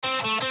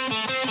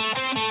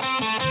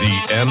The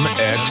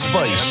MX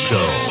Vice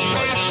Show.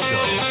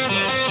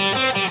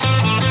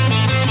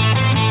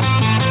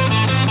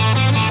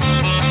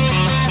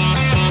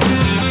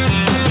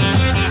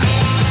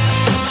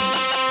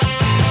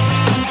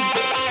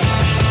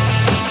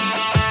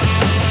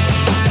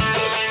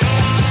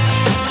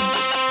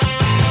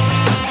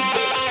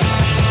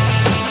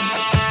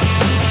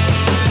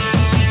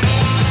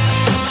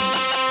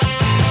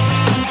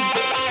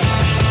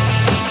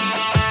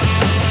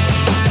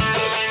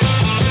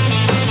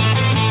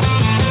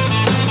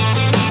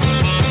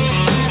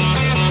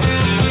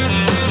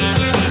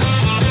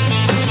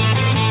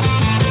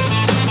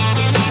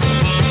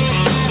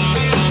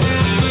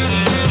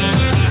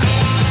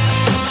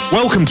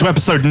 Welcome to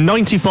episode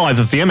 95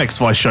 of the MX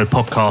Vice Show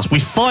podcast. We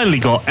finally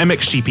got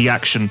MXGP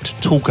action to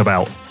talk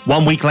about.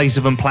 1 week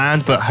later than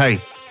planned, but hey,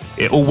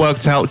 it all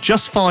worked out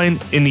just fine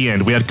in the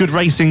end. We had good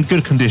racing,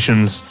 good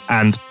conditions,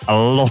 and a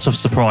lot of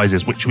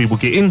surprises, which we will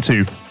get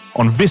into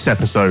on this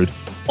episode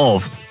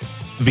of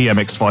the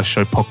MX Vice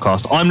Show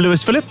podcast. I'm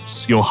Lewis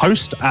Phillips, your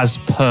host, as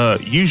per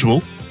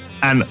usual,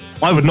 and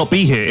I would not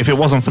be here if it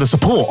wasn't for the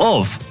support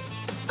of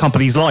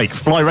companies like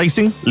Fly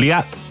Racing,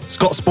 Liat,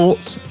 Scott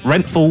Sports,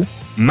 Rentful,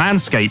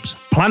 Manscaped,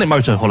 Planet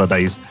Motor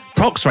Holidays,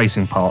 Prox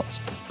Racing Parts,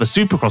 the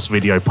Supercross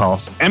Video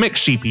Pass,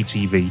 MXGP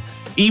TV,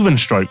 Even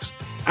Strokes,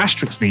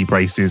 Asterix Knee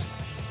Braces,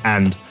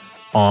 and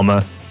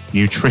Armour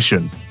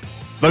Nutrition.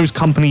 Those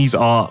companies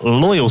are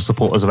loyal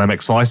supporters of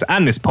MX Vice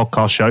and this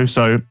podcast show,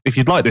 so if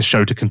you'd like this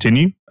show to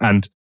continue,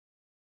 and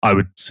I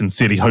would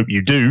sincerely hope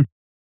you do,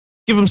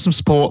 give them some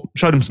support,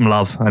 show them some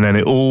love, and then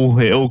it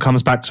all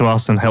comes back to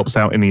us and helps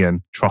out in the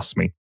end. Trust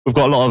me. We've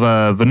got a lot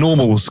of the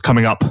normals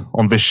coming up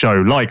on this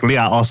show, like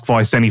Liat Ask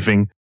Vice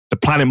Anything, the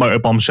Planet Motor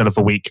Bombshell of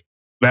the Week.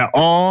 There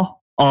are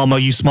Armour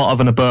You Smarter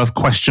Than a Birth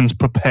questions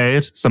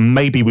prepared, so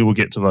maybe we will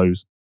get to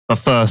those. But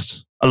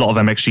first, a lot of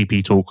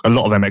MXGP talk, a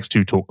lot of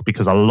MX2 talk,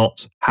 because a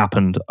lot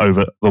happened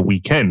over the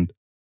weekend.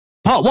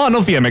 Part 1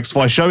 of the MX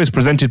Vice Show is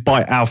presented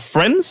by our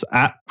friends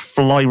at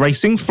Fly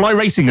Racing. Fly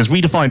Racing has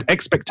redefined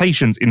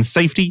expectations in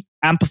safety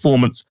and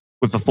performance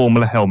with the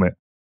Formula helmet.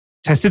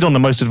 Tested on the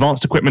most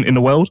advanced equipment in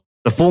the world,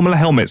 the Formula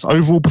helmet's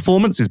overall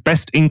performance is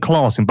best in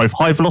class in both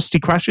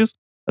high-velocity crashes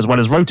as well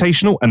as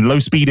rotational and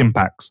low-speed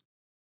impacts.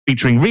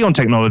 Featuring Rheon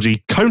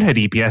technology, Conehead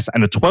EPS,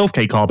 and a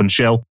 12K carbon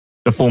shell,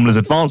 the Formula's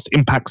advanced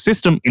impact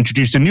system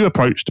introduced a new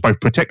approach to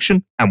both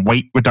protection and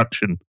weight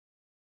reduction.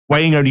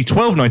 Weighing only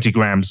 1290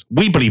 grams,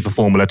 we believe the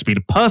Formula to be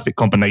the perfect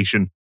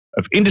combination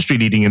of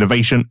industry-leading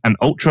innovation and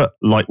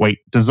ultra-lightweight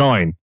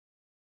design.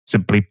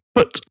 Simply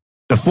put,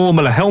 the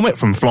Formula helmet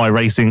from Fly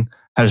Racing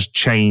has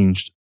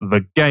changed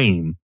the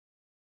game.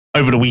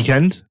 Over the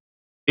weekend,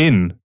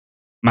 in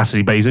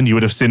Matterley Basin, you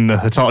would have seen the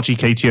Hitachi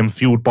KTM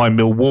fueled by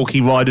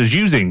Milwaukee riders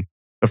using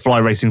the Fly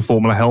Racing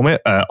Formula helmet,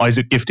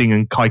 Isaac Gifting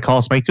and Kai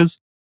Carsmakers,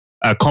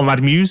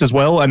 Conrad Muse as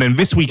well. And then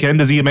this weekend,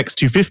 as EMX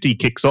 250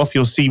 kicks off,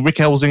 you'll see Rick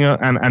Elzinger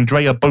and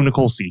Andrea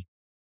Bonacorsi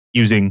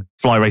using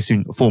Fly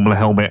Racing Formula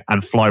helmet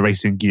and Fly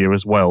Racing gear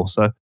as well.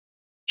 So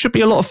should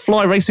be a lot of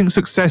Fly Racing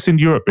success in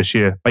Europe this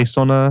year based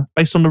on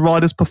the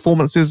riders'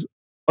 performances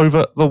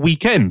over the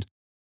weekend.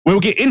 We'll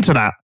get into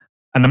that.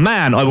 And the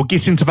man I will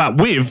get into that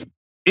with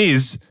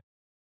is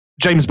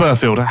James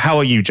Burfield. How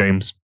are you,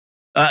 James?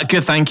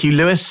 Good, thank you,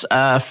 Lewis.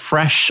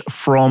 Fresh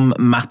from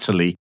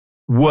Matterley.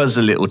 Was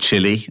a little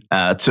chilly.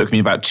 Took me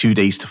about 2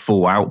 days to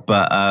thaw out,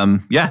 but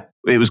yeah,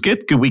 it was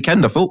good. Good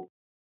weekend, I thought.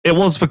 It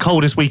was the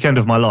coldest weekend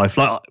of my life.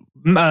 Like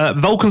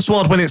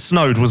Valkenswaard when it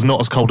snowed was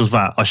not as cold as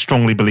that. I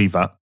strongly believe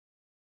that.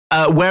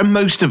 Where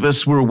most of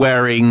us were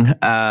wearing,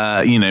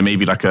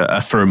 maybe like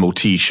a thermal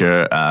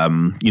t-shirt,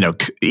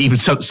 even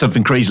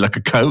something crazy like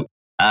a coat.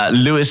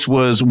 Lewis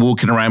was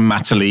walking around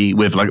Matterley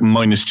with like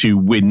 -2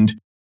 wind,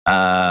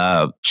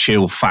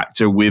 chill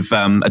factor with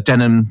a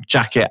denim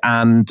jacket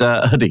and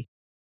a hoodie.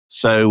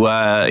 So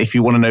if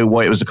you want to know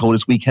why it was the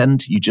coldest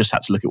weekend, you just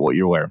had to look at what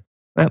you're wearing.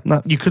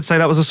 You could say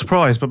that was a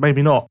surprise, but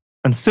maybe not.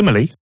 And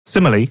similarly,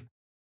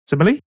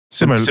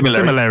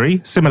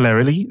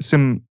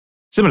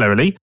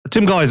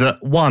 Tim Geiser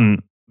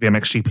won the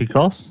MXGP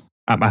class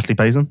at Matterley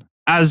Basin,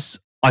 as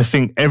I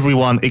think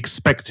everyone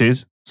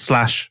expected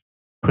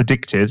 /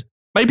 predicted.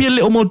 Maybe a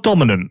little more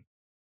dominant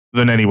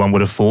than anyone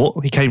would have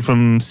thought. He came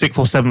from 6th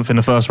or 7th in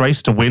the first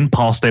race to win,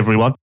 past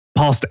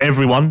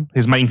everyone,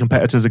 his main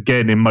competitors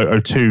again in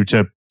Moto2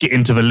 to get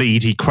into the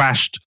lead. He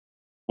crashed,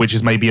 which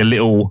is maybe a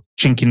little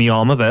chink in the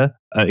armour there,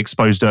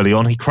 exposed early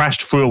on. He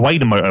crashed, threw away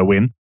the Moto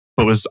win,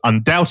 but was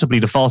undoubtedly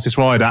the fastest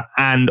rider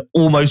and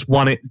almost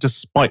won it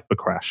despite the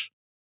crash.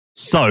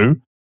 So,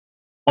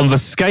 on the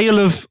scale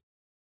of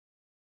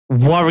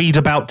worried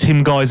about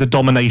Tim Geiser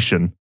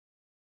domination,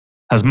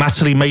 has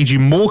Matterley made you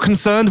more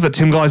concerned that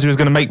Tim Geiser is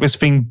going to make this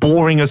thing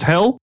boring as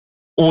hell?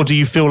 Or do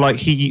you feel like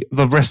the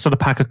rest of the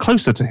pack are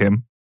closer to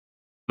him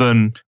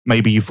than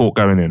maybe you thought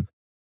going in?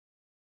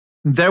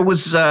 There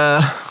was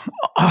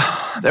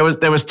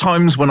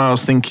times when I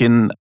was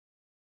thinking,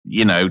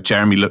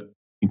 Jeremy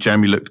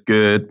looked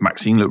good,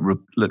 Maxime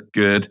looked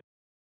good,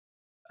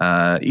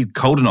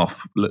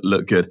 Koldenhoff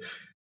looked good,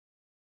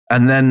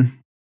 and then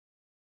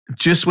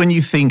just when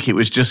you think it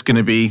was just going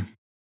to be,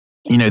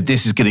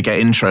 this is going to get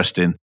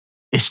interesting,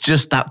 it's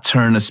just that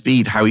turn of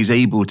speed, how he's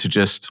able to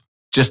just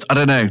I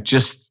don't know,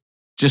 just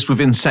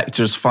within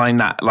sectors find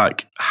that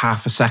like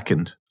half a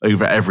second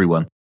over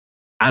everyone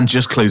and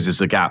just closes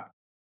the gap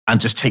and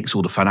just takes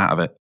all the fun out of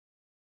it.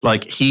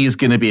 Like, he is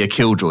going to be a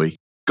killjoy.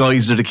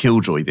 Guys are the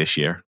killjoy this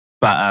year.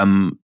 But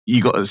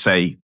you got to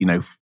say,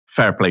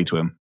 fair play to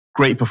him.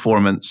 Great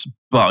performance,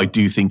 but I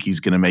do think he's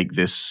going to make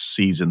this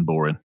season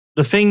boring.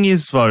 The thing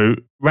is, though,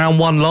 round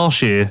one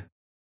last year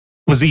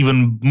was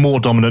even more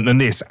dominant than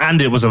this,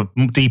 and it was a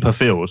deeper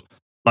field.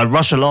 Like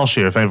Russia last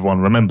year, if everyone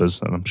remembers,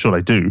 and I'm sure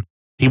they do,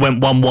 he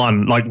went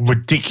 1-1, like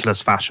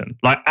ridiculous fashion.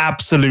 Like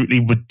absolutely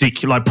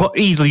ridiculous. Like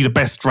easily the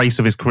best race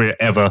of his career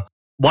ever.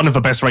 One of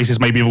the best races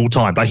maybe of all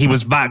time. Like he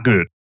was that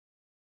good.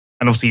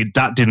 And obviously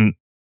that didn't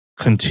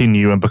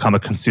continue and become a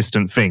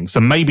consistent thing. So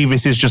maybe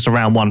this is just a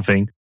round one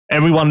thing.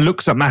 Everyone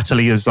looks at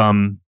Matterley as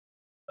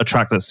a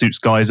track that suits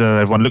Geiser.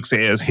 Everyone looks at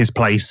it as his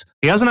place.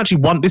 He hasn't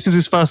actually won. This is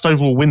his first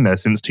overall win there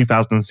since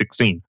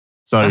 2016.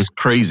 So that's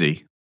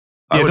crazy.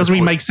 Yeah, it doesn't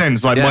really make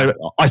sense. Like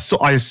I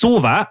saw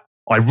that.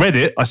 I read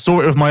it. I saw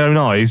it with my own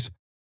eyes.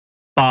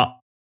 But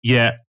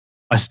yeah,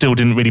 I still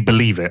didn't really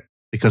believe it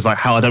because I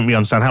don't really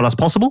understand how that's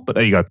possible. But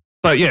there you go.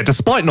 But yeah,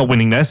 despite not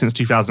winning there since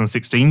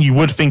 2016, you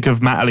would think of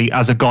Matterley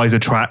as a Geiser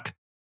track.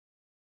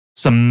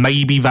 So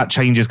maybe that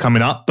change is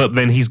coming up. But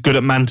then he's good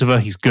at Mantova.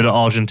 He's good at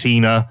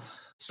Argentina.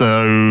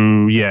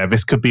 So yeah,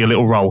 this could be a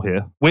little roll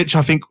here, which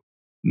I think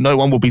no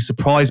one will be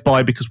surprised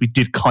by because we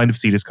did kind of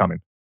see this coming.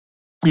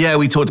 Yeah,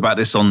 we talked about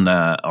this on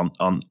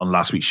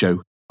last week's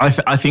show.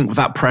 I think with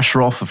that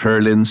pressure off of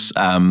Herlings,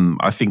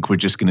 I think we're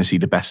just going to see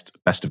the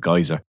best of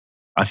Geiser.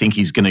 I think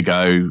he's going to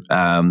go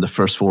the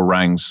first four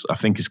rounds. I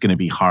think it's going to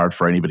be hard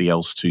for anybody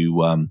else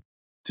to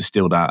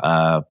steal that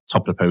top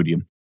of the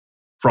podium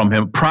from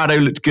him. Prado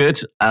looked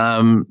good.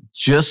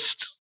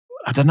 Just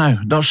I don't know,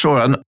 not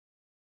sure.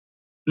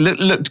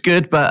 Looked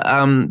good, but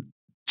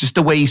just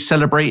the way he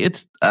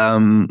celebrated,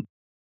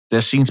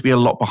 there seemed to be a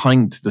lot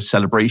behind the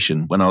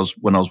celebration when I was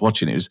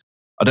watching it.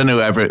 I don't know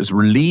whether it was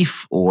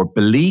relief or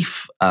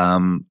belief.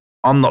 I'm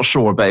not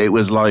sure, but it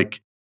was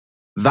like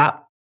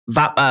that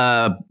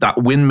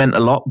win meant a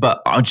lot.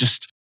 But I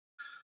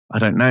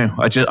don't know.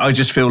 I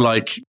just feel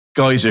like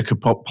Geiser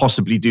could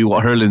possibly do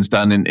what Herlings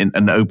done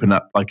and open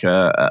up like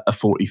a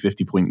 40,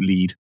 50 point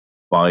lead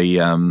by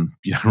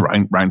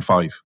round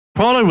 5.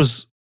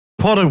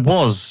 Prado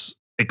was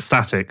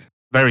ecstatic,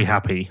 very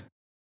happy.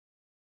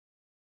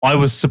 I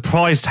was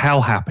surprised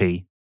how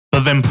happy.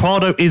 But then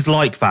Prado is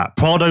like that.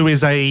 Prado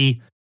is he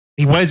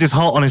wears his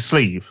heart on his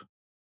sleeve.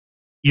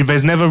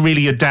 There's never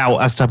really a doubt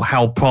as to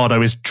how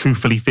Prado is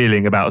truthfully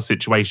feeling about a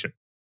situation.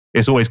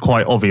 It's always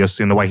quite obvious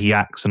in the way he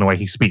acts and the way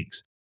he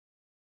speaks.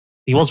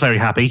 He was very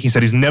happy. He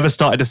said he's never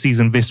started a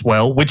season this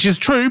well, which is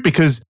true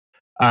because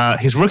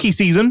his rookie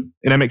season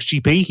in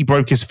MXGP, he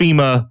broke his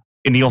femur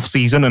in the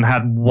off-season and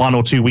had 1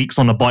 or 2 weeks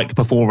on the bike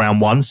before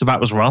round 1, so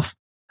that was rough.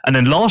 And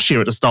then last year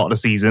at the start of the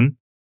season,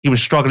 he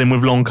was struggling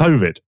with long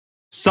COVID.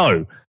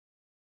 So,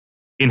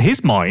 in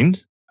his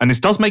mind, and this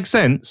does make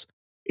sense,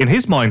 in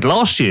his mind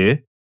last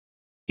year,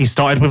 he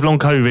started with long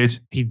COVID,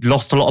 he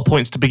lost a lot of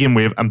points to begin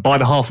with, and by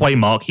the halfway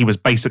mark, he was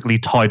basically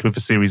tied with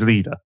the series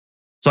leader.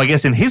 So I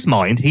guess in his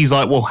mind, he's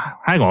like, well,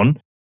 hang on,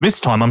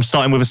 this time I'm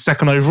starting with a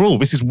second overall.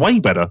 This is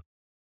way better.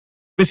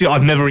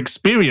 I've never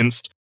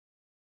experienced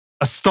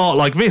a start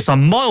like this.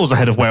 I'm miles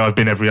ahead of where I've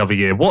been every other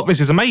year. This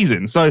is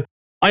amazing. So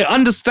I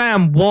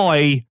understand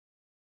why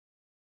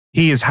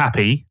he is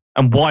happy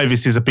and why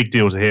this is a big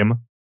deal to him.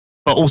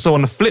 But also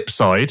on the flip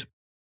side,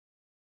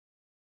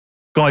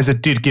 Geiser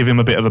did give him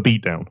a bit of a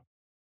beatdown.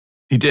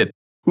 He did.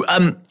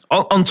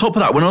 On top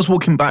of that, when I was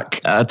walking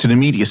back to the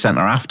media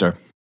center after,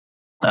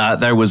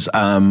 there was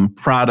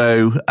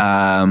Prado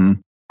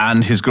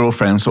and his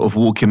girlfriend sort of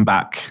walking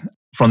back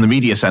from the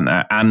media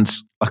center. And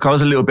like I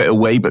was a little bit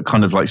away, but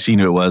kind of like seeing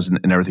who it was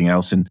and everything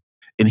else. And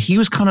he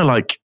was kind of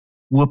like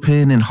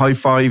whooping and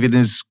high-fiving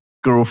his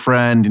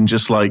girlfriend and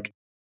just like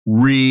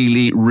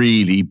really,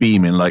 really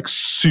beaming, like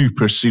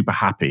super, super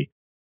happy.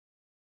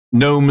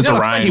 No one was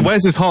around. Like he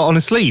wears his heart on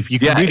his sleeve. You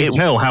can really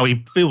tell how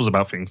he feels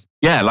about things.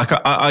 Yeah, like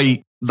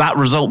I that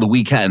result the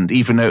weekend,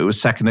 even though it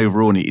was second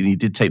overall and he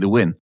did take the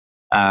win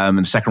in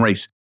the second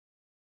race,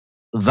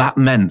 that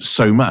meant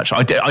so much.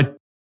 I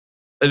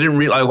didn't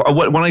realize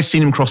when I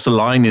seen him cross the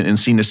line and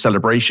seen this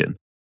celebration,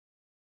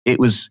 it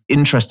was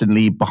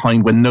interestingly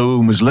behind when no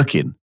one was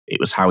looking. It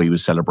was how he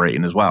was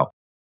celebrating as well,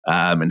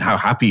 and how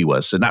happy he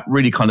was. So that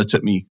really kind of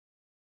took me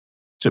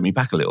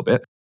back a little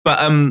bit.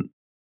 But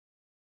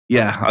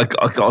yeah, I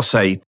gotta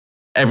say,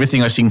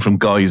 everything I've seen from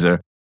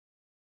Geiser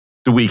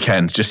the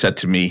weekend just said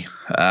to me,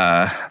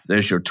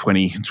 there's your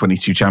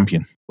 2022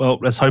 champion. Well,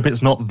 let's hope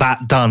it's not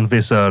that done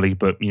this early,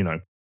 but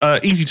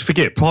easy to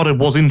forget, Prado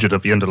was injured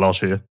at the end of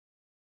last year.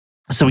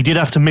 So he did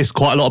have to miss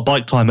quite a lot of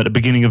bike time at the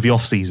beginning of the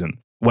off-season,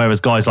 whereas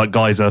guys like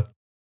Geiser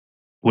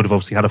would have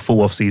obviously had a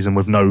full off-season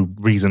with no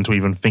reason to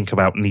even think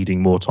about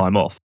needing more time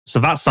off. So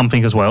that's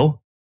something as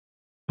well.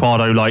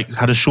 Prado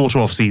had a shorter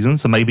off season,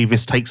 so maybe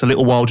this takes a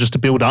little while just to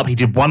build up. He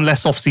did one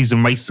less off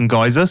season race than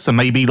Geyser, so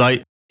maybe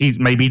he's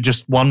maybe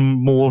just one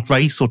more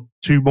race or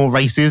two more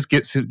races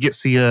gets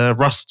the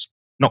rust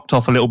knocked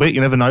off a little bit.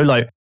 You never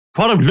know.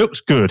 Prado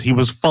looked good. He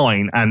was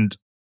fine and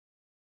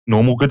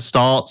normal good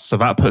starts, so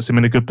that puts him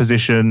in a good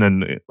position.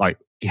 And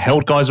he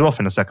held Geyser off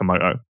in the second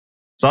moto.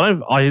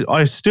 So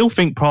I still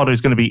think Prado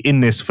is going to be in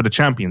this for the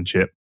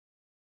championship,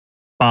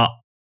 but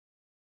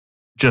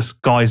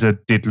just Geyser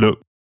did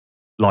look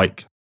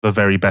like the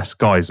very best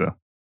Geyser,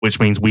 which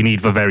means we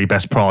need the very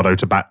best Prado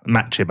to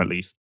match him at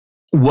least.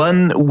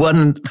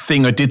 One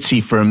thing I did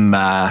see from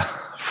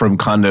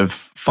kind of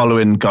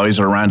following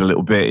Geyser around a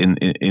little bit in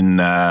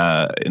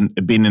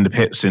being in the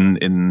pits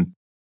in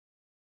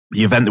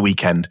the event the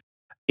weekend,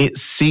 it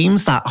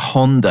seems that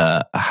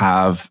Honda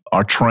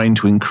are trying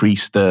to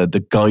increase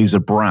the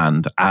Geyser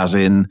brand, as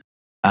in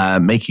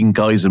making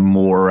Geyser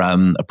more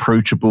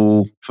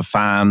approachable for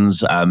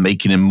fans,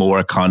 making him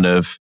more kind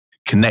of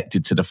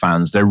connected to the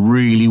fans. There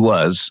really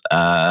was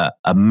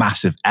a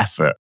massive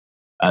effort.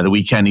 The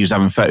weekend, he was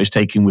having photos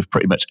taken with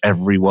pretty much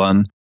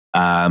everyone.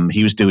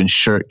 He was doing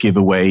shirt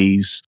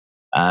giveaways.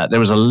 There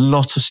was a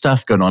lot of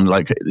stuff going on.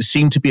 It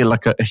seemed to be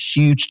a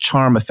huge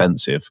charm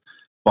offensive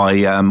by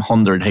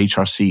Honda and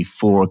HRC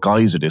for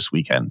Geyser this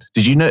weekend.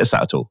 Did you notice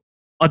that at all?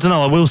 I don't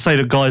know. I will say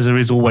that Geyser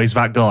is always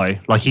that guy.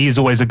 He is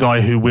always a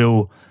guy who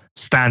will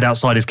stand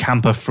outside his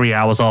camper 3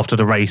 hours after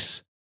the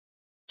race,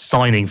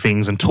 signing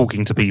things and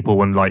talking to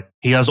people. And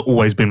he has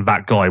always been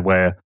that guy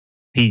where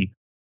he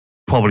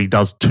probably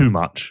does too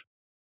much.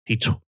 He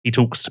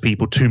talks to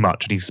people too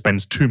much and he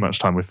spends too much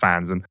time with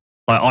fans. And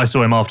I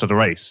saw him after the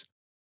race.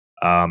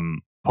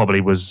 Probably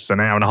was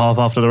an hour and a half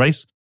after the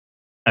race.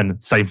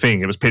 And same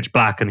thing, it was pitch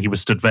black and he was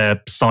stood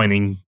there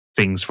signing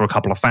things for a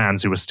couple of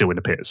fans who were still in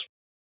the pits.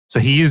 So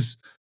he has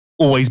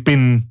always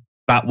been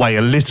that way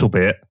a little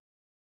bit.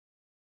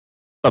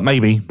 But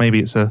maybe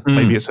there's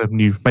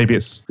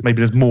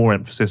more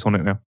emphasis on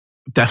it now.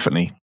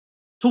 Definitely.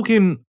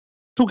 Talking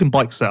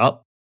bike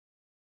setup,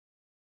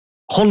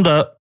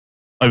 Honda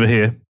over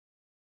here,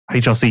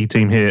 HRC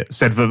team here,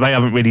 said that they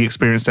haven't really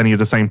experienced any of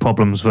the same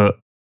problems that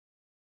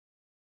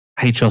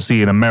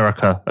HRC in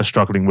America are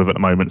struggling with at the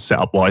moment,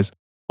 setup-wise.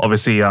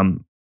 Obviously,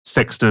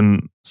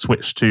 Sexton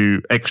switched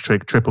to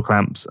X-Trig triple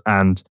clamps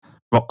and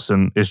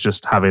Roxon is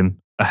just having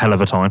a hell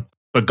of a time.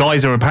 But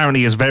Geyser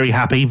apparently is very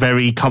happy,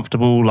 very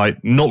comfortable,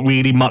 not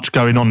really much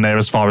going on there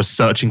as far as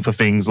searching for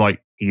things.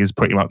 He is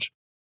pretty much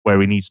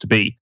where he needs to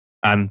be.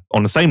 And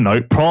on the same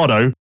note,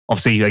 Prado,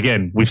 obviously,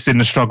 again, we've seen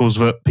the struggles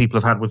that people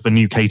have had with the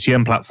new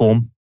KTM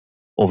platform,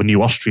 or the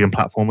new Austrian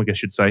platform, I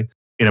guess you'd say,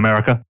 in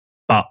America.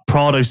 But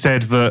Prado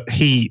said that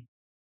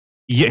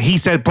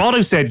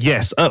Prado said,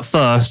 yes, at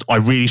first, I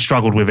really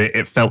struggled with it.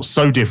 It felt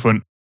so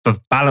different. The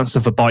balance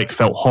of the bike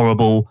felt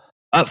horrible.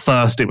 At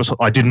first,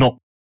 I did not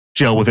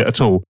gel with it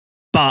at all.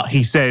 But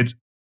he said,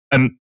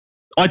 and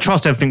I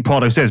trust everything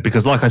Prado says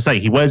because, like I say,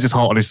 he wears his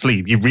heart on his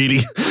sleeve.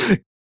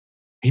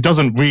 He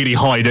doesn't really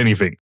hide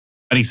anything.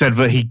 And he said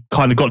that he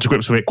kind of got to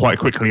grips with it quite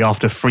quickly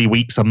after 3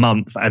 weeks, a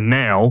month. And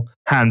now,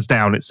 hands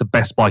down, it's the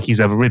best bike he's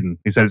ever ridden.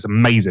 He said it's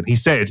amazing. He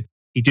said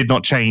he did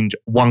not change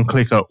one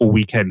clicker all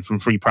weekend from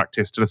free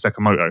practice to the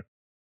second moto.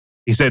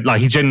 He said,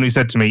 he genuinely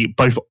said to me,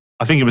 both,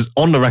 I think it was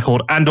on the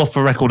record and off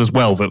the record as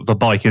well, that the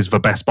bike is the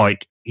best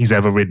bike he's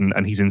ever ridden.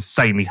 And he's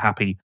insanely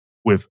happy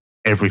with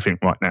everything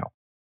right now.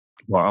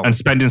 Wow. And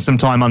spending some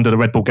time under the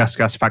Red Bull Gas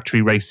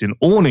factory racing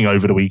awning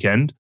over the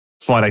weekend,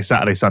 Friday,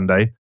 Saturday,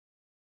 Sunday,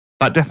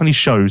 that definitely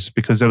shows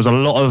because there was a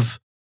lot of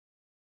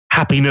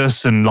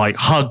happiness and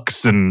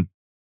hugs and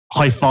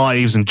high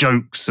fives and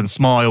jokes and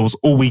smiles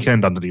all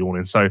weekend under the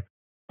awning. So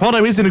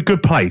Prado is in a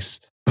good place.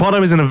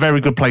 Prado is in a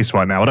very good place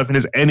right now. I don't think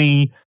there's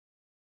any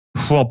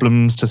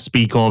problems to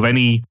speak of,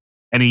 any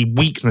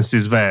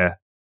weaknesses there,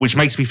 which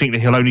makes me think that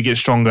he'll only get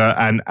stronger.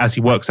 And as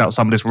he works out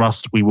some of this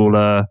rust, we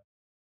will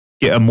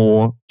get a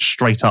more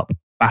straight up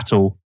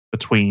battle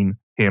between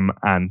him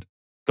and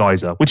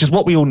Geyser, which is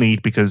what we all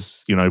need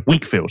because,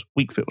 weak field.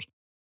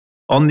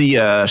 On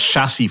the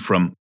chassis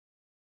front,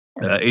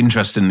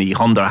 interestingly,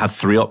 Honda had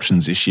 3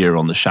 options this year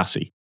on the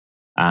chassis.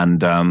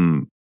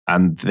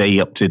 And they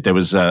opted, there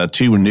was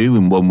 2 were new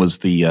and one was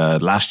the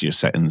last year's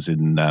settings.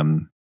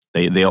 And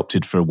they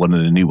opted for one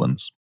of the new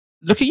ones.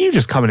 Look at you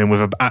just coming in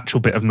with an actual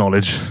bit of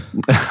knowledge.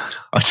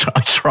 I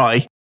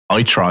try.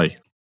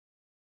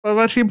 I'm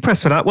actually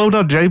impressed with that. Well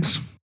done, James.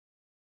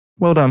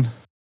 Well done.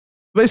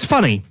 But it's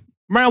funny.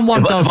 Round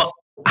one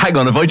Hang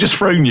on, have I just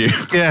thrown you?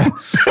 Yeah.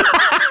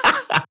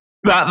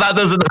 That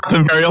doesn't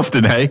happen very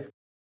often, hey?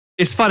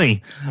 It's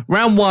funny.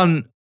 Round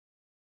one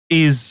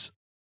is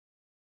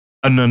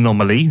an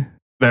anomaly.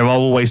 There are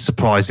always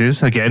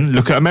surprises. Again,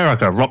 look at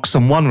America.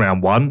 Roxon won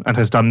round one and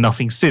has done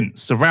nothing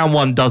since. So round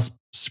one does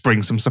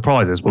spring some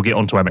surprises. We'll get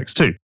on to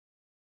MX2.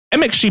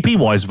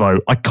 MXGP-wise, though,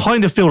 I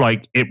kind of feel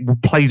like it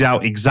played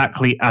out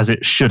exactly as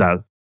it should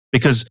have.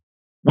 Because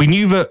we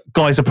knew that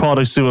Geyser,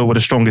 Prado, Sewer were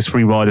the strongest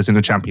 3 riders in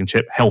the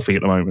championship, healthy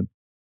at the moment.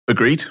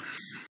 Agreed.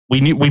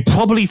 We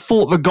probably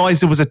thought the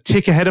Geyser was a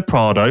tick ahead of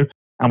Prado,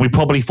 And we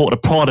probably thought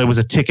that Prado was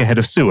a tick ahead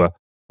of Sewer,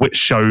 which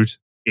showed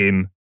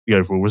in the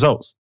overall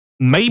results.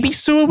 Maybe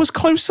Sewer was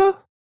closer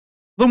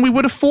than we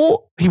would have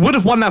thought. He would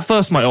have won that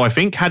first moto, I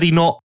think, had he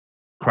not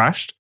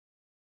crashed.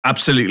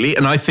 Absolutely.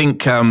 And I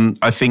think I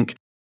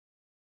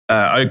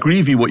agree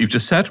with you what you've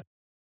just said.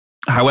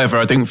 However,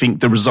 I don't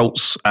think the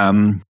results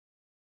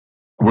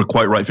were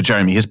quite right for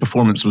Jeremy. His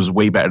performance was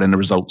way better than the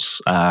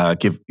results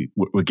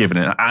were given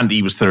it, and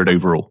he was third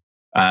overall.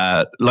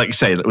 Like you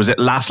say, was it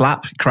last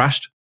lap he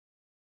crashed?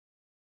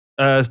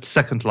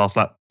 Second to last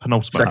lap,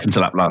 penultimate. Second to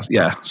lap last,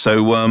 yeah.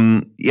 So,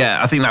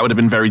 I think that would have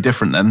been very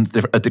different then,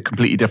 a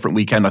completely different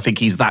weekend. I think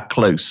he's that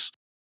close.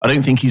 I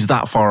don't think he's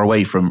that far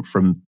away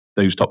from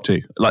those top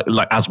two,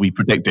 like as we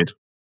predicted.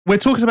 We're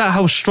talking about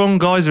how strong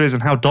Geyser is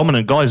and how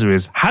dominant Geyser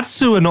is. Had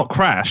Sewer not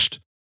crashed,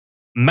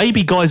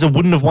 maybe Geyser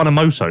wouldn't have won a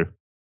moto.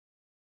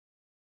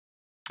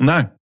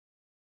 No.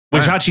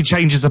 Which actually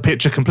changes the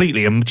picture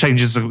completely and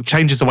changes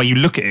the way you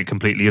look at it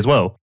completely as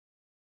well.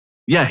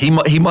 Yeah, he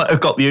might have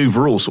got the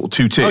overall sort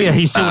of 2-2. Oh yeah,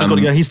 he still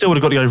would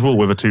have got the overall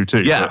with a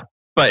 2-2. Yeah,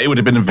 but it would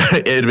have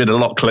been a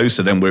lot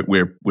closer than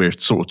we're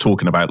sort of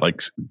talking about.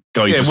 Like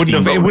guys, it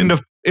wouldn't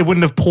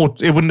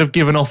have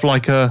given off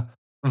like a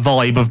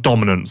vibe of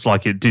dominance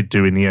like it did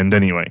do in the end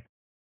anyway.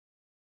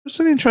 It's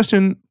an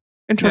interesting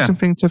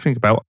thing to think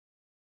about.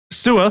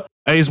 Sewer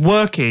is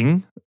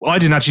working. I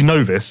didn't actually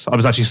know this. I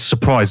was actually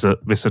surprised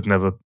that this had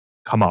never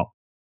come up.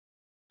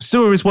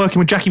 Sewer is working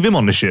with Jackie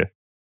Vimon this year.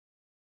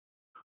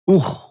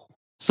 Ooh.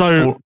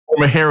 So,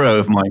 former hero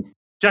of mine.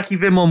 Jackie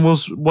Vimon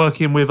was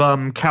working with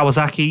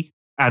Kawasaki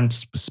and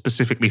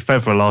specifically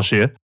Fevra last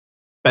year.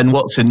 Ben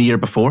Watson the year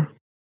before.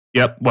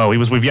 Yep. Well, he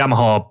was with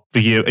Yamaha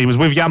the year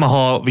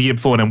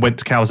before, and then went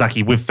to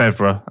Kawasaki with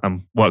Fevra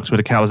and worked with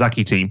a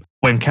Kawasaki team.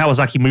 When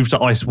Kawasaki moved to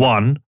Ice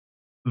 1,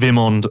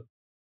 Vimond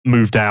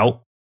moved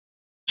out.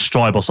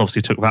 Strybos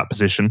obviously took that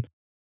position.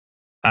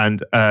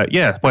 And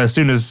as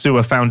soon as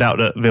Sewer found out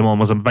that Vimon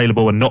was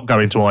available and not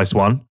going to Ice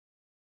 1,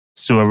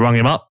 Sewer rung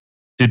him up,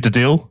 did the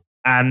deal,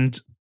 and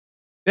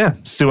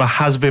Sewer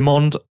has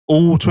Vimond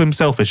all to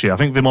himself this year. I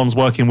think Vimond's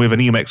working with an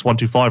EMX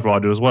 125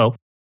 rider as well.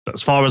 But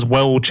as far as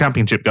World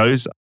Championship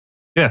goes,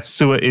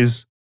 Sewer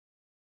is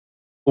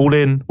all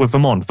in with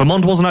Vimond.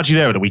 Vimond wasn't actually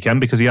there at the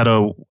weekend because he had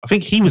either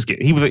he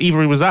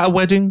was at a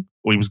wedding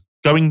or he was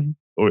going,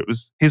 or it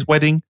was his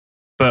wedding.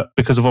 But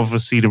because of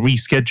obviously the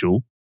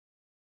reschedule,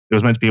 it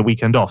was meant to be a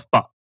weekend off.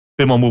 But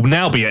Vimond will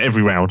now be at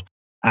every round.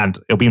 And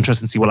it'll be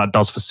interesting to see what that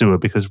does for Sewer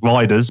because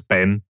riders,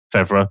 Ben,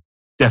 Fevra,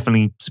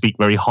 definitely speak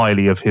very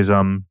highly of his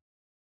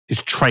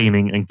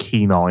training and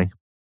keen eye.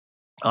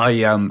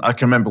 I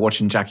can remember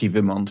watching Jackie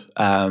Vimond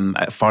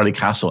at Farley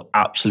Castle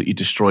absolutely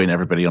destroying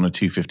everybody on a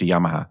 250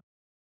 Yamaha.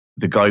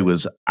 The guy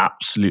was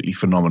absolutely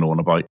phenomenal on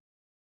a bike.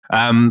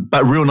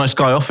 But a real nice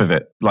guy off of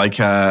it. Like,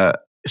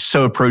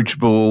 so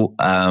approachable,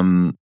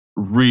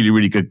 really,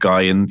 really good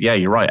guy. And yeah,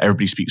 you're right.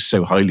 Everybody speaks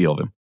so highly of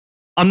him.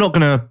 I'm not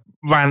going to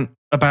rant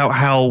about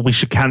how we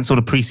should cancel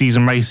the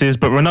preseason races,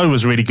 but Renault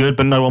was really good,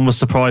 but no one was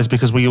surprised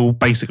because we all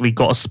basically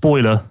got a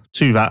spoiler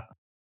to that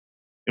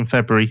in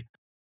February.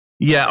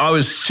 Yeah, I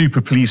was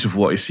super pleased with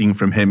what I seen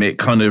from him. It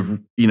kind of,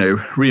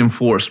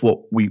 reinforced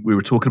what we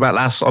were talking about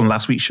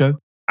last week's show.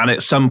 And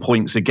at some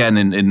points, again,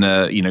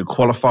 in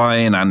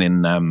qualifying and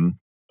in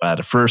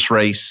the first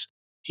race,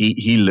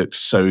 he looked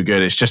so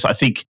good. It's just, I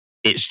think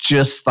it's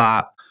just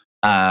that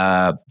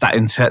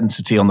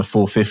intensity on the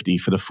 450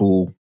 for the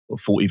full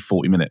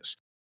 40 minutes.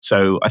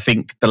 So I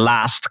think the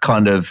last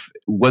kind of,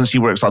 once he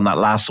works on that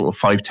last sort of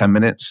 5-10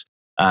 minutes,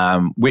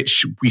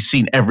 which we've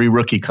seen every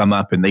rookie come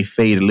up and they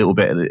fade a little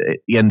bit at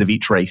the end of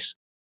each race.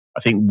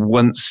 I think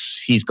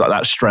once he's got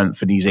that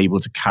strength and he's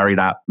able to carry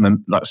that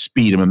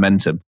speed and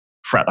momentum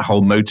throughout the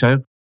whole moto,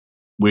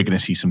 we're going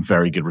to see some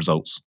very good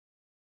results.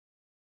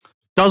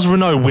 Does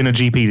Renault win a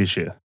GP this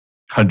year?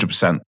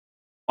 100%.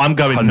 I'm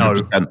going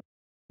 100%. No.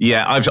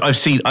 Yeah, I've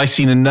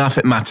seen enough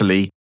at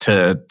Matterley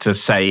to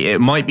say it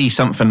might be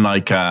something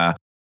like a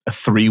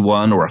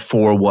 3-1 or a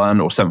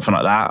 4-1 or something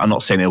like that. I'm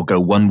not saying he'll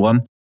go 1-1,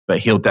 but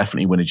he'll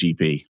definitely win a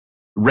GP.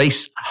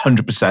 Race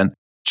 100%,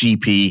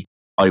 GP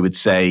I would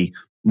say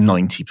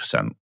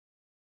 90%.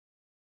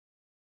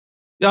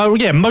 Oh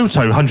yeah,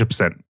 moto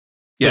 100%.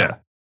 Yeah.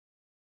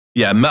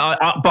 Yeah,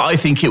 but I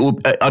think it will.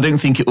 I don't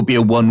think it will be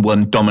a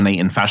 1-1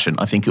 dominating fashion.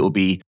 I think it will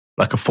be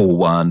like a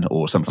 4-1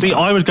 or something. See,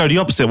 I would go the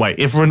opposite way.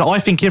 I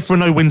think if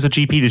Renault wins a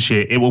GP this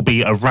year, it will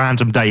be a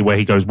random day where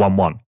he goes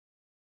 1-1.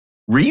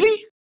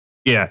 Really?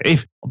 Yeah.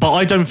 But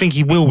I don't think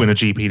he will win a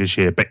GP this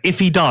year. But if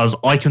he does,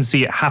 I can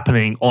see it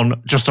happening on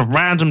just a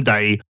random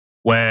day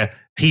where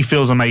he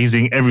feels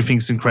amazing,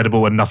 everything's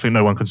incredible, and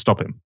no one can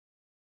stop him.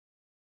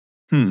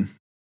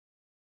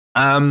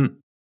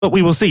 But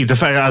we will see.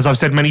 As I've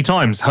said many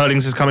times,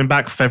 Hurlings is coming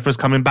back, Fevra's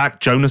coming back,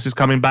 Jonas is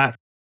coming back.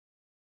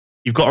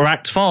 You've got to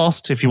act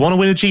fast. If you want to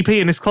win a GP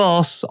in this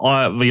class,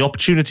 the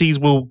opportunities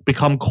will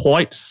become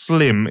quite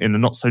slim in the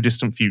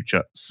not-so-distant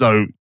future.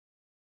 So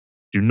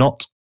do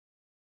not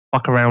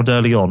fuck around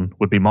early on,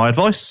 would be my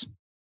advice.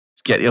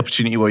 Get the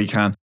opportunity where you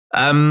can.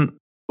 Are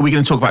we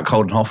going to talk about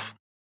Coldenhoff?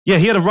 Yeah,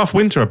 he had a rough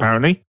winter,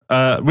 apparently.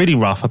 Really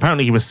rough.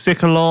 Apparently he was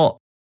sick a lot.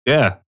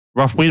 Yeah,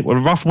 rough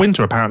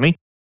winter apparently.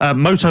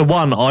 Moto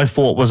 1 I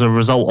thought was a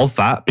result of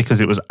that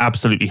because it was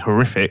absolutely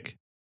horrific.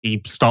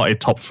 He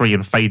started top 3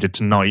 and faded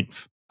to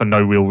 9th for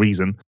no real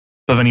reason.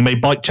 But then he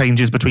made bike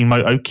changes between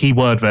Moto, key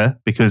word there,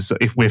 because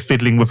if we're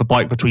fiddling with a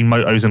bike between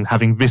Motos and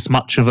having this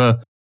much of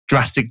a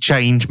drastic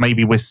change,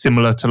 maybe we're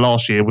similar to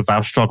last year with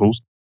our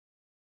struggles.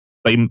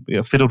 But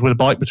he fiddled with a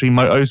bike between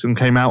Motos and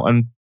came out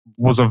and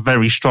was a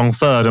very strong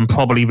third and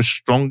probably the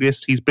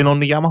strongest he's been on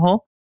the Yamaha.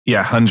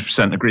 Yeah,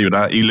 100% agree with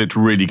that. He looked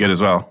really good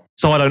as well.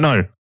 So I don't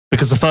know,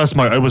 because the first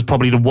Moto was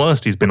probably the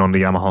worst he's been on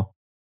the Yamaha.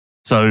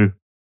 So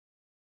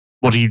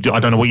what do you do? I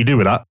don't know what you do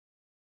with that.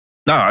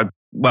 No,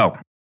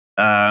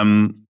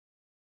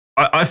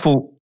 I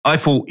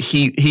thought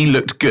he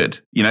looked good.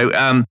 You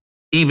know,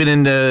 even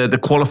in the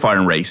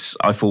qualifying race,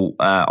 I thought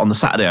on the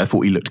Saturday I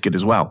thought he looked good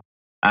as well.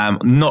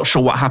 Not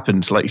sure what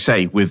happened, like you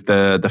say, with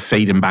the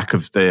fading back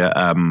of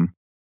the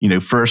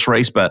first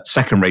race, but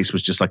second race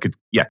was just like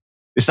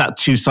it's that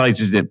two sides,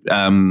 isn't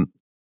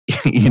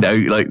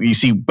it? Like you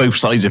see both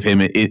sides of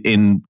him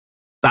in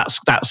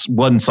that's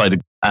one side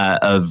of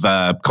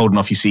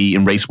Koldenhoff you see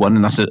in race 1,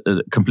 and that's a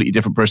completely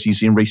different person you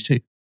see in race 2.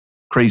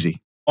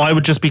 Crazy. I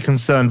would just be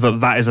concerned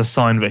that is a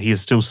sign that he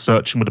is still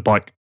searching with the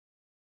bike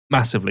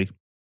massively.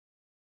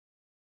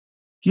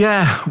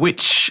 Yeah,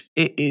 which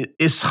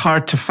is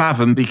hard to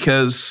fathom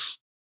because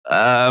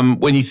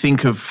when you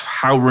think of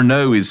how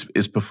Renault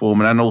is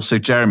performing and also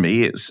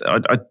Jeremy,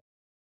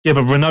 Yeah,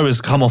 but Renault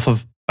has come off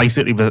of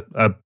basically the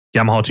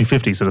Yamaha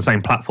 250, so the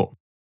same platform.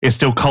 It's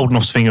still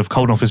Koldenhoff's thing of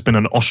Koldenhoff has been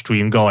an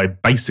Austrian guy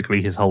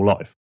basically his whole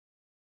life.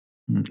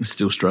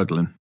 Still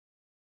struggling.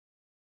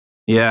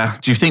 Yeah.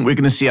 Do you think we're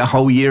going to see a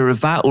whole year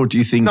of that, or do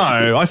you think...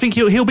 No, I think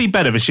he'll be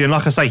better this year. And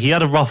like I say, he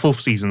had a rough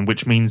off-season,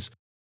 which means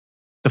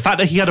the fact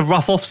that he had a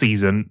rough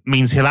off-season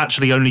means he'll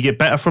actually only get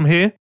better from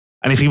here.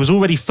 And if he was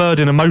already third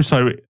in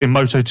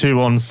Moto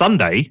 2 on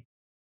Sunday,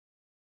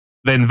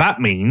 then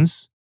that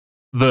means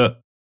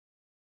that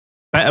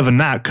better than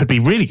that could be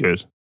really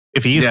good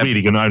if he is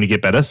really going to only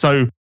get better.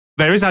 So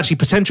there is actually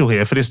potential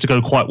here for this to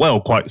go quite well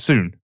quite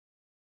soon.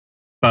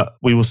 But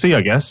we will see,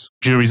 I guess.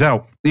 Jury's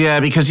out.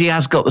 Yeah, because he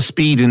has got the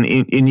speed, and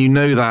you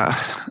know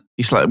that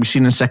it's like we've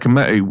seen in second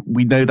Moto.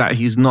 We know that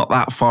he's not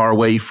that far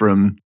away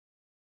from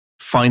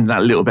finding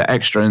that little bit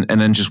extra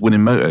and then just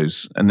winning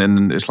motos. And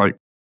then it's like,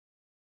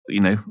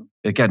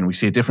 again, we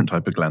see a different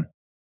type of Glenn.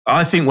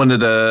 I think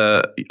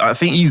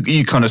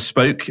you kind of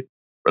spoke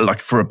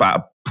like for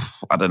about,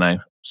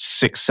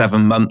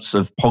 6-7 months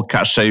of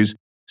podcast shows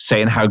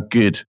saying how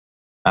good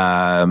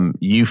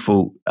you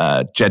thought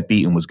Jed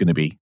Beaton was going to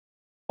be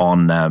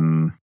on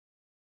the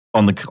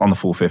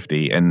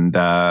 450, and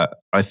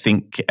I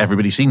think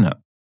everybody's seen that.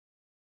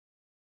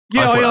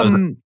 Yeah, I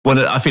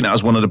think that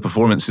was one of the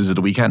performances of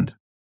the weekend.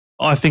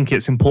 I think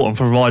it's important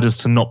for riders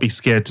to not be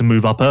scared to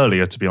move up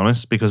earlier, to be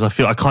honest, because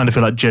I kind of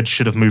feel like Jed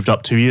should have moved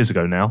up 2 years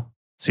ago now,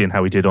 seeing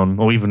how he did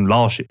or even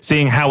last year.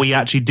 Seeing how he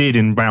actually did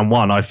in round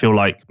 1, I feel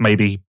like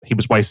maybe he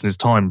was wasting his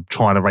time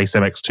trying to race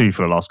MX2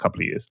 for the last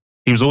couple of years.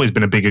 He's always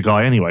been a bigger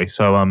guy anyway,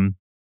 so...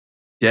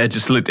 Yeah,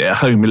 just looked at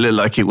home. It looked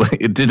like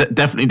it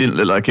definitely didn't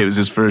look like it was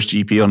his first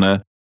GP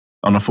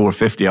on a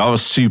 450. I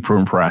was super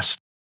impressed,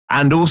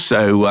 and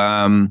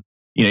also,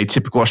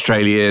 typical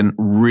Australian,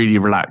 really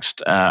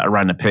relaxed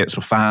around the pits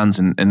with fans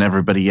and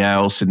everybody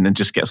else, and then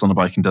just gets on the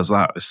bike and does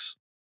that.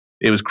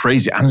 It was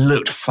crazy and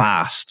looked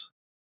fast.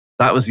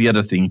 That was the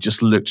other thing. He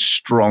just looked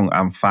strong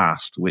and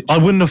fast. Which I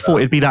wouldn't have thought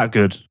it'd be that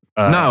good.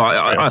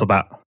 Off the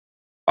bat.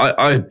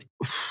 I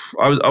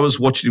was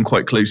watching him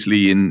quite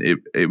closely, and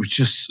it was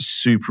just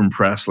super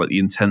impressed. Like the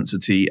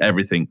intensity,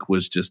 everything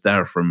was just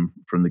there from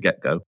the get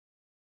go.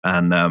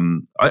 And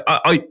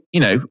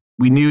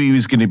we knew he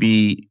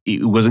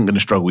wasn't going to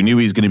struggle. We knew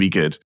he was going to be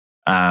good.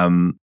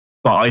 But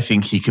I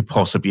think he could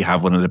possibly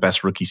have one of the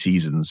best rookie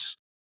seasons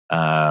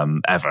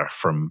ever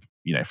from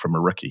a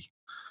rookie.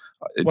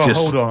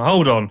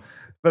 Hold on.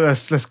 But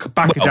let's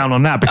back it down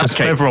on that, because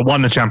Federer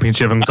won the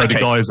championship and so did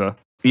Geyser.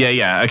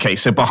 Yeah. Okay,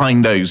 so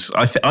behind those,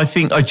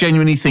 I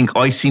genuinely think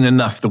I seen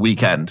enough the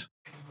weekend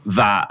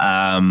that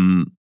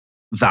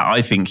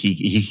I think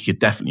he could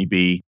definitely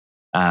be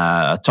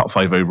top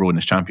 5 overall in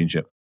this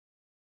championship.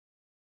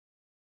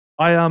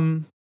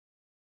 Very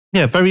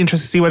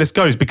interested to see where this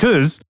goes,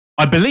 because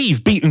I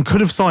believe Beaton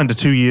could have signed a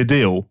 2-year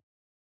deal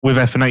with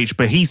F&H,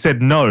 but he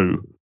said no.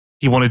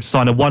 He wanted to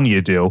sign a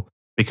 1-year deal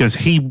because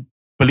he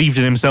believed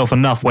in himself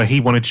enough where he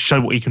wanted to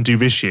show what he can do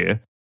this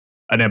year,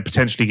 and then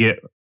potentially get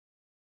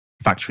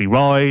factory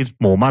ride,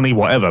 more money,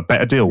 whatever,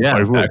 better deal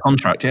overall. Better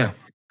contract, yeah.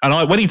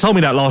 And when he told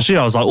me that last year,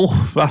 I was like,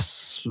 oh,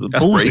 that's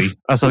ballsy. Brave.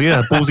 That's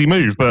ballsy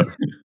move. But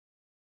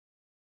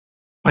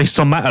based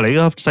on Matterley,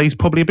 I have to say he's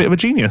probably a bit of a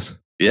genius.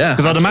 Yeah,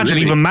 because I'd imagine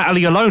even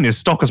Matterley alone, his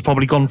stock has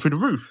probably gone through the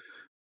roof.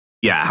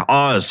 Yeah,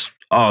 I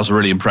was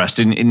really impressed.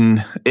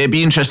 It'd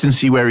be interesting to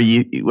see where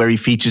he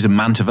features in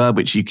Mantova,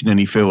 which you can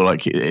only feel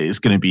like it's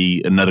going to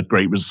be another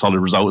great solid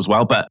result as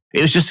well. But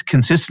it was just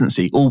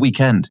consistency all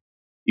weekend.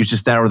 He was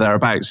just there or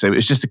thereabouts. So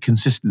it's just a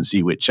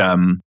consistency which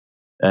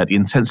the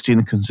intensity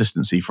and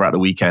consistency throughout the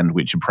weekend,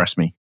 which impressed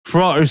me.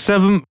 Ferrato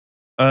 7,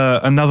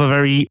 another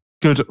very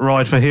good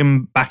ride for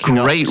him, backing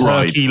Great up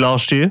ride. Turkey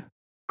last year.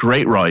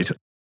 Great ride.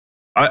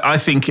 I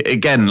think,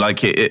 again,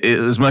 like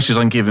as much as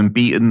I'm giving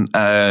Beaton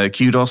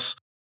kudos,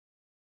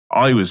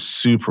 I was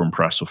super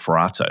impressed with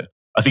Ferrato.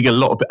 I think a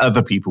lot of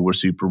other people were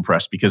super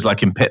impressed because,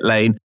 like in pit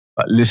lane,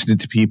 like listening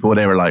to people,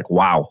 they were like,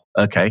 wow,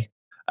 okay.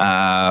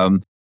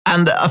 And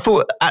I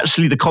thought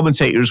actually the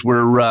commentators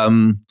were a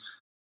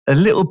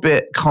little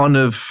bit kind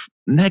of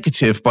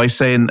negative by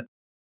saying,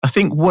 I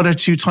think one or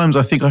two times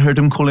I heard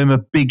him call him a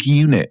big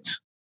unit.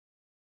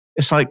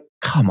 It's like,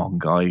 come on,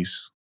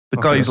 guys. The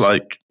guy's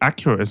like...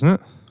 accurate, isn't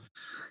it?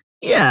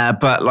 Yeah,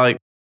 but like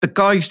the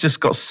guy's just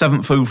got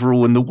 7th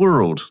overall in the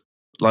world.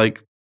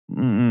 Like,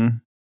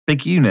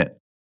 big unit.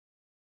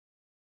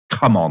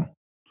 Come on.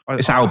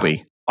 It's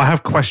Albie. I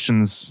have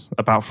questions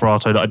about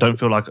Ferrato that I don't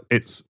feel like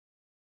it's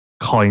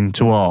kind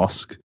to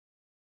ask.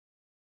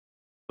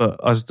 But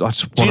I just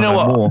want to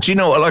know more. Do you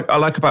know what I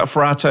like about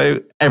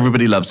Ferrato?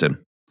 Everybody loves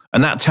him.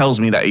 And that tells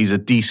me that he's a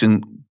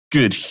decent,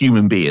 good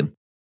human being.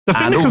 The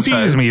thing that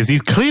confuses me is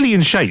he's clearly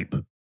in shape.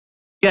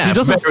 Yeah, he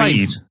doesn't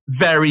fade.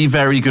 Very,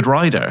 very good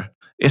rider.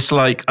 It's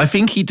like, I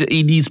think he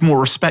needs more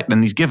respect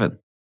than he's given.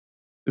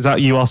 Is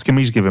that you asking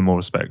me to give him more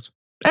respect?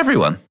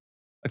 Everyone.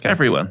 Okay.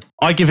 Everyone.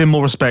 I give him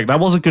more respect. That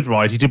was a good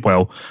ride. He did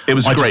well. It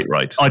was a great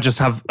ride. I just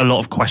have a lot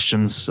of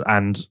questions,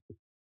 and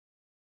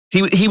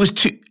he was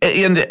two, at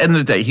the end of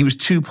the day, he was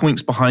 2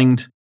 points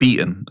behind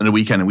Beaton in the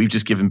weekend, and we've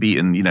just given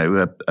Beaton,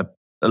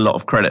 a lot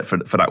of credit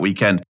for that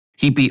weekend.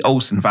 He beat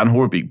Olsen, Van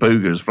Hoorbeek,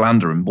 Bogers,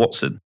 Vlaanderen, and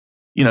Watson.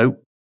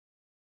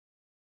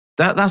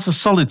 That's a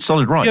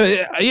solid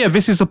ride. Yeah,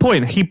 this is the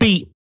point. He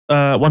beat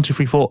 1, 2,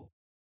 3, 4,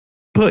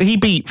 but he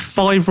beat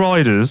 5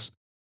 riders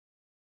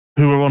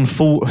who are on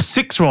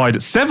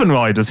seven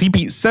riders. He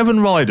beat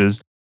 7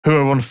 riders who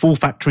are on full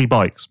factory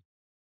bikes.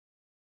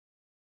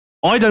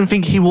 I don't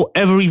think he will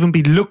ever even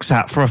be looked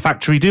at for a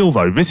factory deal,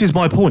 though. This is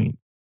my point.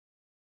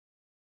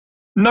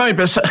 No,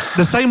 but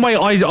the same way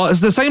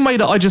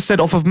that I just said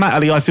off of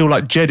Matterley, I feel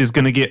like Jed is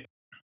going to get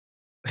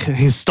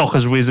his stock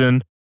has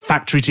risen.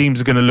 Factory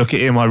teams are going to look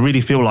at him. I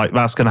really feel like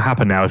that's going to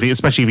happen now,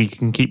 especially if he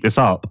can keep this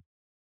up.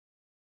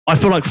 I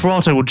feel like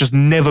Ferrato will just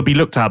never be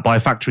looked at by a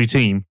factory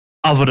team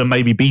other than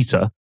maybe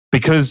Beta,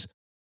 because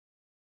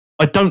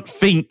I don't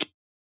think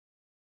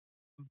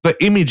the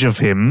image of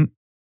him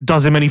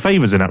does him any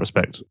favours in that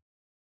respect.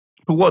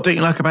 But what don't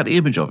you like about the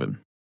image of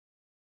him?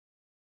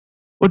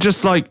 Well,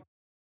 just like,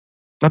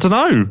 I don't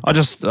know.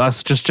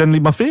 That's just generally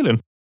my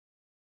feeling.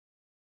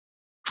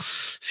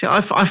 See,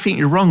 I think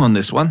you're wrong on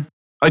this one.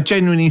 I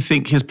genuinely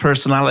think his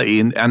personality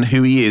and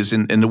who he is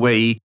in the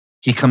way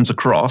he comes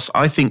across,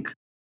 I think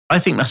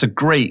that's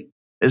great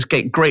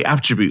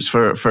attributes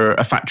for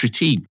a factory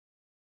team.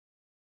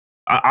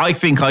 I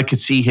think I could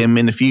see him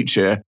in the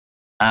future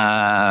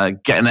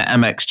getting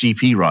an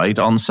MXGP ride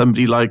on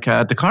somebody like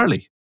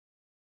DeCarli.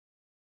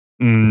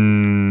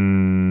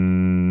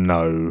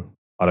 No,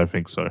 I don't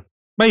think so.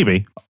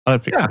 Maybe. I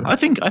don't think so.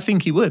 I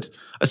think he would.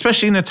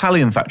 Especially in an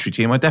Italian factory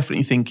team, I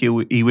definitely think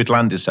he would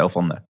land himself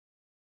on there.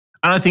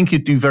 And I think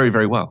he'd do very,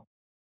 very well.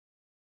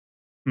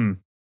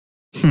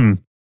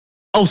 Olsen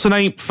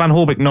 8th, Van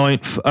Hoorbeek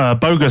 9th,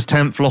 Bogus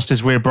 10th, lost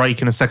his rear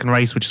brake in a second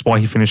race, which is why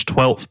he finished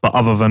 12th. But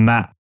other than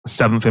that,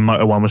 7th in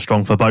Moto 1 was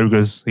strong for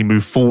Bogus. He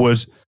moved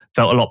forward,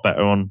 felt a lot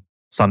better on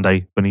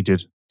Sunday than he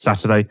did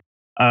Saturday.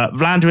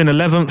 Vlaanderen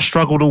 11th,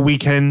 struggled all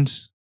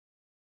weekend,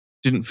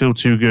 didn't feel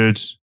too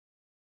good.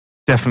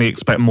 Definitely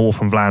expect more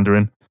from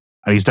Vlaanderen,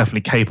 and he's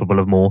definitely capable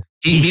of more.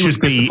 He was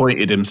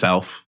disappointed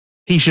himself.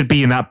 He should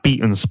be in that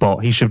Beaton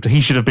spot. He should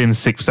have been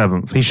 6th,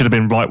 7th. He should have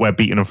been right where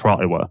Beaton and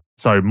Ferrato were.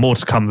 So more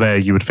to come there,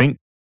 you would think.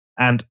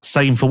 And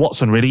same for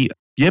Watson, really.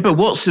 Yeah, but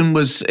Watson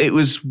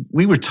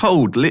we were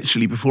told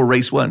literally before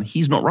race 1,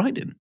 he's not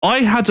riding.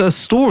 I had a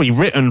story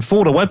written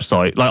for the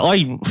website. Like,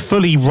 I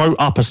fully wrote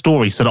up a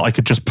story so that I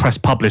could just press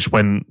publish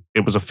when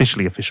it was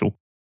officially official.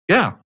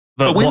 Yeah.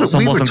 But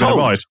Watson wasn't going to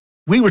ride.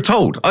 We were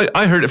told.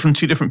 I heard it from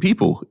 2 different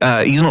people.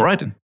 He's not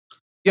riding.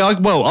 Yeah,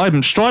 I'm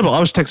Strybos. I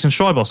was texting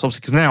Strybos,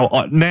 obviously,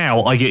 because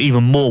now I get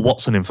even more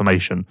Watson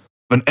information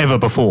than ever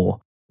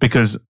before,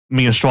 because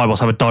me and Strybos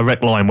have a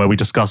direct line where we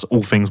discuss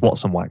all things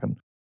Watson wagon.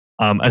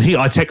 And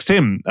I text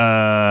him 2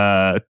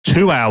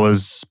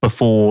 hours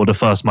before the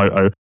first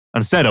moto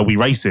and said, "Are we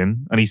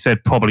racing?" And he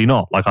said, "Probably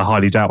not." Like, I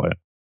highly doubt it,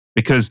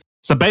 because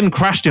Ben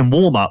crashed in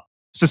warm up.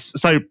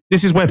 So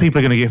this is where people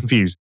are going to get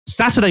confused.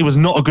 Saturday was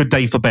not a good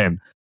day for Ben.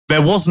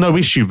 There was no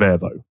issue there,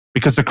 though,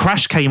 because the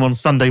crash came on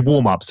Sunday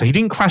warm-up. So he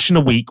didn't crash in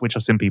a week, which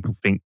I've seen people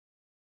think.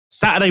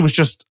 Saturday was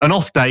just an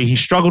off day. He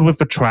struggled with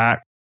the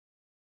track,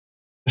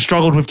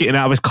 struggled with getting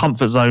out of his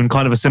comfort zone,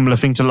 kind of a similar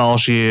thing to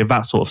last year,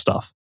 that sort of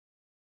stuff.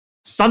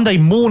 Sunday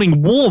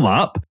morning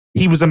warm-up,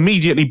 he was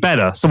immediately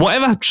better. So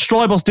whatever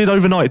Strybos did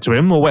overnight to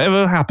him, or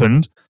whatever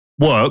happened,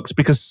 worked,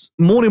 because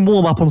morning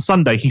warm-up on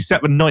Sunday, he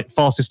set the night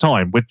fastest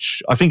time,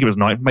 which I think it was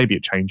night, maybe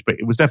it changed, but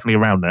it was definitely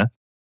around there.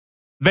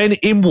 Then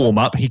in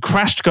warm-up, he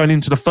crashed going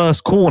into the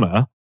first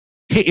corner,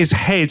 hit his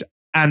head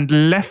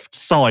and left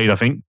side, I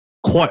think,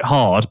 quite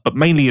hard, but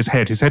mainly his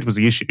head. His head was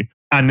the issue.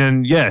 And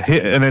then,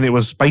 and then it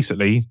was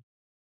basically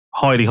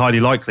highly, highly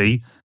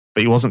likely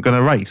that he wasn't going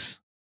to race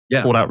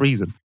for that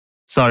reason.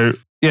 So,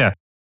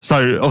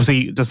 So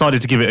obviously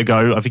decided to give it a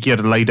go. I think he had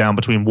a lay down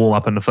between warm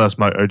up and the first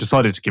moto,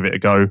 decided to give it a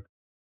go.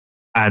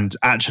 And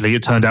actually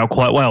it turned out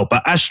quite well.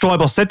 But as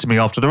Strybos said to me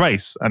after the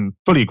race, and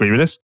fully agree with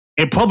this,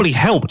 it probably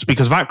helped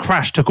because that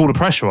crash took all the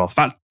pressure off.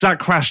 That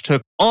crash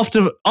took,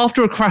 after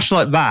a crash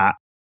like that,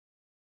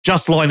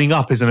 just lining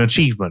up is an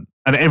achievement.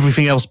 And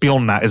everything else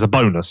beyond that is a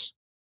bonus.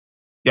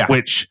 Yeah.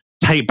 Which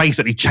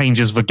basically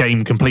changes the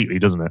game completely,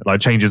 doesn't it? Like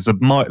changes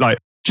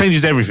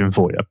everything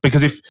for you.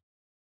 Because if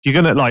you're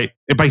going to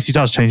it basically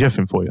does change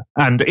everything for you.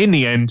 And in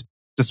the end,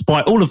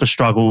 despite all of the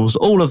struggles,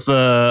 all of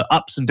the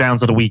ups and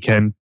downs of the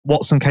weekend,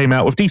 Watson came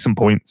out with decent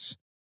points.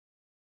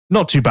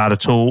 Not too bad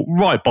at all,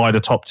 right by the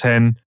top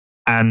 10.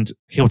 And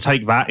he'll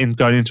take that in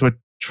going into a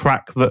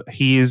track that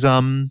he is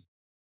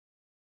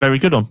very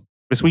good on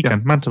this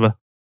weekend, Mantova.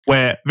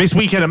 Where this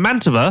weekend at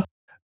Mantova,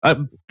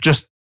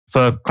 just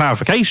for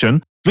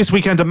clarification, this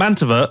weekend at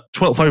Mantova,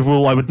 12th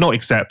overall, I would not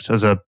accept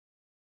as a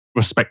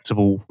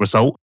respectable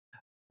result.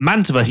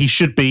 Mantova, he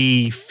should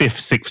be 5th,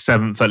 6th,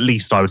 7th at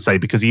least, I would say,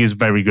 because he is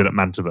very good at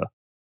Mantova.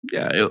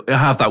 Yeah, he'll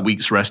have that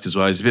week's rest as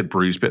well. He's a bit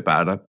bruised, a bit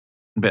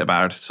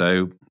battered,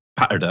 so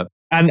pattered up.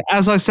 And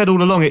as I said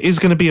all along, it is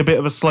going to be a bit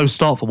of a slow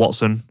start for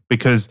Watson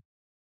because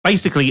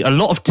basically a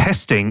lot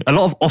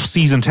of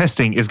off-season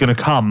testing is going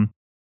to come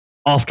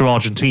after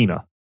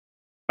Argentina.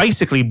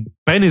 Basically,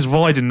 Ben is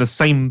riding the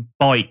same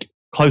bike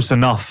close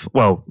enough,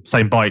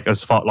 same bike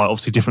as far,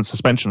 obviously different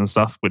suspension and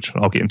stuff, which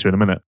I'll get into in a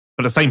minute,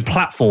 but the same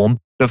platform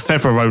that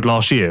Febvre rode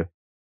last year.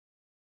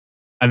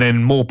 And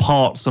then more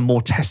parts and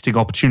more testing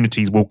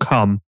opportunities will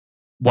come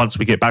once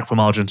we get back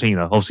from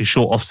Argentina. Obviously,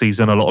 short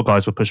off-season, a lot of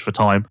guys were pushed for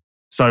time.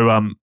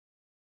 So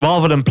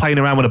rather than playing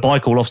around with a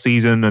bike all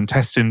off-season and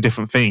testing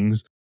different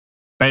things,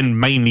 Ben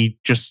mainly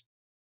just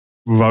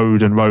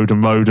rode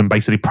and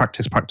basically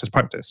practice,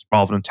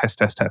 rather than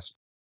test.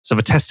 So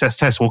the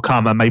test will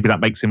come and maybe that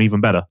makes him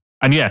even better.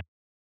 And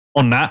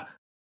on that,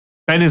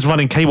 Ben is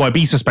running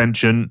KYB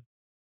suspension.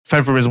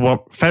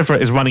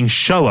 Febvre is running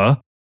Showa.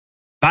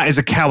 That is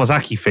a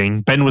Kawasaki thing.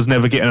 Ben was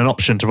never getting an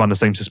option to run the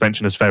same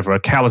suspension as Febvre.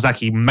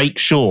 Kawasaki make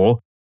sure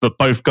that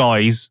both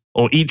guys,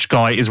 or each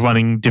guy, is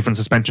running different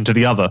suspension to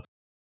the other.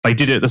 They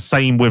did it the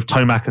same with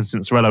Tomac and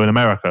Cincerello in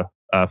America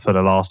for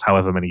the last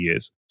however many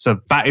years. So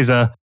that is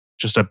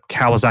just a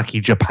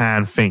Kawasaki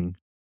Japan thing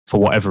for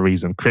whatever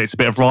reason. Creates a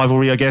bit of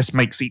rivalry, I guess,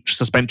 makes each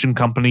suspension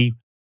company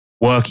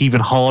work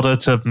even harder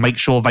to make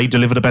sure they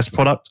deliver the best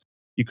product,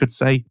 you could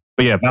say.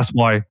 But that's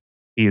why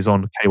he is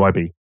on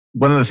KYB.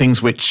 One of the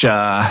things which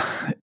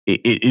it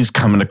is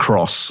coming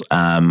across,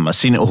 I've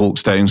seen it at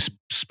Hawkstone,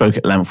 spoke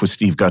at length with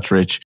Steve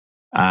Gutteridge.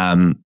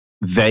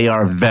 They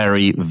are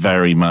very,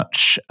 very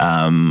much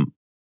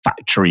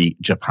factory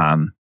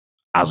Japan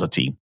as a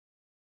team.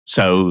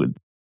 So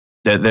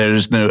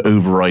there's no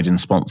overriding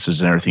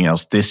sponsors and everything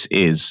else. This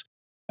is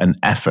an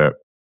effort,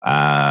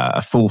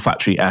 a full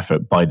factory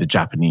effort by the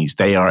Japanese.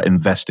 They are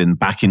investing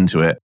back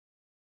into it.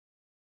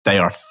 They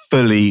are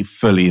fully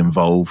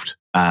involved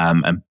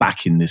and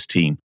backing this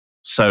team.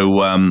 So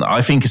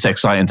I think it's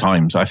exciting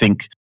times. I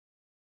think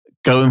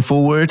going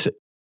forward,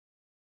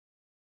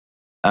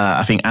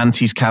 I think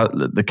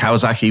the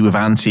Kawasaki with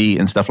Antti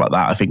and stuff like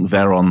that, I think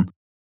they're on.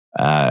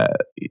 The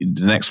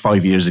next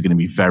 5 years are going to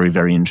be very,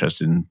 very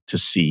interesting to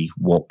see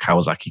what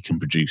Kawasaki can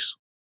produce.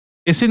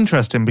 It's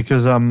interesting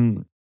because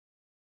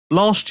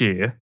last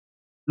year,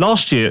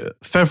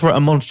 Febvre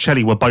and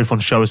Monticelli were both on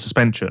Showa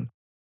suspension.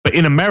 But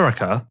in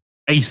America,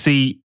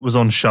 AC was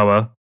on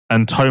Showa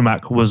and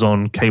Tomac was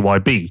on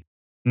KYB.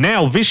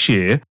 Now, this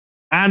year,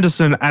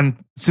 Anderson and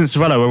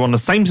Cincerello are on the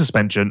same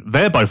suspension.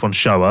 They're both on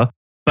Showa.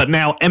 But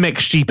now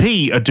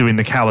MXGP are doing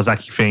the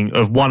Kawasaki thing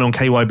of one on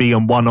KYB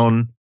and one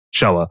on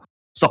Showa.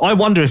 So I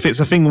wonder if it's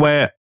a thing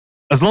where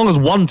as long as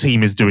one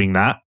team is doing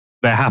that,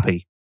 they're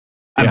happy.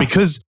 And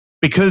because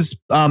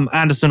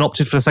Anderson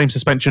opted for the same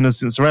suspension as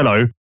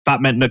Cincerello,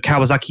 that meant that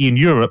Kawasaki in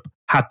Europe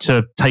had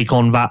to take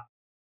on that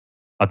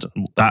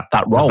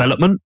role.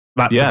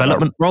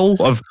 Development role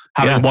of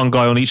having one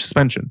guy on each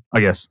suspension,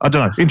 I guess. I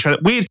don't know.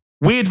 Interesting.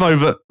 Weird though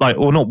that,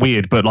 or not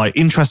weird, but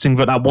interesting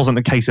that wasn't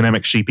the case in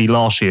MXGP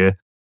last year,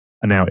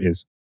 and now it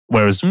is.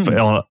 Whereas on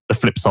the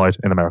flip side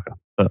in America.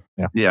 But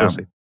we'll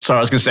see. So I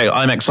was going to say,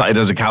 I'm excited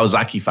as a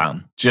Kawasaki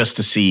fan just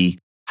to see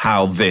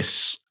how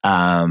this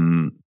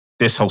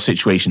whole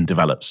situation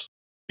develops,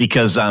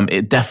 because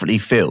it definitely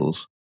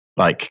feels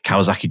like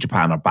Kawasaki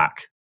Japan are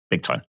back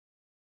big time.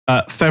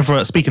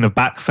 Febvre, speaking of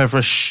back,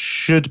 Febvre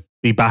should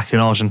be back in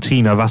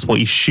Argentina. That's what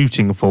he's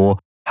shooting for.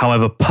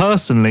 However,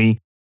 personally,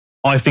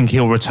 I think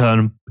he'll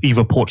return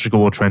either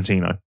Portugal or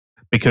Trentino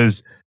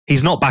because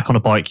he's not back on a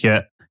bike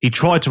yet. He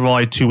tried to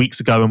ride 2 weeks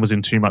ago and was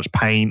in too much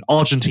pain.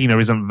 Argentina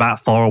isn't that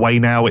far away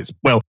now. It's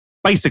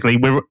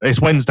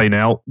Wednesday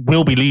now.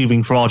 We'll be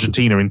leaving for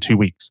Argentina in 2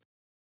 weeks.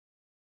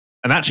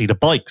 And actually, the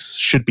bikes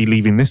should be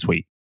leaving this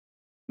week.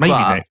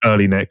 Maybe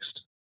early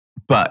next.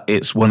 But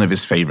it's one of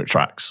his favorite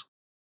tracks.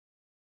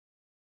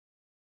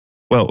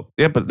 Well,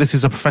 yeah, but this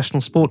is a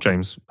professional sport,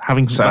 James.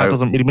 Having that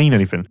doesn't really mean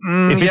anything.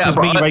 If this was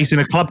me racing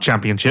a club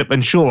championship,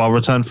 then sure, I'll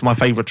return for my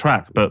favourite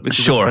track. But this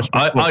sure, is a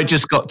professional sport. I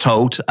just got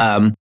told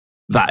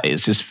that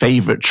it's his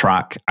favourite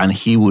track, and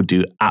he will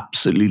do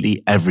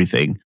absolutely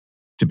everything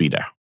to be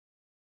there.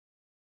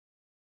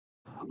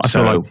 I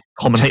feel like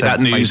common take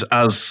sense that news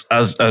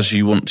as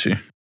you want to.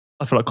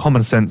 I feel like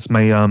common sense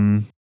may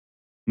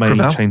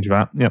change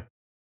that. Yep.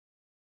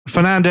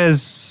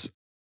 Fernandez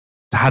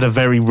had a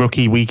very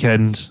rookie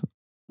weekend.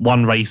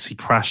 One race he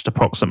crashed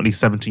approximately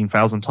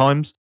 17,000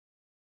 times.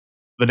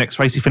 The next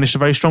race he finished a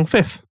very strong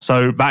 5th.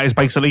 So that is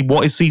basically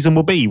what his season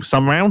will be.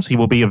 Some rounds he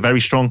will be a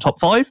very strong top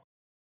 5,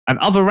 and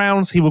other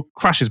rounds he will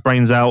crash his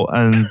brains out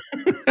and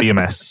be a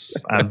mess.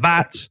 And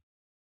that,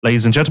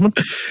 ladies and gentlemen,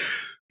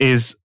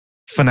 is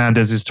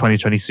Fernandez's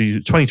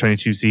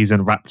 2022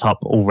 season wrapped up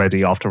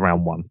already after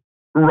round 1.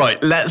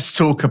 Right, let's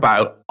talk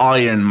about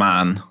Iron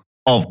Man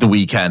of the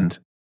weekend,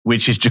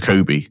 which is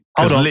Jacoby.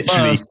 Hold on,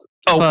 literally.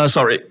 First,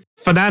 sorry.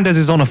 Fernandez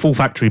is on a full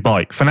factory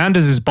bike.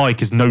 Fernandez's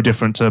bike is no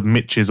different to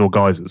Mitch's or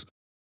Geiser's.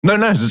 No,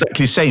 it's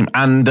exactly the same.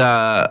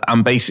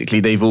 And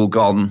basically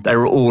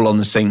they're all on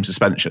the same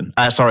suspension.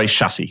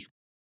 Chassis.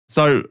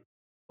 So,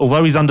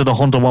 although he's under the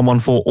Honda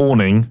 114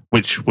 awning,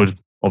 which would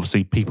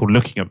obviously people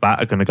looking at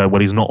that are going to go,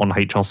 well, he's not on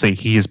HRC.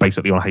 He is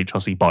basically on a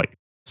HRC bike.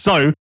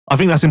 So, I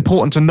think that's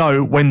important to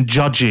know when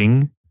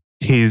judging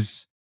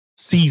his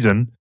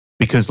season,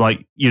 because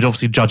you'd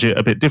obviously judge it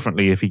a bit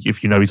differently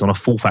if you know he's on a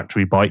full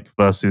factory bike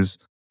versus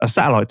a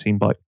satellite team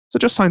bike. So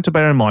just something to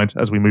bear in mind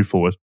as we move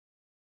forward.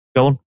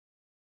 Go on.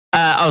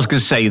 I was going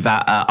to say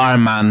that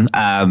Iron Man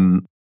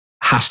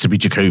has to be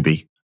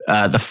Jacoby.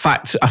 The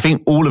fact, I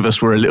think all of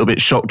us were a little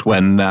bit shocked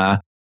when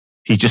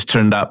he just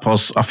turned up.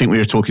 I think we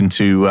were talking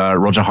to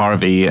Roger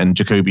Harvey, and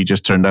Jacoby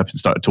just turned up and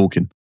started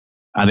talking.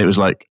 And it was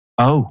like,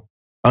 oh,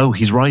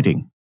 he's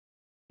riding.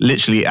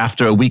 Literally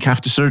after a week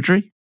after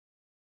surgery.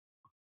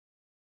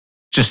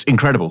 Just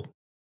incredible.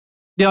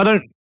 Yeah, I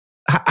don't...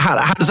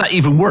 How does that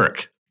even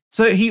work?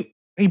 So he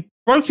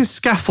broke his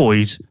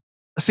scaphoid.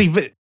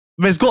 See,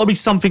 there's got to be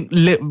something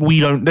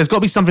there's got to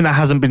be something that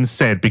hasn't been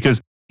said,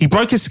 because he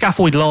broke his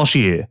scaphoid last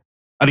year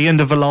at the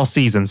end of the last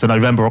season, so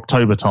November,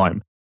 October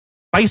time.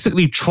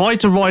 Basically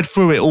tried to ride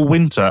through it all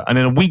winter, and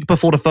then a week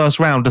before the first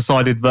round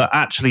decided that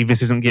actually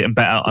this isn't getting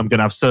better, I'm going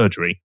to have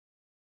surgery.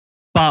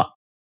 But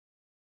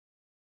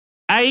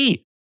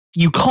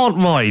you can't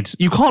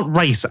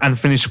race and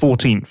finish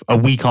 14th a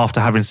week after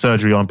having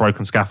surgery on a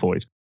broken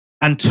scaphoid.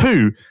 And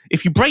 2,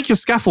 if you break your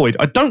scaphoid,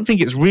 I don't think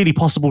it's really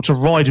possible to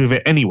ride with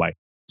it anyway.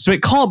 So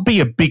it can't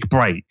be a big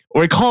break,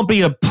 or it can't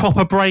be a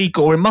proper break,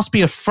 or it must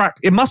be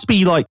it must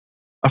be like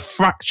a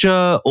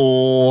fracture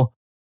or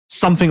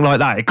something like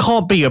that. It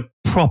can't be a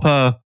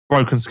proper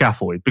broken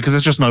scaphoid, because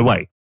there's just no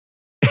way.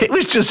 It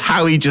was just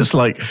how he just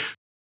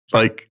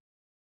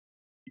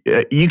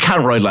you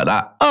can't ride like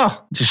that.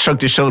 Oh, just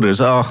shrugged his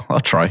shoulders. Oh, I'll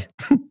try.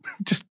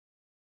 Just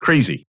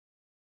crazy.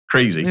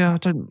 Yeah, I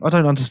don't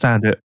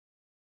understand it.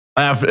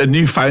 I have a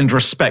newfound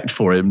respect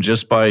for him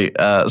just by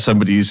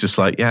somebody who's just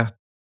like, yeah,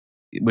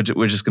 we're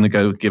just going to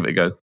go give it a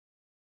go.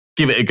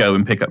 Give it a go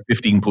and pick up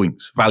 15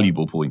 points,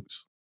 valuable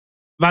points.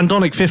 Van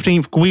Donnick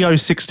 15th, Guillot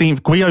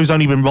 16th. Guillot's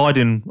only been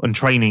riding and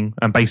training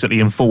and basically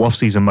in full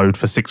off-season mode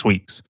for 6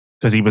 weeks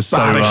because he was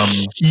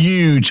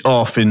huge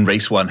off in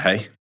race 1,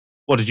 hey?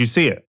 What, did you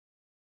see it?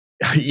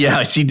 Yeah,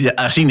 I seen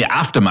the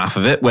aftermath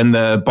of it when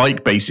the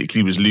bike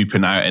basically was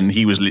looping out and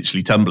he was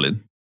literally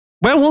tumbling.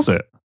 Where was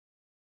it?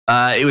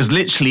 It was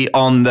literally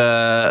on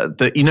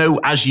the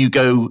as you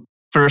go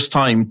first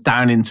time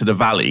down into the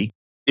valley,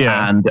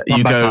 and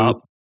you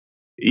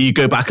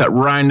go back up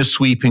round the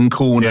sweeping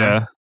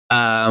corner,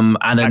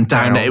 and then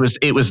down. It was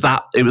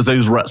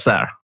those ruts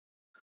there.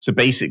 So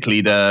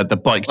basically,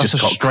 the bike That's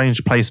just got a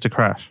strange place to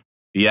crash.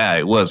 Yeah,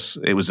 it was.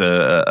 It was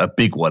a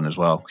big one as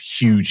well,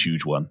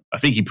 huge one. I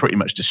think he pretty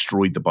much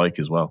destroyed the bike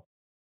as well.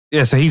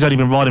 Yeah, so he's only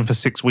been riding for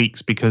 6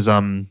 weeks because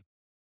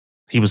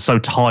he was so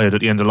tired at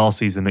the end of last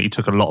season that he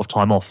took a lot of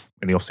time off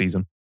in the off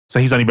season. So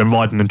he's only been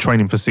riding and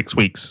training for 6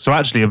 weeks. So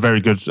actually a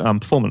very good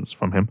performance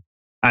from him.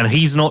 And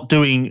he's not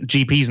doing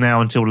GPs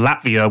now until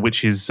Latvia,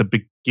 which is the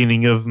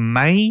beginning of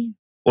May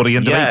or the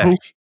end of April.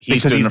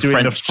 He's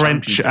doing the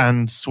French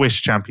and Swiss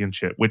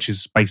championship, which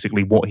is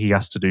basically what he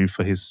has to do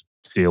for his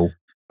deal,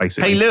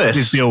 basically. Hey, Lewis.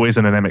 His deal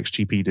isn't an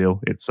MXGP deal.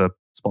 It's a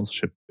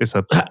sponsorship.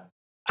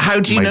 How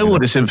do you know all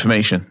this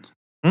information?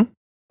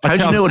 How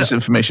do you know all this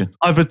information?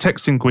 I've been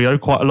texting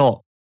Guillot quite a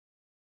lot.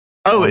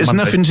 Oh, it's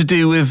nothing to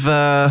do with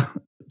to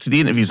the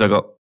interviews I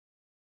got.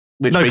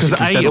 Which no, because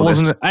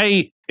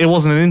it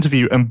wasn't an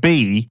interview, and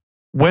B,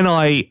 when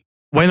I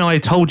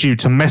told you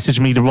to message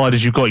me the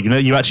riders you got,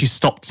 you actually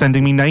stopped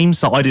sending me names,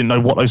 so I didn't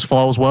know what those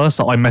files were.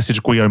 So I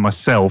messaged Guillot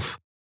myself,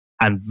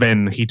 and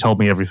then he told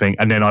me everything.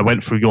 And then I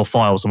went through your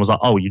files and was like,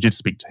 "Oh, you did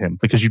speak to him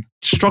because you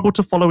struggled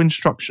to follow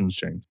instructions,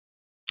 James."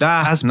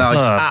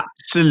 I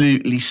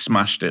absolutely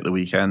smashed it the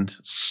weekend.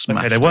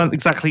 They weren't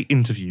exactly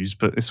interviews,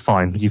 but it's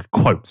fine. You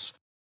quotes,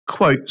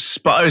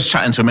 but I was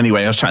chatting to him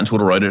anyway. I was chatting to all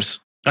the riders.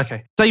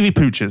 Okay, Davy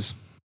Pooches.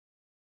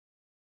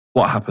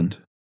 What happened?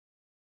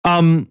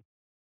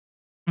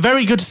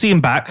 Very good to see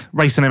him back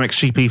racing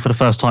MXGP for the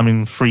first time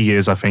in 3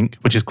 years, I think,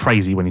 which is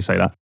crazy when you say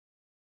that.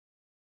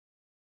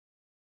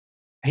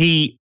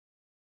 He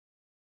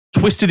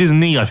twisted his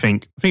knee, I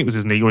think it was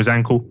his knee or his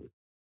ankle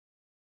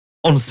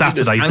on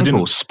Saturday.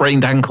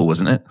 Sprained ankle,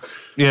 wasn't it?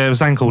 Yeah, it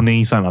was ankle,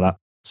 knee, something like that.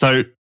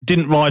 So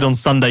didn't ride on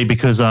Sunday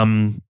because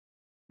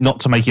not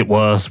to make it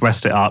worse,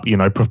 rest it up,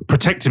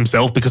 protect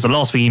himself, because the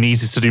last thing he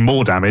needs is to do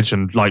more damage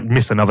and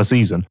miss another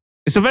season.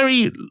 It's a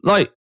very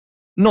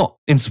not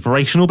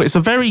inspirational, but it's a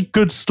very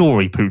good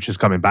story. Pooch is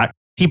coming back.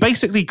 He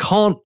basically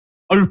can't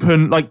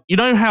open,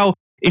 how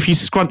if you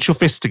scrunch your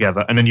fists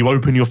together and then you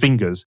open your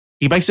fingers,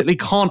 he basically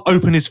can't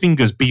open his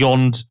fingers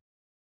beyond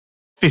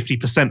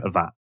 50% of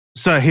that.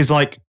 So he's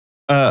wait,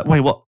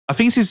 what? I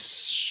think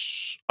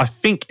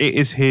it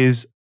is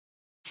his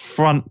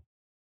front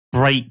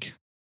brake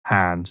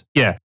hand.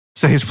 Yeah.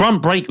 So his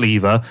front brake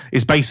lever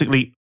is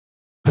basically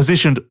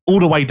positioned all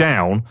the way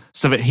down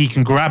so that he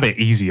can grab it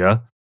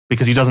easier,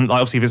 because he doesn't,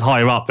 obviously if it's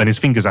higher up, then his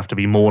fingers have to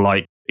be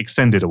more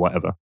extended or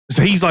whatever.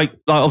 So he's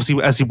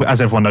obviously, as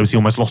everyone knows, he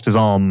almost lost his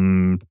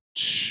arm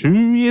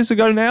 2 years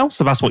ago now.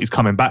 So that's what he's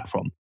coming back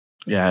from.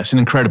 Yeah, it's an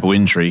incredible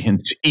injury.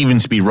 And even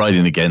to be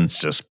riding again, it's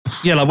just...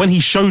 Yeah, when he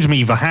showed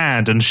me the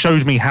hand and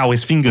showed me how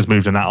his fingers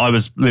moved and that, I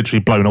was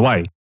literally blown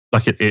away.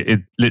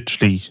 It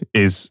literally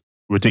is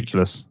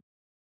ridiculous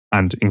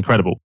and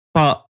incredible.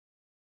 But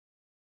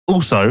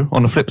also,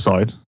 on the flip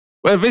side,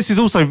 well, this is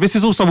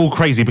also all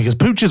crazy because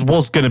Pooches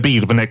was going to be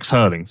the next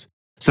Hurlings.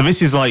 So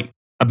this is a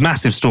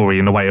massive story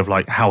in the way of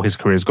how his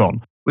career's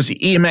gone. Was he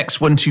EMX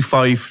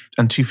 125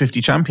 and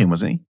 250 champion,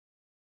 wasn't he?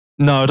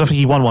 No, I don't think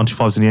he won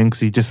 125s in the end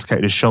because he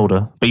dislocated his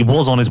shoulder. But he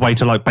was on his way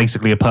to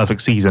basically a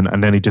perfect season,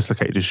 and then he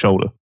dislocated his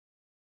shoulder.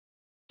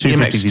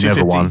 250s he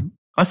never won.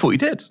 I thought he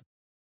did.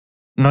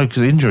 No,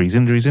 because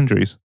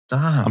injuries.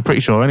 Damn. I'm pretty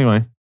sure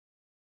anyway.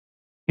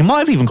 He might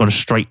have even gone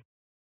straight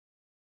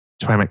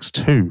to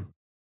MX2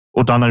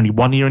 or done only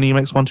 1 year in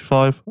EMX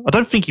 125. I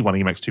don't think he won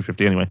EMX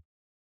 250 anyway.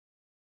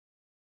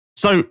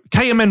 So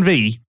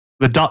KMNV,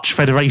 the Dutch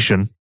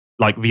federation,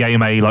 like the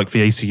AMA, like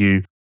the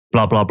ACU,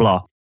 blah, blah,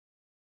 blah.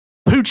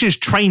 Pooches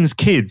trains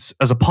kids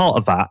as a part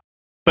of that,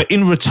 but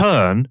in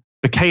return,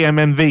 the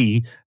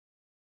KMNV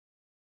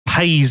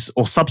pays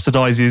or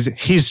subsidizes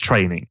his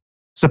training.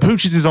 So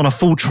Pooches is on a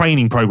full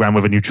training program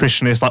with a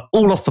nutritionist,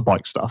 all off the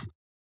bike stuff,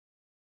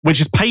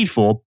 which is paid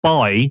for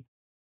by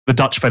the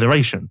Dutch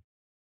federation.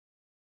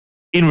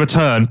 In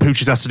return,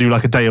 Pooches has to do a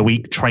day a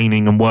week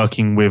training and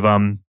working with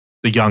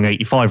the young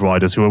 85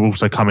 riders who are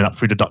also coming up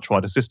through the Dutch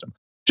rider system.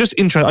 Just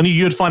interesting. I knew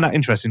you'd find that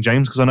interesting,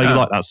 James, because I know you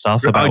like that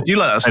stuff. I do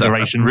like that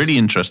federations. Stuff. Really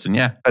interesting,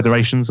 yeah.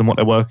 Federations and what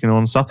they're working on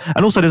and stuff.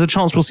 And also, there's a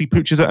chance we'll see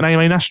Pooches at an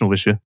AMA National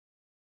this year.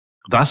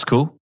 That's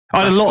cool. I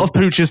had a lot of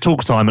Pooches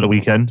talk time at the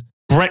weekend.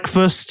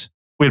 Breakfast.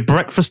 We had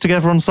breakfast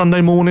together on Sunday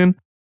morning.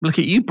 Look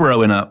at you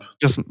broing up.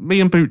 Just me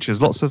and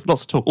Pooches. Lots of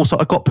talk. Also,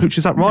 I got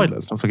Pooches at Ride,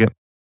 let's not forget.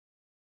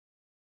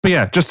 But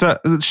yeah, just a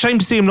shame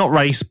to see him not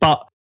race.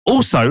 But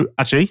also,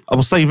 actually, I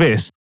will say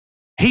this.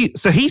 He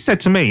said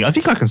to me, I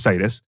think I can say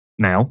this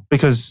now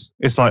because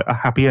it's a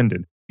happy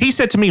ending. He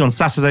said to me on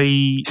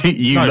Saturday...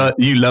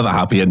 you love a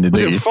happy ending,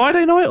 was it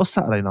Friday night or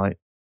Saturday night?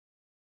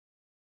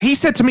 He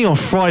said to me on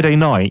Friday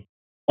night,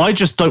 I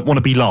just don't want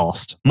to be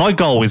last. My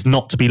goal is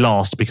not to be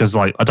last because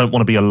I don't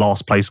want to be a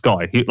last place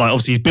guy.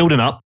 Obviously, he's building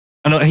up.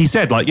 And he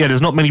said,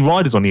 there's not many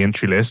riders on the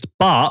entry list,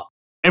 but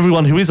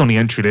everyone who is on the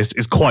entry list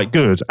is quite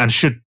good and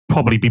should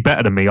probably be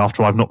better than me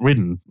after I've not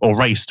ridden or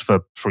raced for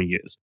 3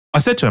 years. I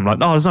said to him, no,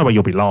 there's no way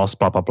you'll be last,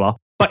 blah, blah, blah.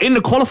 But in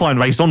the qualifying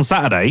race on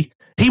Saturday,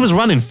 he was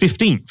running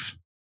 15th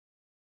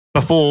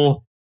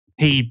before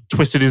he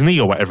twisted his knee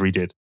or whatever he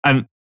did.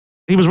 And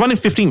he was running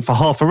 15th for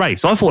half a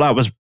race. I thought that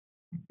was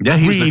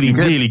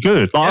really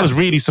good. I was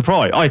really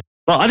surprised.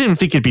 I didn't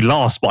think he'd be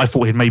last, but I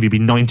thought he'd maybe be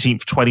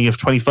 19th, 20th,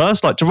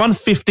 21st. To run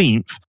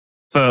 15th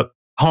for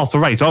half a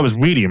race, I was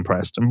really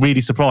impressed and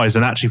really surprised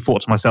and actually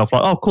thought to myself,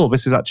 oh, cool,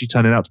 this is actually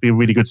turning out to be a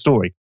really good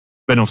story.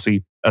 Then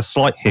obviously a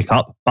slight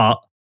hiccup,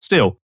 but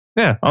still,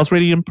 yeah, I was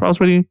really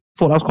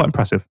thought that was quite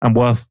impressive and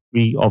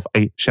worthy of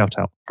a shout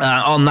out.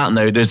 On that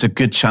note, there's a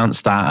good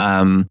chance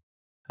that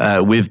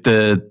with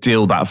the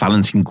deal that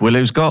Valentin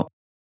Guillo's got,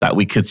 that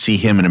we could see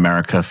him in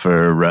America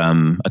for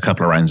a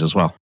couple of rounds as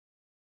well.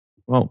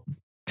 Well,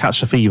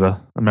 catch the fever,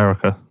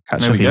 America.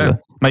 Catch the fever. Go.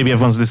 Maybe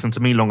everyone's listened to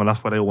me long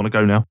enough where they all want to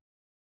go now.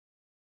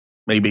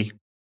 Maybe.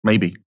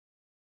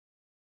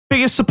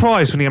 Biggest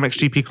surprise from the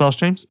MXGP class,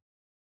 James?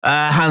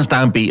 Hands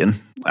down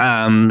beaten.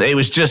 It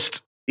was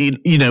just,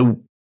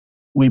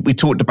 we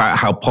talked about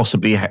how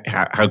possibly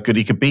how good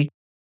he could be.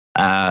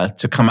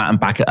 To come out and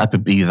back it up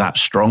and be that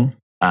strong.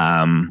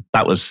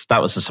 That was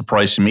a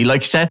surprise to me.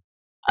 Like you said,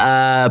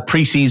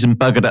 pre-season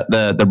buggered up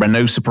the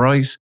Renault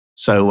surprise.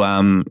 So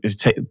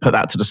put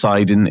that to the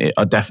side, and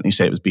I'd definitely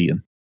say it was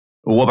beaten.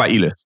 Well, what about you,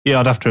 Lewis? Yeah,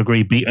 I'd have to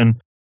agree.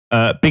 Beaten.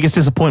 Biggest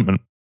disappointment.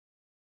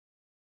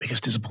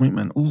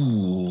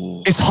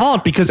 Ooh. It's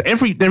hard because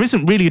there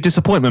isn't really a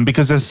disappointment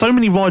because there's so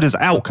many riders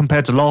out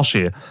compared to last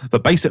year,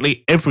 but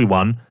basically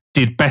everyone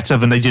did better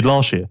than they did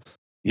last year.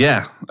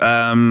 Yeah.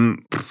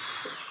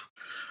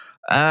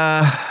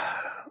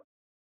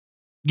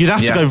 You'd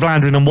have to go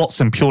Vlandrin and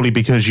Watson purely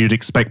because you'd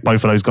expect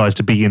both of those guys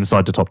to be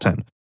inside the top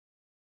 10.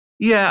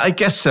 Yeah, I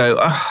guess so.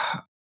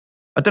 I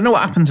don't know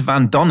what happened to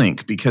Van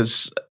Donink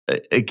because,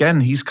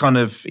 again, he's kind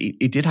of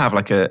he did have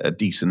like a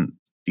decent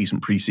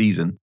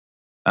preseason.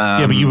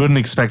 Yeah, but you wouldn't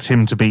expect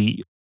him to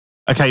be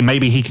okay.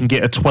 Maybe he can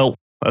get a 12th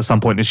at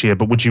some point this year,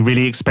 but would you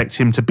really expect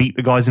him to beat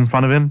the guys in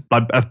front of him?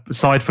 Like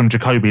aside from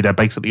Jacoby, they're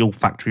basically all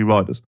factory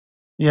riders.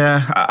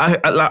 Yeah,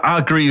 I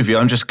agree with you.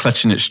 I'm just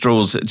clutching at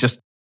straws.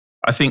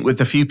 I think with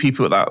the few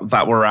people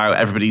that were out,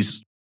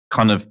 everybody's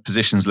kind of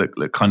positions look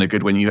kind of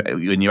good when you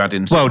add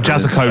in. Well,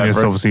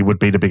 Jazakonis obviously would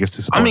be the biggest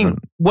disappointment.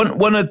 I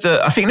mean,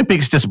 I think the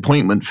biggest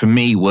disappointment for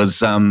me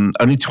was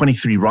only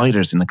 23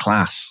 riders in the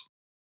class.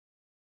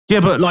 Yeah,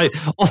 but like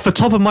off the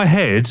top of my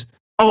head.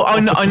 Oh,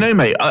 I know,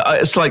 mate.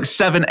 It's like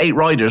 7-8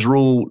 riders are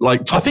all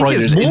like top riders. I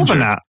think it's more injured. than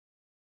that.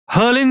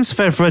 Herlings,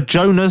 Fevre,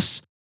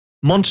 Jonas,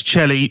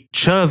 Monticelli,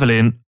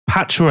 Chervelin,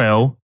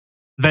 Patrell.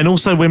 Then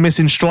also we're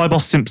missing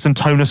Strybos, Simpson,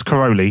 Tonus,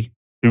 Caroli,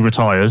 who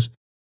retired.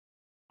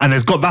 And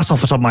that's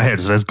off the top of my head,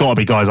 so there's got to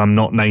be guys I'm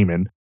not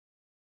naming.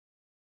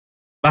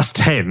 That's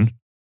 10.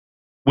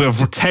 We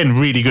have 10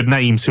 really good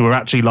names who are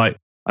actually like,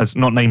 it's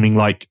not naming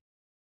like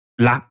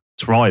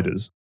lapped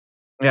riders.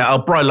 Yeah,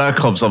 Bry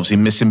Lurkov's obviously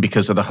missing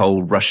because of the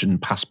whole Russian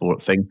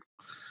passport thing.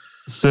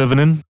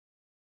 Servinin.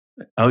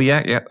 Oh,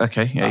 yeah,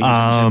 okay.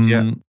 Yeah, he's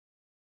injured,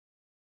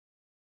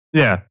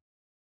 yeah.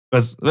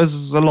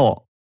 There's a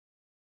lot.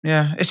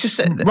 Yeah, it's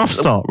just rough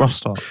start.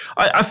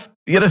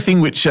 The other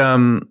thing which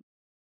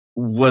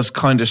was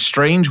kind of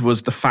strange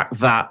was the fact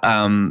that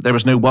there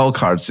was no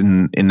wildcards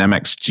in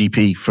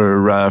MXGP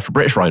for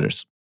British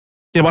riders.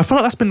 Yeah, but I feel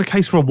like that's been the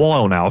case for a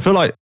while now. I feel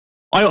like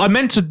I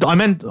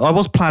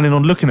was planning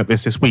on looking at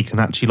this week and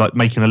actually like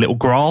making a little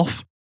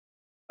graph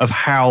of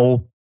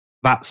how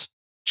that's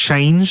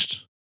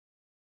changed.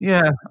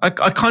 Yeah, I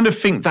kind of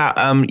think that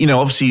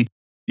obviously.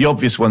 The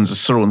obvious ones are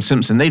Searle and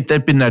Simpson.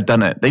 They've been there,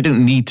 done it. They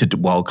don't need to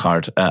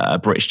wildcard a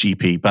British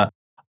GP, but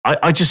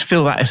I just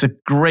feel that it's a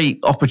great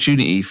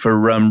opportunity for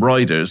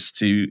riders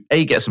to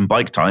A, get some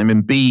bike time,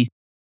 and B,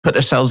 put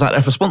themselves out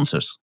there for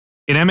sponsors.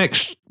 In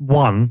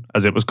MX1,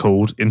 as it was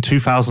called, in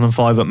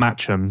 2005 at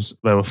Matchams,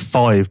 there were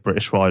 5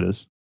 British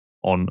riders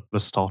on the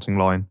starting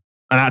line.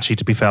 And actually,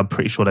 to be fair, I'm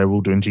pretty sure they were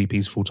all doing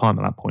GPs full-time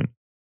at that point.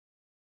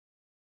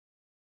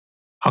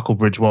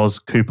 Hucklebridge was,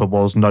 Cooper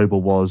was,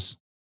 Noble was.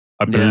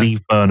 I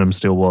believe Burnham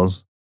still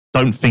was.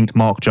 Don't think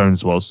Mark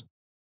Jones was.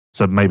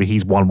 So maybe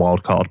he's one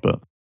wild card,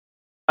 but...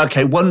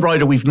 Okay, one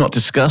rider we've not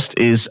discussed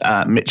is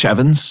Mitch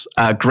Evans.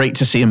 Great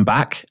to see him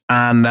back.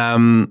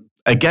 And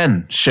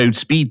again, showed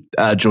speed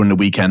during the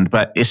weekend,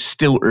 but it's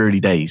still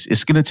early days.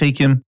 It's going to take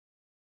him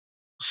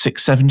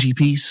 6-7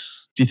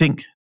 GPs, do you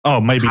think?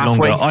 Oh, maybe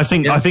halfway, longer.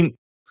 I think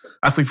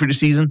halfway through the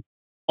season.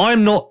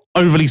 I'm not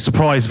overly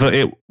surprised that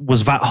it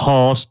was that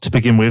hard to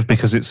begin with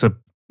because it's a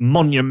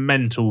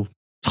monumental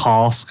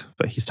task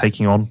that he's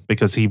taking on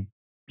because the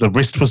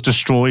wrist was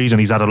destroyed and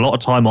he's had a lot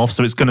of time off,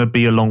 so it's going to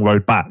be a long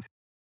road back.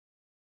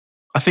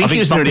 I think he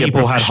was nearly a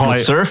professional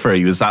surfer.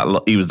 He was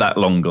that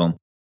long gone.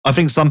 I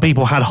think some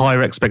people had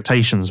higher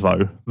expectations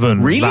though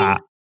than really?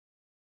 That.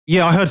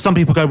 Yeah, I heard some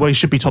people go, well, he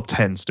should be top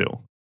 10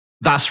 still.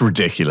 That's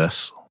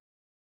ridiculous.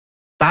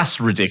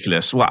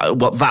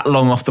 What that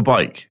long off the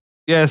bike?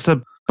 Yeah,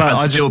 so but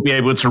I'd still be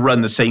able to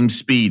run the same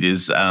speed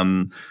as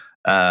Van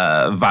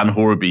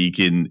Hoorbeek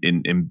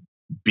in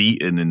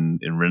Beaten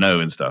in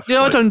Renault and stuff.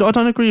 Yeah, so I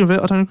don't agree with it.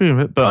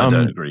 But I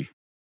don't agree.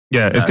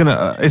 Yeah, it's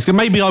gonna.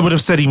 Maybe I would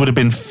have said he would have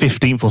been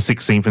 15th or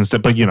 16th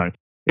instead. But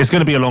it's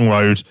going to be a long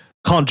road.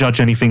 Can't judge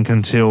anything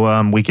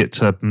until we get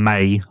to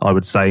May, I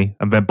would say,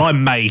 and then by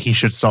May he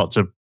should start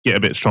to get a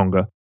bit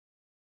stronger.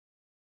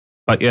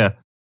 But yeah,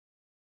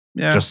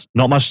 just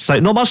not much to say.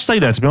 Not much to say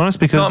there, to be honest.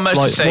 Because not much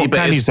to say. What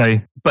can you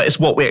say? But it's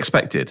what we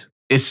expected.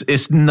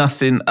 It's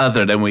nothing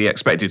other than we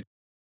expected.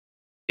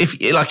 If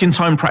like in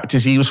time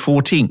practice, he was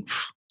 14th,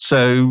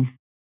 so he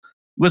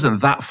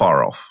wasn't that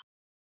far off.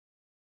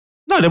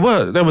 No,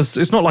 there was.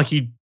 It's not like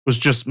he was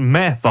just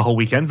meh the whole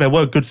weekend. There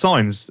were good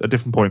signs at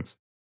different points.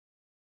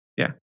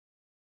 Yeah.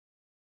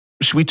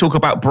 Should we talk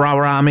about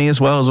Brouwer Army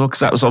as well? Because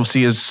that was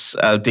obviously as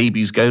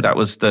debuts go, that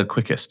was the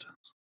quickest.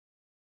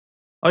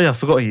 Oh yeah, I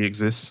forgot he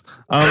exists.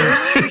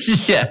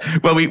 Yeah,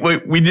 well,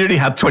 we nearly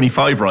had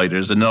 25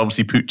 riders, and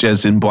obviously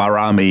Puches and Brouwer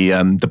Army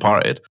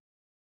departed.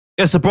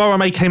 Yeah, so Brouwer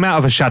came out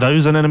of the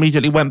shadows and then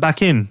immediately went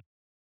back in.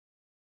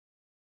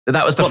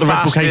 That was the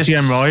fastest. Red Bull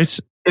KTM ride.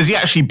 Is he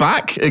actually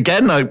back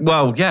again?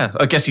 Well, yeah,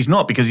 I guess he's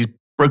not because he's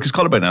broke his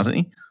collarbone, hasn't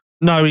he?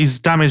 No, he's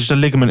damaged a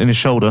ligament in his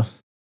shoulder.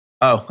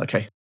 Oh,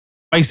 okay.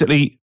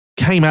 Basically,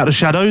 came out of the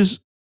shadows,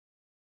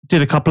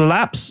 did a couple of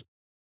laps,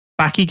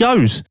 back he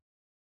goes.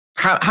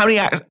 How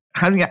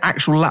many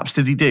actual laps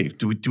did he do?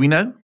 Do we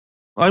know?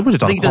 I would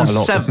have done quite a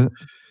lot. 7.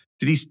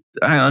 Did he?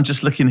 Hang on, I'm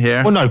just looking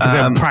here. Well, no,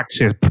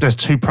 because there's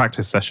 2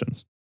 practice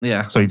sessions.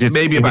 Yeah, so he did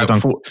maybe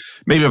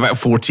about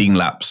 14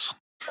 laps.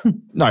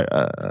 No,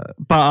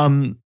 but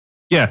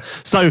yeah.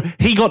 So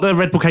he got the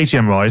Red Bull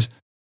KTM ride,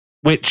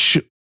 which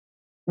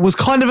was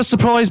kind of a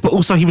surprise, but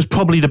also he was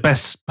probably the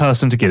best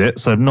person to get it,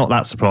 so not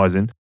that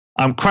surprising.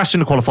 Crashed in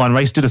the qualifying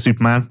race, did a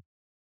Superman.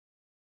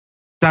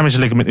 Damaged a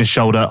ligament in his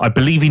shoulder. I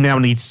believe he now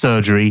needs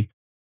surgery.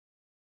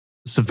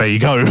 So there you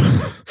go.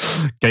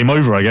 Game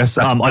over, I guess.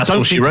 I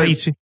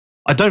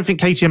don't think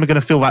KTM are going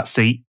to fill that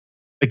seat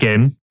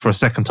again for a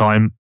second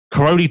time.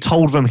 Caroli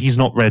told them he's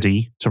not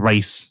ready to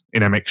race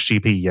in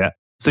MXGP yet.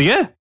 So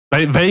yeah,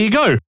 there you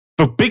go.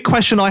 The big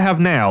question I have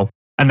now,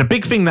 and the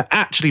big thing that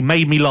actually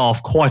made me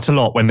laugh quite a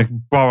lot when the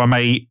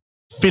Bahrain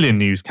fill-in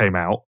news came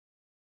out,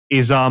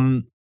 is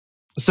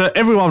so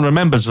everyone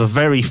remembers the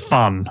very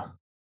fun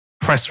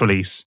press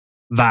release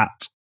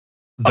that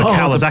the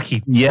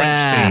Kawasaki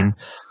French team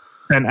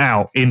sent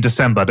out in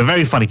December. The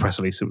very funny press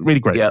release. It was really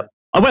great. Yep.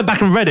 I went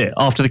back and read it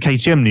after the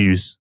KTM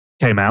news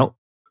came out.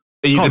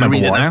 Are you going to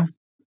read it now?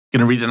 Going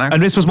to read it now?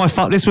 And this was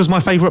my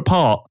favorite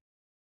part.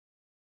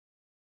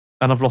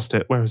 And I've lost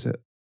it. Where is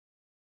it?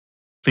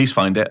 Please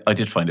find it. I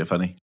did find it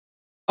funny.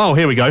 Oh,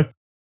 here we go.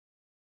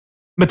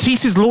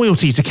 Matisse's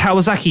loyalty to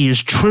Kawasaki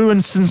is true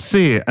and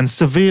sincere and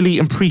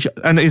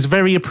is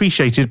very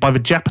appreciated by the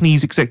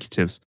Japanese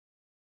executives.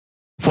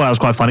 I thought that was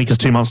quite funny because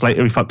 2 months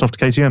later he fucked off to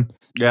KTM.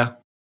 Yeah.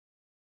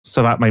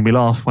 So that made me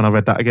laugh when I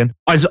read that again.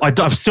 I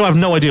still have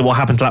no idea what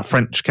happened to that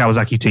French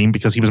Kawasaki team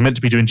because he was meant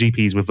to be doing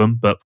GPs with them,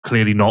 but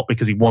clearly not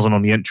because he wasn't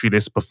on the entry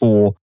list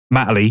before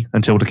Matterley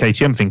until the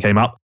KTM thing came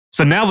up.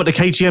 So now that the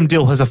KTM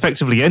deal has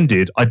effectively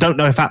ended, I don't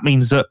know if that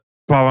means that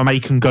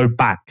Bahrain can go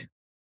back.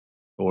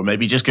 Or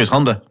maybe he just goes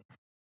Honda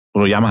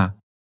or Yamaha.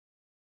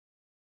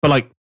 But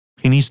like,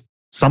 he needs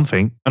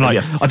something. And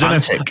like, I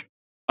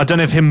don't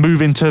know if him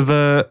moving to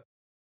the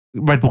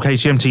Red Bull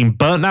KTM team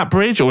burnt that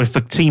bridge, or if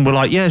the team were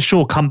like, yeah,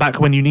 sure, come back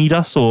when you need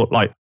us, or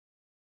like,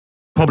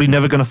 probably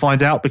never going to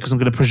find out because I'm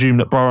going to presume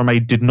that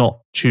Bahrain did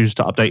not choose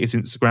to update his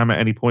Instagram at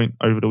any point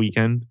over the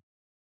weekend.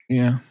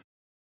 Yeah.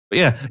 But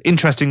yeah,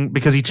 interesting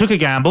because he took a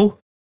gamble,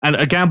 and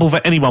a gamble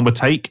that anyone would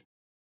take.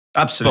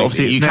 Absolutely.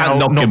 Obviously, it's you now can't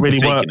knock not him really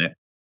for taking it.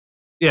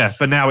 Yeah,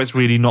 but now it's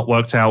really not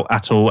worked out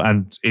at all,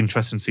 and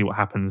interesting to see what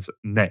happens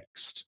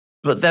next.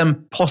 But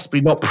then possibly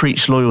not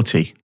preach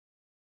loyalty.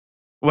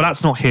 Well,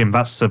 that's not him.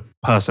 That's the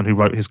person who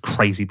wrote his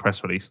crazy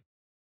press release.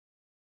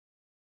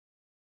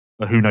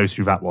 But who knows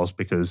who that was?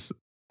 Because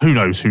who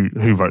knows who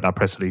wrote that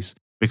press release?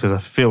 Because I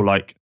feel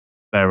like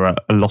there are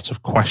a lot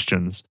of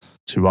questions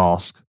to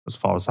ask as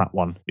far as that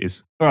one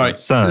is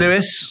concerned.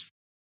 Lewis,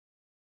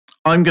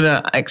 I'm going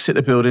to exit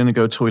the building and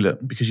go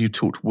toilet because you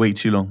talked way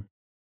too long.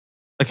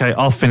 Okay,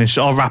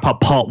 I'll wrap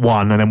up part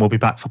 1 and then we'll be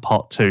back for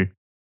part 2.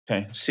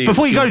 Okay.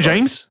 Before you go,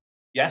 James.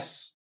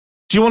 Yes.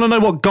 Do you want to know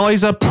what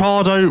Geyser,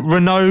 Prado,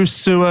 Renault,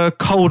 Sewer,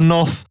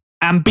 Koldenhoff,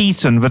 and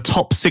Beaton, the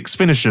top 6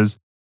 finishers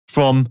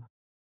from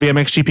the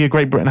MXGP of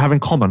Great Britain, have in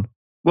common?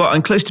 Well,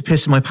 I'm close to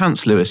pissing my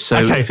pants, Lewis. So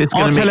okay, if it's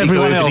going to make me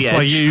go over the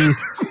edge,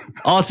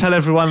 I'll tell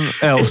everyone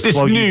else. If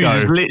this news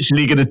is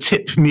literally going to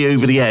tip me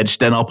over the edge,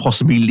 then I'll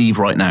possibly leave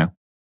right now.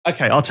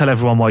 Okay, I'll tell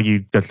everyone while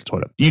you go to the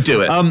toilet. You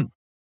do it.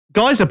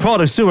 Geyser,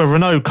 Prado, Sewer,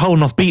 Renault,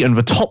 Koldenhoff, Beaton,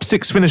 the top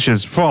 6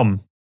 finishers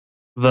from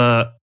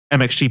the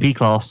MXGP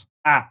class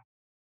at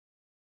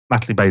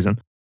Matterley Basin,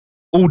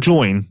 all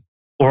join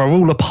or are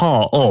all a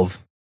part of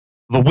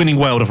the winning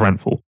world of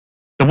Renthal.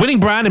 The winning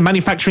brand in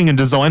manufacturing and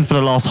design for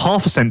the last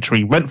half a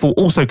century, Renthal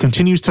also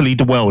continues to lead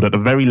the world at the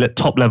very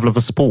top level of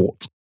the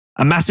sport.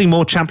 Amassing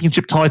more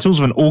championship titles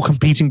than all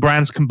competing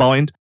brands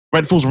combined,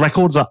 Renthal's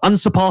records are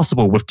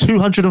unsurpassable with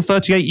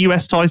 238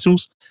 US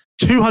titles,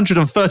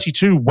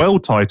 232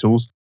 world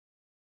titles,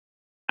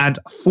 and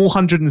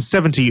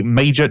 470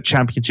 major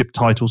championship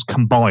titles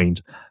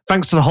combined.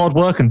 Thanks to the hard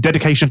work and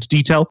dedication to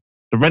detail,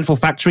 the Renthal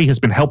factory has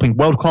been helping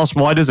world-class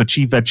riders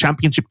achieve their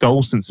championship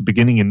goals since the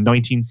beginning in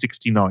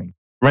 1969.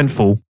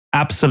 Renthal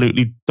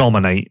absolutely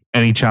dominate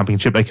any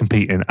championship they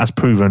compete in, as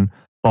proven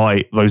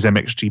by those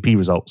MXGP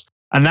results.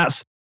 And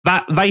that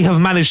they have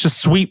managed to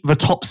sweep the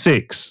top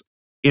 6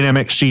 in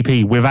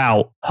MXGP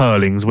without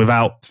Hurlings,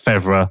 without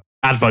Fevre.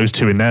 Add those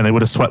 2 in there, and they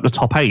would have swept the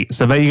top 8.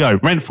 So there you go.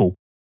 Renthal,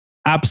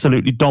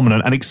 absolutely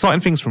dominant, and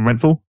exciting things from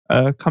Renthal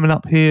coming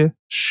up here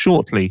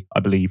shortly, I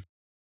believe.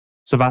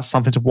 So that's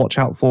something to watch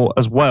out for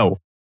as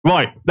well.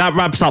 Right, that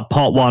wraps up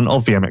part 1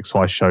 of the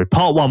MX5 show.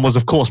 Part 1 was,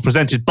 of course,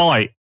 presented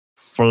by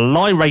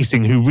Fly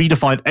Racing, who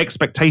redefined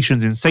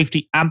expectations in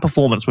safety and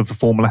performance with the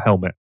Formula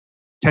helmet.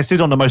 Tested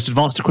on the most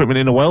advanced equipment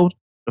in the world,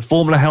 the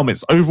Formula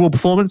helmet's overall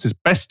performance is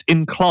best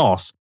in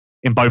class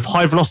in both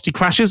high-velocity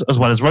crashes as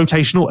well as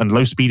rotational and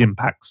low-speed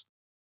impacts.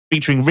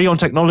 Featuring Rheon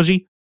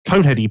technology,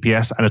 Conehead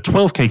EPS, and a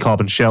 12K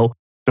carbon shell,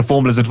 the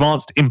Formula's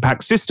advanced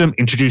impact system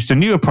introduced a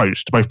new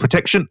approach to both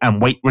protection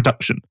and weight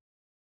reduction.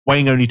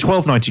 Weighing only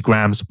 1290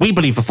 grams, we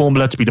believe the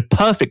Formula to be the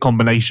perfect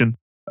combination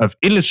of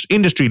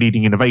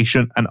industry-leading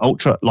innovation and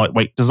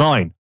ultra-lightweight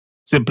design.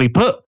 Simply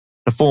put,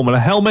 the Formula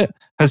helmet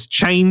has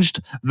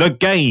changed the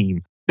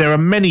game. There are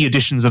many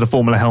editions of the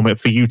Formula helmet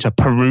for you to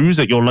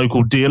peruse at your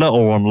local dealer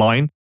or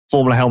online.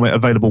 Formula helmet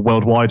available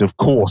worldwide, of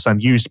course,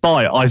 and used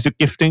by Isaac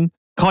Gifting,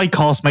 Kai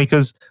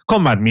Castmakers,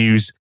 Conrad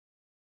Muse,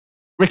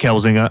 Rick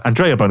Elzinger,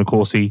 Andrea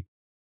Bonacorsi,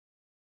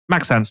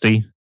 Max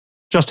Anstey,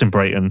 Justin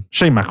Brayton,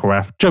 Shane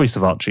McElrath, Joey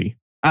Savacci,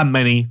 and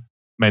many,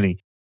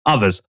 many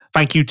others.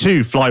 Thank you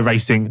to Fly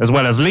Racing, as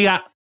well as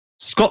Liat,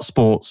 Scott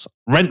Sports,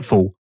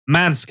 Renful,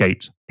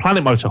 Manscaped,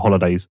 Planet Motor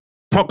Holidays,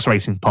 Prox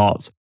Racing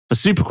Parts, the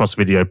Supercross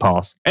Video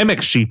Pass,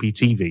 MXGP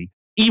TV,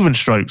 Even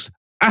Strokes,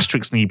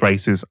 Asterix Knee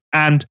Braces,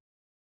 and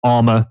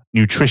Armour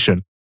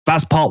Nutrition.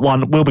 That's part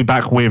one. We'll be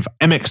back with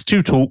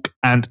MX2 Talk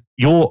and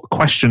your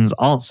questions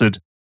answered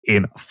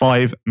in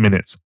 5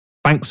 minutes.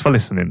 Thanks for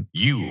listening.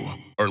 You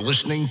are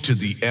listening to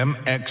the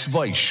MX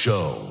Vice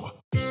Show.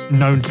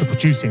 Known for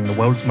producing the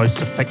world's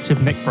most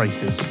effective neck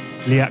braces,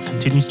 Liat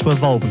continues to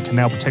evolve and can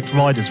now protect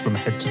riders from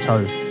head to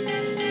toe.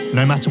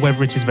 No matter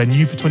whether it is their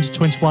new for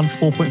 2021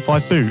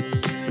 4.5 boot,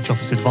 which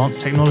offers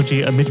advanced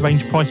technology at a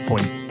mid-range price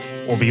point,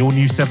 or the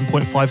all-new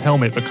 7.5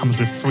 helmet that comes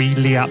with free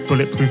Liat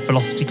bulletproof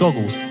velocity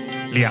goggles,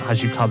 Liat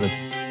has you covered.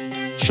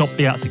 Shop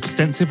Liat's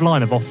extensive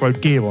line of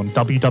off-road gear on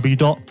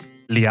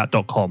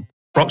www.liat.com.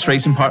 Prox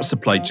Racing Parts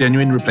supply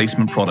genuine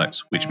replacement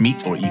products which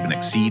meet or even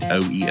exceed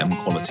OEM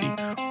quality.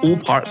 All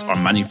parts are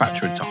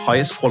manufactured to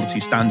highest quality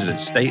standard at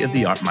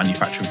state-of-the-art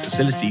manufacturing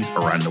facilities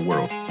around the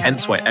world.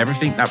 Hence why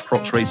everything that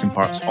Prox Racing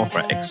Parts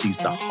offer exceeds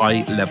the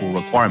high-level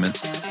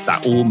requirements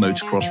that all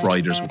motocross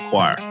riders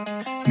require.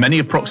 Many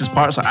of Prox's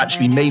parts are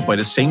actually made by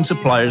the same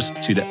suppliers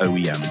to the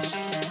OEMs.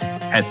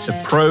 Head to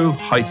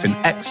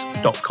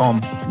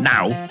pro-x.com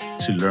now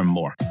to learn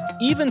more.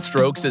 Even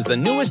Strokes is the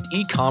newest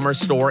e-commerce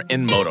store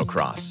in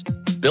motocross.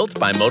 Built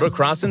by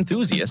motocross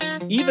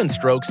enthusiasts, Even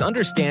Strokes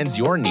understands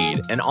your need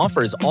and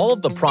offers all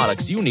of the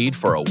products you need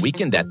for a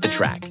weekend at the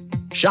track.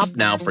 Shop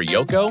now for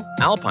Yoko,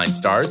 Alpine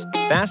Stars,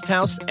 Fast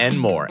House, and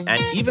more at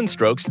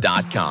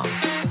evenstrokes.com.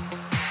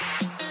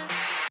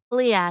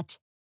 Liat,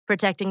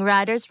 protecting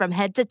riders from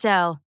head to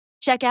toe.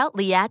 Check out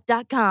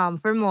Liat.com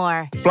for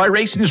more. Fly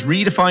Racing has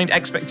redefined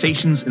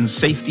expectations in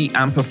safety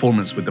and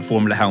performance with the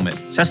Formula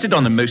helmet. Tested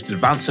on the most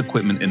advanced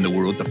equipment in the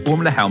world, the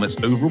Formula helmet's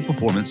overall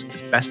performance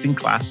is best in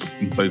class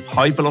in both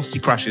high-velocity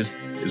crashes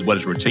as well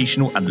as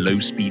rotational and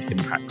low-speed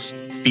impacts.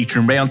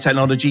 Featuring Rayon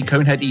technology,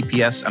 Conehead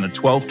EPS, and a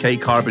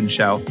 12K carbon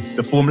shell,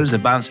 the Formula's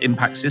Advanced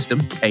Impact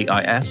System,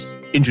 AIS,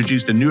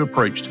 introduced a new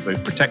approach to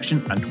both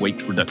protection and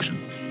weight reduction.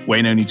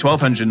 Weighing only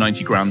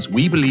 1,290 grams,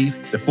 we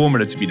believe the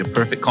Formula to be the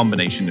perfect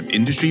combination of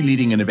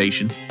industry-leading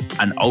innovation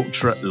and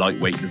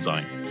ultra-lightweight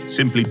design.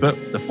 Simply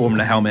put, the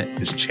Formula helmet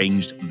has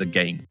changed the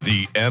game.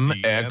 The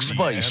MX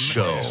Vice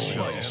Show.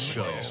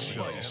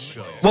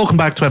 Welcome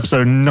back to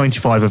episode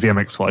 95 of the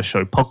MX Vice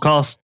Show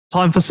podcast.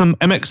 Time for some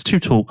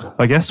MX2 talk,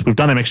 I guess. We've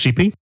done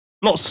MXGP.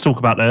 Lots to talk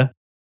about there.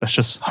 Let's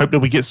just hope that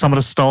we get some of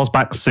the stars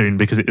back soon,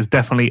 because it is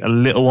definitely a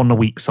little on the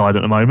weak side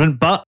at the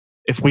moment. But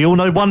if we all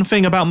know one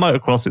thing about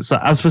motocross, it's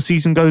that as the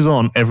season goes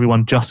on,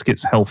 everyone just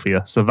gets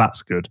healthier. So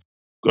that's good.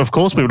 Of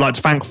course, we would like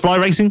to thank Fly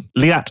Racing,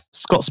 Liat,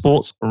 Scott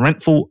Sports,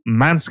 Renful,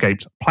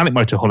 Manscaped, Planet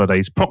Motor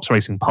Holidays, Prox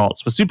Racing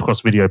Parts, the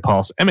Supercross Video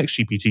Pass,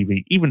 MXGP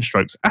TV, Even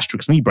Strokes,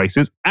 Asterix Knee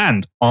Braces,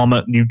 and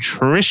Armour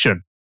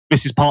Nutrition.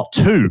 This is part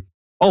 2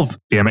 of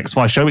the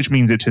MX5 show, which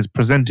means it is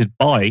presented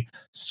by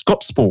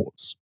Scott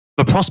Sports.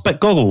 The Prospect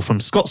Goggle from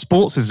Scott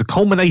Sports is a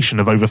culmination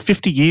of over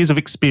 50 years of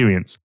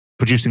experience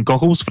producing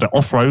goggles for the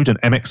off-road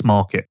and MX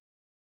market.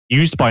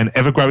 Used by an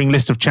ever-growing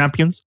list of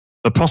champions,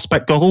 the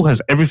Prospect Goggle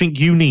has everything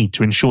you need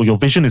to ensure your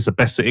vision is the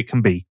best that it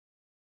can be.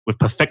 With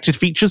perfected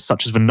features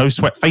such as the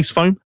no-sweat face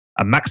foam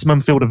and maximum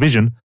field of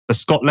vision, the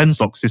Scott Lens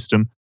Lock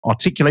system,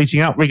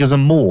 articulating outriggers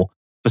and more,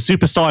 the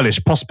super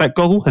stylish Prospect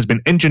Goggle has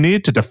been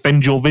engineered to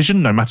defend your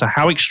vision no matter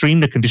how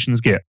extreme the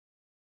conditions get.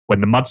 When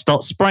the mud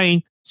starts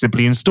spraying,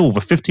 simply install the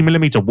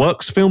 50mm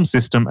Works film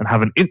system and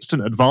have an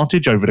instant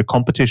advantage over the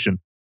competition.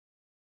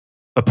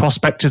 The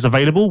Prospect is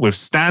available with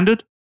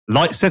standard,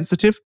 light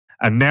sensitive,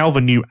 and now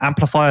the new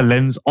amplifier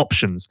lens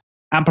options.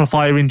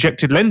 Amplifier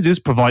injected lenses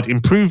provide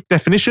improved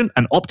definition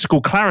and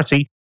optical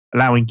clarity,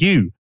 allowing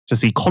you to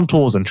see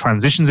contours and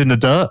transitions in the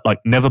dirt like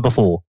never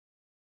before.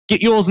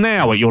 Get yours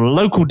now at your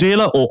local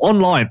dealer or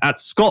online at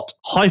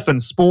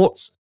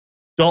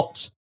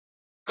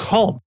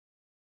scott-sports.com.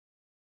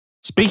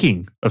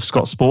 Speaking of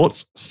Scott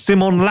Sports,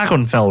 Simon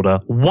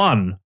Lagenfelder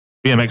won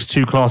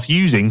VMX2 class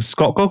using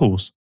Scott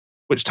goggles,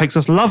 which takes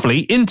us lovely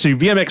into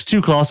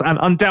VMX2 class and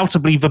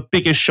undoubtedly the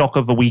biggest shock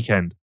of the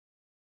weekend.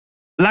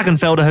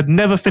 Lagenfelder had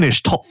never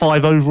finished top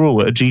 5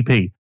 overall at a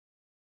GP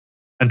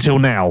until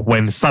now,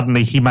 when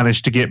suddenly he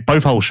managed to get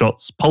both hole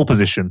shots, pole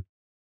position,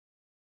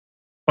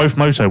 both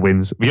moto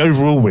wins, the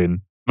overall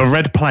win, the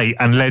red plate,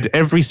 and led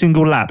every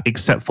single lap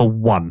except for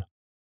one.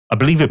 I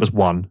believe it was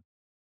one.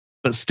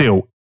 But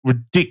still,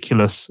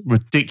 ridiculous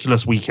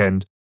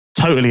weekend.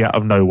 Totally out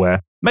of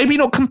nowhere. Maybe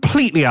not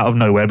completely out of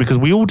nowhere, because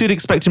we all did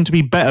expect him to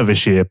be better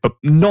this year, but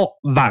not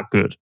that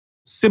good.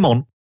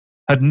 Simon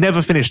had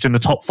never finished in the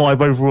top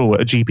 5 overall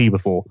at a GP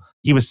before.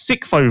 He was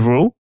 6th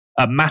overall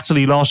at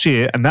Matterley last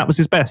year, and that was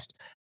his best.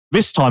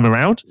 This time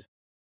around,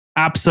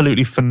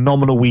 absolutely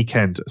phenomenal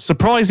weekend.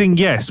 Surprising,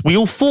 yes. We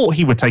all thought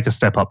he would take a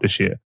step up this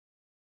year.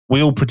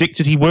 We all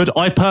predicted he would.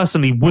 I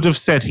personally would have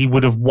said he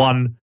would have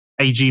won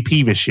a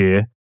GP this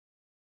year,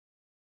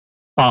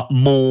 but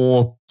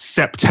more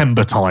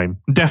September time.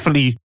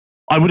 Definitely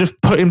I would have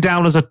put him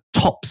down as a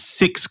top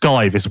 6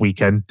 guy this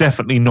weekend.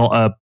 Definitely not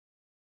a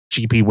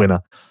GP winner.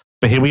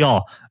 But here we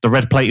are. The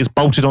red plate is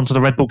bolted onto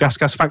the Red Bull Gas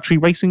Factory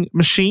racing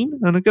machine,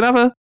 and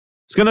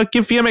it's going to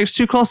give the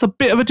MX2 class a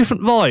bit of a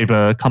different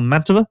vibe come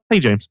Mantova. Hey,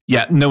 James.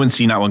 Yeah, no one's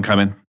seen that one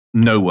coming.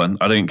 No one.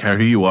 I don't care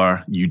who you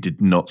are. You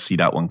did not see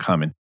that one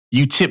coming.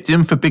 You tipped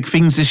in for big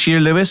things this year,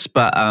 Lewis,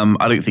 but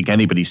I don't think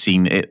anybody's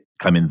seen it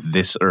coming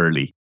this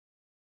early.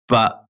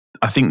 But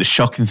I think the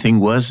shocking thing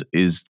was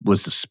the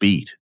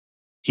speed.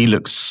 He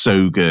looks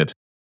so good.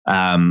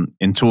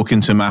 In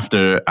talking to him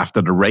after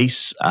the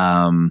race,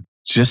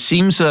 just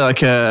seems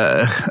like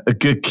a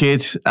good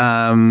kid.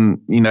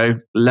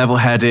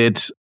 Level-headed,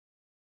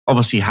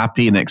 obviously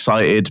happy and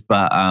excited,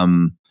 but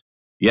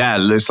yeah, it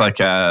looks like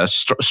a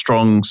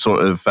strong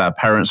sort of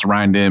parents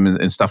around him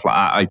and stuff like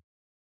that.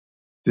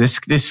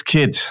 This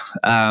kid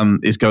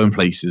is going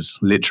places,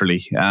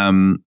 literally.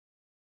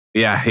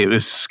 Yeah, it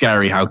was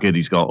scary how good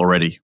he's got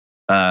already.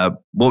 What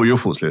were your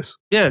thoughts, Liz?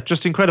 Yeah,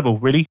 just incredible,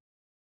 really.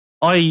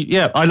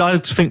 I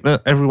like to think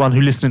that everyone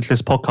who listened to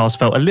this podcast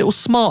felt a little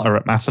smarter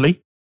at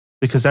Matterley,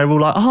 because they were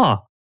all like,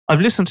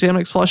 I've listened to the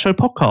MX5 Show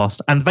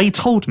podcast and they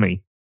told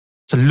me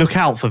to look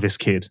out for this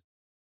kid.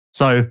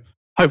 So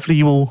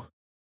hopefully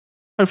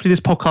this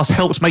podcast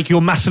helps make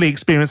your Matterley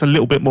experience a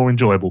little bit more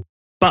enjoyable.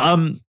 But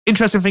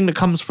interesting thing that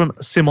comes from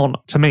Simon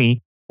to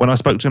me when I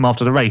spoke to him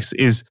after the race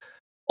is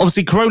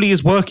obviously Caroli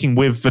is working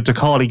with the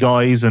Ducati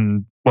guys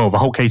and, well, the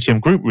whole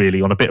KTM group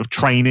really on a bit of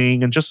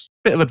training and just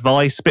a bit of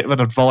advice, a bit of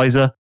an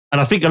advisor. And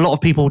I think a lot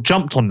of people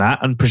jumped on that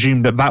and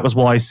presumed that was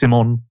why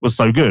Simon was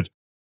so good.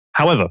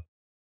 However,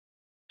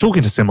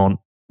 talking to Simon,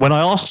 when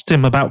I asked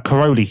him about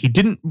Caroli, he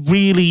didn't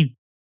really,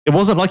 it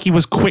wasn't like he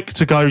was quick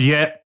to go,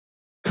 yeah,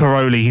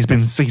 Caroli, he's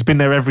been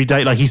there every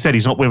day. Like he said,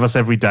 he's not with us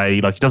every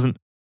day. Like he doesn't.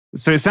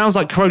 So it sounds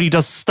like Caroli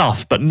does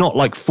stuff, but not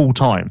like full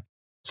time.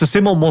 So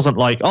Simon wasn't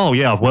like, oh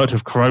yeah, I've worked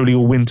with Caroli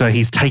all winter.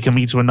 He's taken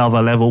me to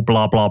another level,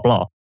 blah, blah,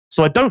 blah.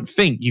 So I don't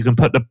think you can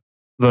put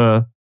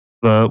the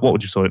what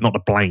would you call it? Not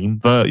the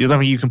blame. I don't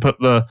think you can put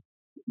the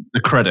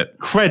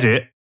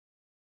credit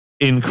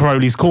in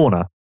Caroli's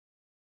corner.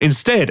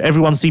 Instead,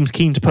 everyone seems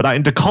keen to put that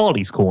in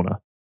Ducati's corner.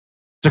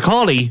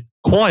 Ducati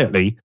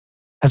quietly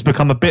has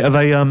become a bit of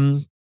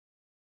a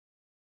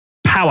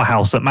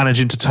powerhouse at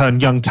managing to turn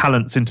young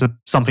talents into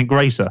something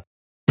greater.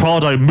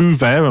 Prado moved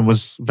there and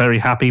was very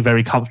happy,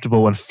 very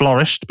comfortable, and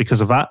flourished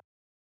because of that.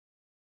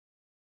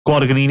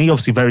 Guadagnini,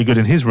 obviously very good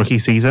in his rookie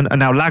season, and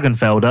now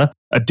Lagenfelder,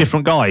 a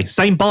different guy.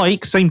 Same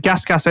bike, same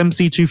Gas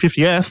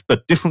MC250F,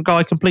 but different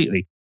guy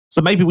completely. So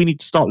maybe we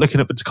need to start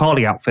looking at the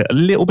Ducati outfit a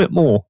little bit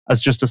more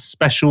as just a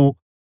special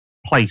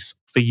place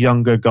for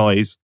younger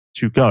guys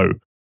to go.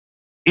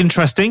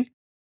 Interesting.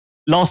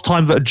 Last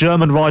time that a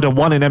German rider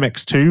won in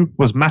MX2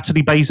 was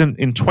Matterley Basin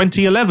in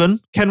 2011.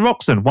 Ken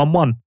Roczen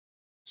 1-1.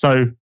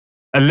 So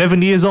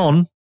 11 years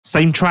on,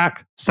 same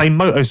track, same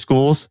moto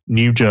scores,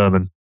 new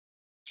German.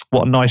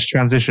 What a nice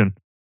transition.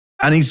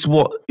 And he's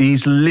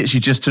literally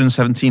just turned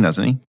 17,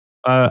 hasn't he?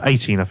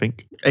 18, I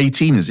think.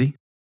 18, is he?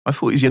 I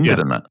thought he's younger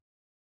than that.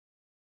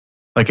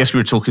 I guess we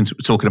were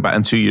talking about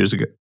him 2 years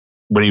ago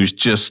when he was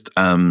just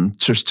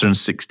turned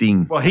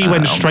 16. Well, he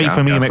went straight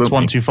from EMX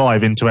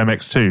 125 into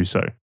MX2,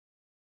 so.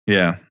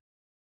 Yeah.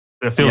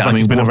 It feels like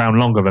he's been around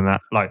longer than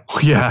that. Like,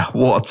 yeah,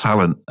 what a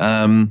talent.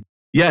 I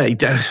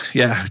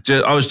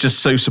was just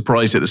so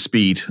surprised at the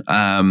speed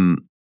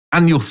and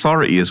the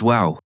authority as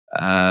well.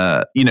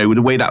 With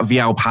the way that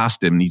Vial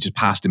passed him and he just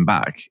passed him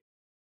back.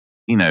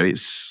 It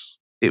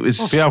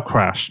was. Vial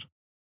crashed.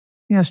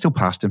 Yeah, still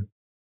passed him.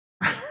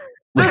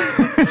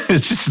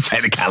 It's just a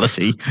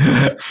technicality.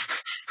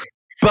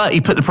 But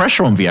he put the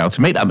pressure on Vial to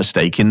make that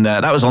mistake, and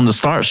that was on the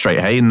start straight,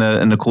 hey, in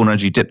the corner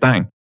as you dip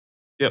down.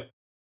 Yep.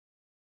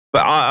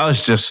 But I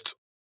was just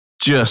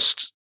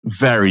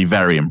very,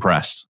 very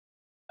impressed.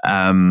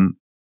 As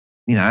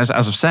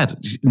I've said,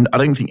 I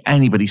don't think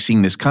anybody's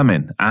seen this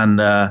coming,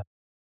 and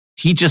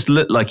he just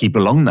looked like he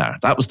belonged there.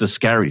 That was the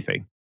scary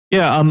thing.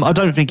 Yeah, I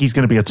don't think he's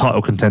going to be a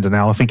title contender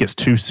now. I think it's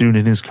too soon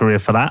in his career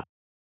for that.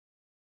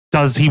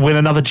 Does he win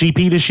another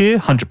GP this year?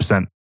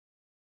 100%.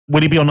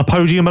 Will he be on the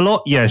podium a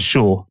lot? Yeah,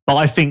 sure. But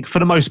I think for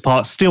the most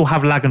part, still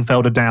have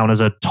Lagenfelder down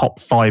as a top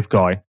 5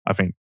 guy, I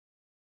think.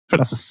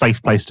 That's a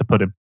safe place to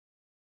put him.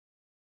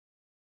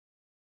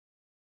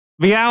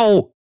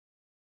 Vial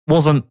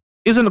isn't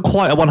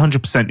quite at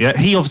 100% yet.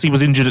 He obviously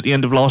was injured at the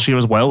end of last year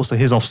as well, so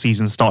his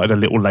off-season started a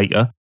little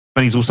later.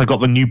 But he's also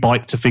got the new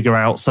bike to figure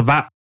out. So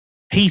that,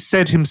 he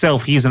said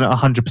himself he isn't at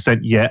 100%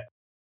 yet.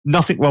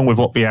 Nothing wrong with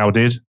what Vial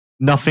did.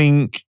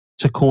 Nothing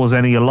to cause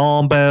any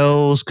alarm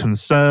bells,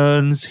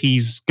 concerns.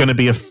 He's going to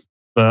be an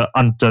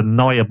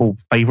undeniable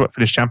favourite for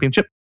this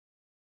championship.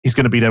 He's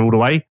going to be there all the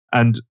way.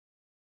 And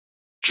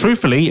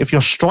truthfully, if you're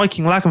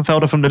striking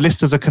Lagenfelder from the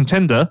list as a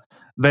contender,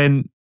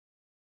 then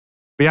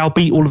Vial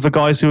beat all of the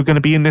guys who are going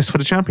to be in this for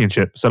the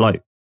championship. So,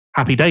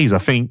 happy days, I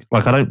think.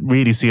 I don't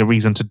really see a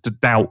reason to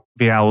doubt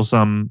Vial's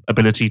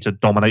ability to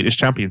dominate this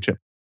championship.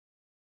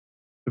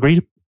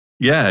 Agreed?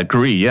 Yeah,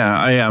 agree. Yeah,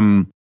 I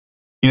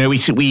we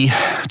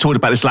talked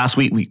about this last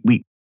week.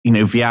 We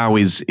Viao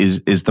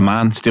is the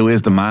man, still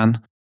is the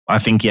man. I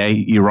think, yeah,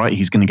 you're right.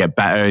 He's going to get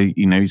better.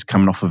 He's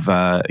coming off of,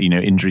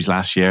 injuries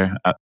last year.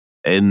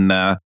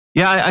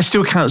 I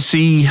still can't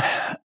see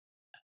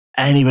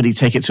anybody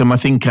take it to him. I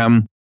think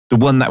the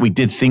one that we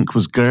did think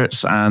was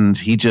Gertz, and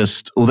he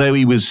just, although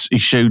he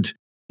showed,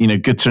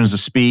 good turns of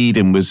speed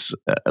and was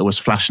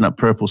flashing up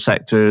purple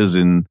sectors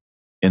and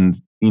he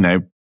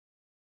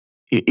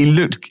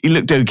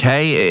looked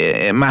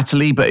okay at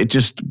Matterley, but it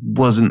just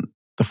wasn't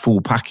the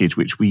full package,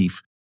 which we've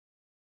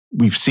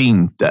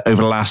seen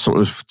over the last sort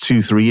of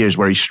 2-3 years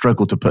where he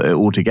struggled to put it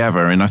all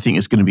together. And I think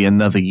it's going to be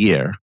another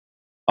year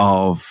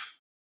of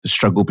the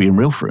struggle being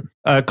real for him.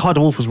 Kai de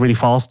Wolf was really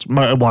fast.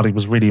 Moto 1, he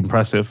was really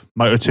impressive.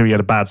 Moto 2, he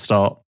had a bad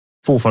start.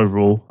 4th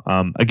overall.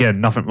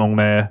 Again, nothing wrong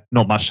there.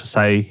 Not much to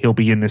say. He'll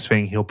be in this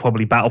thing. He'll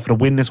probably battle for the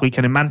win this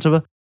weekend in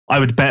Mantova. I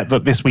would bet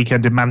that this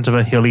weekend in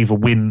Mantova,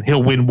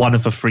 he'll win one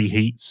of the 3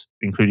 heats,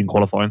 including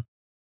qualifying.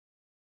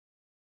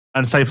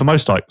 And same for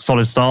Mostike.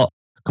 Solid start.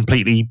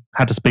 Completely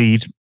had the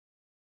speed.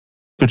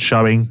 Good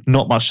showing.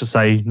 Not much to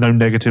say. No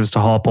negatives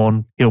to harp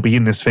on. He'll be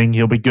in this thing.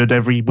 He'll be good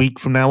every week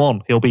from now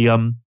on. He'll be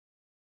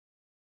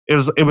It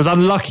was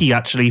unlucky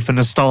actually for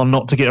Nastar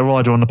not to get a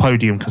rider on the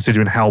podium,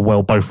 considering how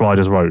well both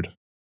riders rode.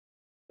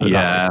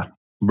 Yeah,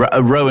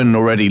 Rowan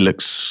already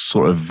looks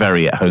sort of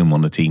very at home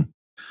on the team.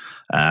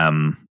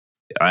 I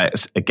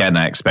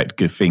expect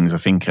good things. I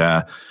think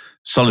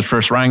solid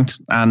first round,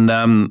 and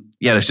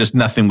there's just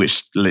nothing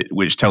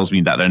which tells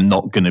me that they're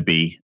not going to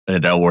be or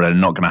they're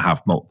not going to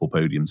have multiple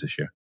podiums this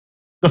year.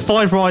 The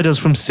 5 riders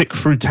from 6th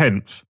through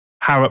 10th,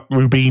 Harrop,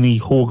 Rubini,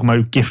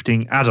 Horgmo,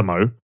 Gifting,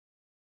 Adamo,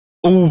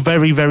 all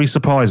very, very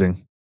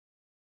surprising.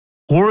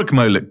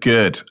 Horgmo looked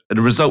good.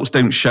 The results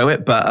don't show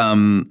it, but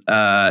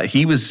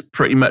he was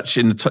pretty much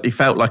in the top.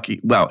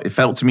 It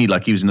felt to me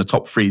like he was in the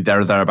top 3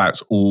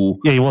 thereabouts all.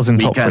 Yeah, he was in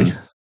top 3.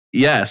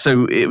 Yeah,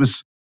 so it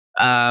was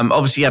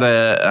obviously he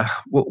had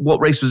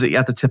what race was it? He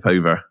had the tip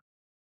over.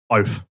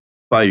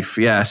 Both.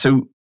 Yeah.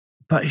 So,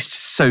 but it's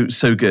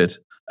so good.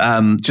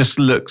 Just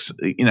looks,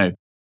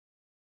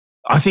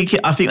 I think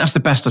that's the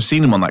best I've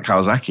seen him on that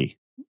Kawasaki.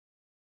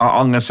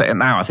 I'm going to say it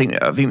now. I think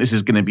this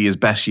is going to be his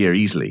best year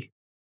easily.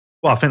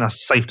 Well, I think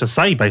that's safe to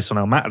say based on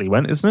how Matterley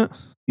went, isn't it?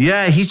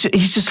 Yeah, he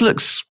just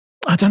looks,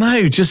 I don't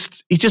know, he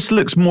just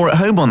looks more at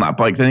home on that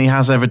bike than he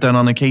has ever done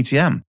on a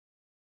KTM.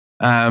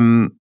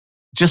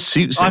 Just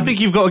suits him. I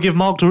think you've got to give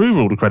Mark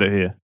Daruva all the credit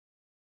here.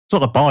 It's not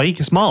the bike,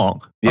 it's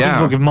Mark. I think you've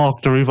got to give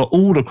Mark Daruva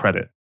all the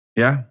credit.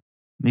 Yeah,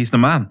 he's the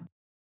man.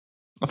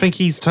 I think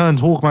he's turned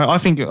Hawkman. I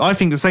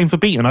think the same for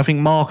Beaton. I think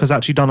Mark has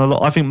actually done a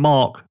lot. I think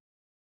Mark...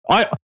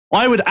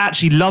 I would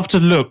actually love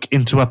to look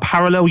into a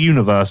parallel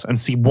universe and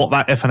see what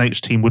that FNH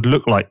team would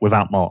look like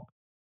without Mark.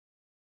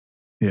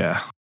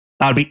 Yeah.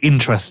 That would be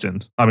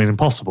interesting. I mean,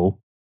 impossible.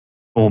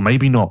 Or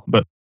maybe not.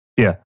 But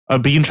yeah,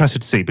 I'd be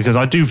interested to see, because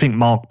I do think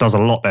Mark does a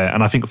lot there.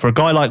 And I think for a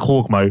guy like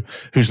Horgmo,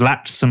 who's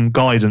lacked some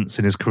guidance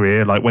in his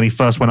career, like when he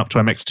first went up to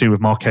MX2 with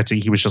Marchetti,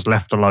 he was just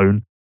left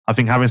alone. I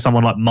think having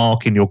someone like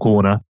Mark in your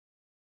corner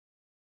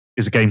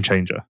is a game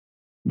changer.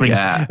 Brings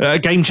a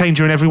game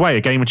changer in every way.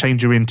 A game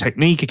changer in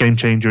technique, a game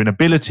changer in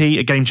ability,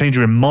 a game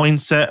changer in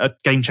mindset, a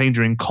game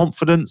changer in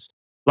confidence,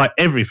 like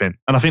everything.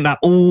 And I think that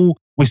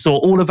we saw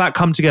all of that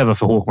come together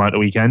for Hawkman at the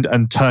weekend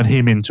and turn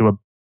him into a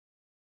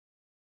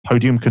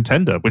podium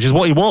contender, which is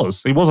what he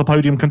was. He was a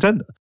podium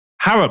contender.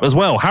 Harrop as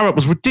well. Harrop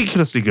was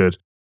ridiculously good.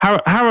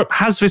 Harrop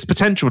has this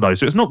potential though,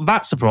 so it's not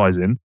that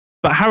surprising.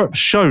 But Harrop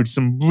showed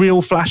some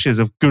real flashes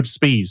of good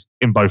speed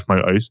in both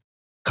motos,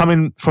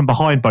 coming from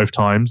behind both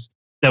times.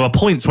 There were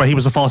points where he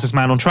was the fastest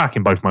man on track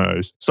in both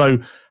motos. So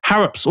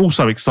Harrop's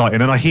also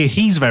exciting, and I hear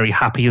he's very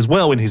happy as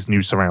well in his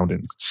new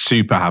surroundings.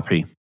 Super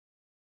happy.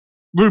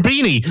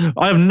 Rubini,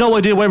 I have no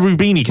idea where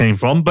Rubini came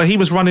from, but he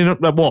was running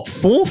at 4th,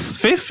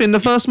 5th in the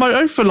first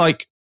moto for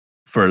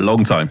a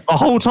long time. A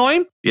whole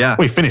time? Yeah.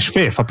 Well, he finished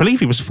 5th. I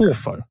believe he was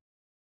 4th though.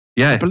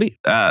 Yeah.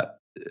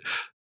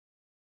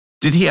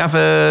 Did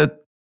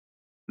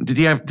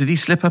he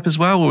slip up as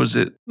well, or was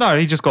it? No,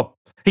 he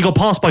got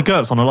passed by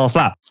Gertz on the last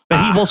lap.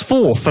 But he was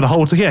 4th for the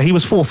whole... Yeah, he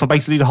was 4th for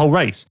basically the whole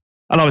race.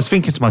 And I was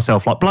thinking to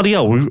myself, like, bloody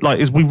hell,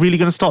 is we really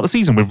going to start the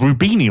season with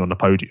Rubini on the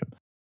podium?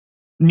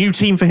 New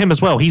team for him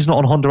as well. He's not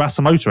on Honda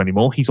Asamoto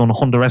anymore. He's on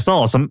Honda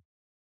SR. So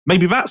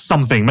maybe that's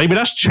something. Maybe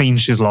that's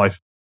changed his life.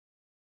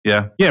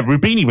 Yeah. Yeah,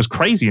 Rubini was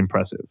crazy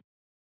impressive.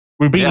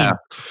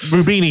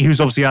 Rubini,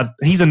 who's obviously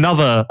he's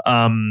another...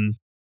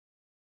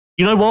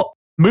 you know what?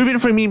 Moving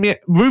from EMX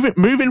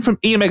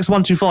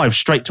 125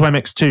 straight to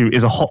MX2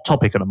 is a hot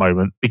topic at the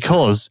moment,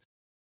 because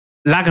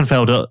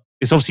Lagenfelder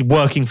is obviously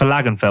working for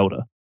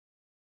Lagenfelder.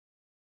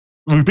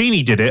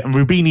 Rubini did it, and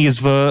Rubini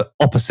is the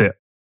opposite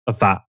of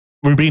that.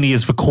 Rubini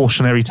is the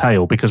cautionary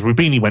tale, because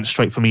Rubini went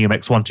straight from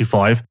EMX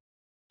 125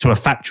 to a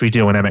factory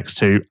deal in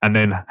MX2 and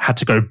then had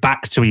to go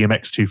back to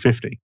EMX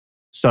 250.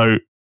 So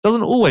it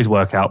doesn't always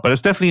work out, but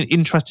it's definitely an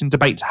interesting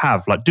debate to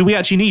have. Like, do we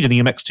actually need an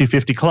EMX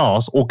 250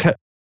 class, or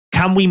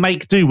can we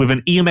make do with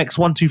an EMX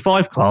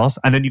 125 class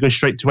and then you go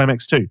straight to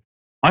MX2?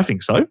 I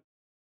think so.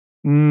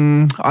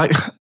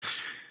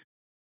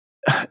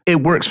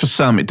 it works for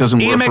some. It doesn't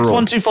work for all.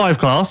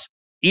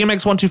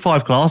 EMX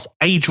 125 class,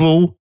 age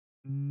rule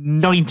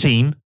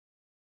 19.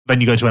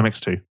 Then you go to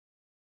MX2.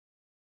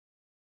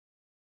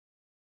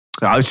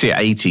 I would say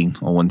 18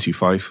 or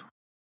 125.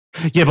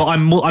 Yeah, but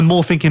I'm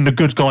more thinking the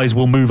good guys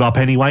will move up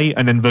anyway,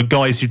 and then the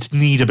guys who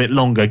need a bit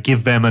longer,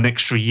 give them an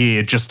extra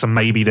year just to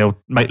maybe they'll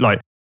make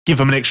give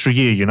them an extra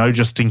year,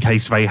 just in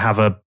case they have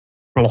a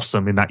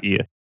blossom in that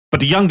year. But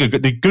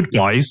the good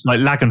guys like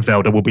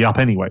Lagenfelder will be up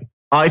anyway.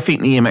 I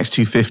think the EMX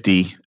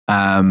 250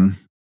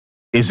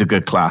 is a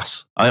good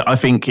class. I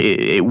think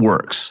it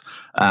works.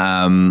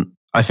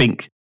 I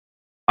think,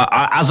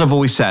 as I've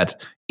always said,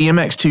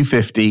 EMX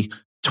 250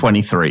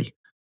 23.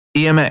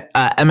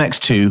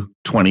 MX2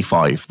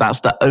 25.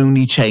 That's the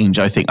only change,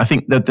 I think. I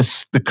think that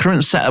the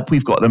current setup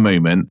we've got at the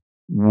moment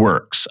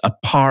works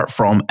apart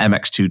from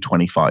MX2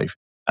 25.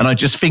 And I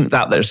just think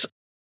that there's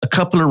a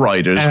couple of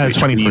riders.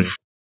 23.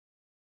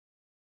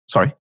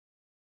 Sorry?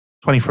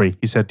 23.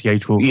 You said the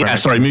age rule. Yeah,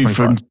 sorry. Move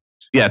from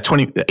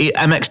 20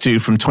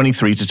 MX2 from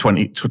 23 to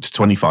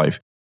 25.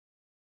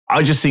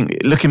 I just think,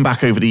 looking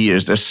back over the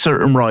years, there's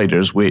certain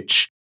riders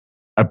which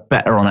are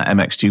better on an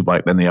MX2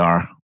 bike than they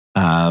are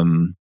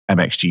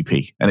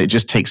MXGP, and it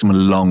just takes them a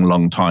long,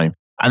 long time.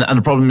 And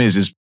the problem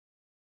is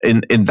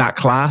in that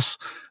class,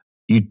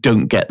 you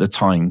don't get the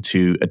time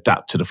to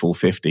adapt to the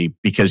 450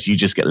 because you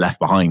just get left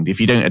behind. If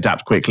you don't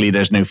adapt quickly,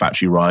 there's no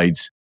factory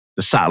rides.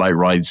 The satellite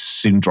rides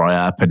soon dry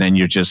up, and then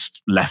you're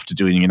just left to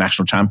doing your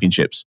national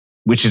championships,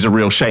 which is a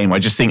real shame. I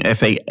just think if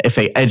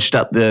they edged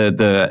up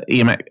the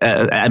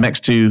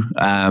MX2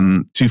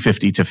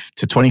 250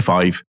 to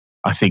 25,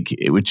 I think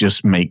it would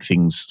just make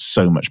things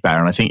so much better.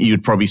 And I think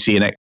you'd probably see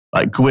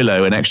like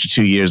Guillo, an extra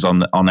 2 years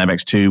on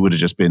MX2 would have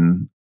just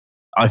been,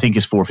 I think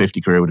his 450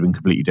 career would have been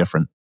completely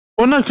different.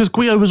 Well, no, because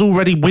Guillo was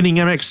already winning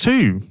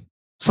MX2.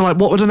 So,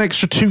 what would an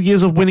extra 2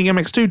 years of winning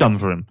MX2 done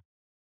for him?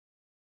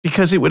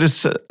 Because it would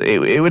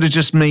have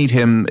just made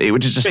him. It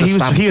would have just.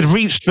 He had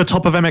reached the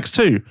top of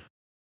MX2.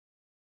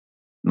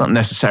 Not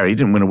necessarily. He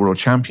didn't win a world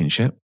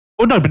championship.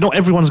 Well, no, but not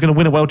everyone's going to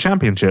win a world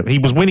championship. He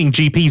was winning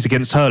GPs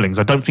against Hurlings.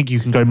 I don't think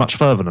you can go much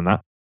further than that.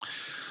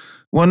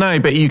 Well, no,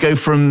 but you go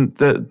from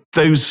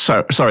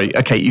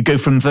you go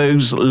from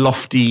those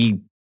lofty,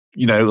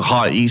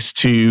 highs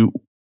to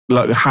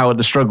like how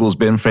the struggle's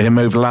been for him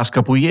over the last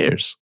couple of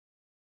years.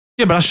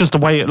 Yeah, but that's just the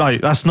way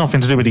that's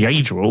nothing to do with the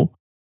age rule.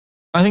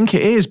 I think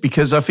it is,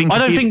 because I think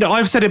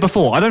I've said it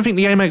before. I don't think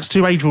the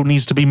MX2 age rule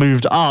needs to be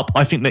moved up.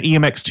 I think the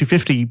EMX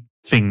 250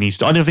 thing needs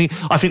to.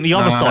 I think the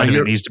other side of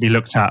it needs to be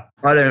looked at.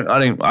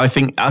 I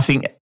think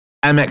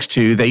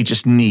MX2, they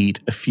just need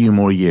a few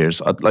more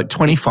years. Like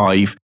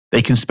 25,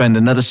 they can spend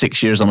another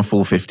 6 years on a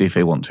 450 if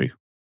they want to. Yeah,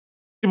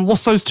 but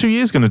what's those 2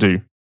 years going to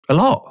do? A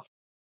lot.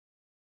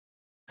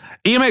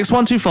 EMX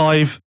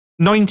 125,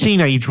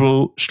 19 age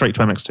rule, straight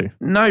to MX2.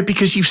 No,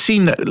 because you've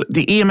seen that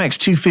the EMX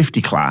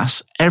 250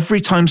 class, every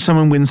time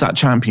someone wins that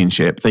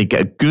championship, they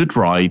get a good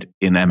ride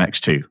in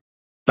MX2.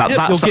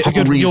 That's the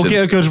whole reason. You'll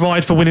get a good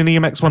ride for winning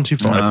EMX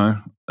 125. No.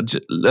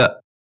 Look.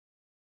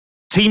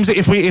 Teams,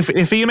 if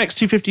EMX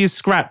 250 is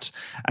scrapped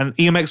and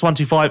EMX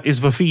 125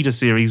 is the feeder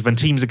series, then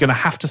teams are going to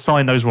have to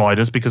sign those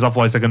riders, because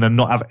otherwise they're going to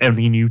not have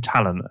any new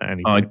talent.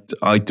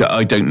 I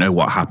don't know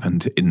what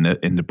happened in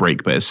the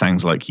break, but it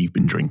sounds like you've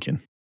been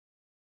drinking.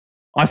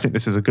 I think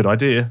this is a good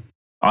idea.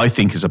 I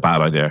think it's a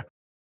bad idea.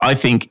 I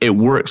think it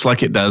works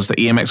like it does. The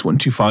EMX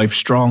 125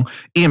 strong,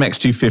 EMX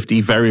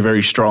 250 very,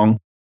 very strong.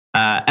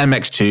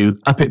 MX2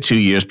 up at 2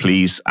 years,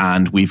 please,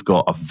 and we've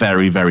got a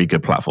very, very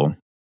good platform.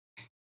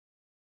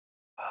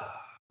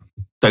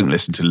 Don't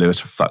listen to Lewis,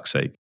 for fuck's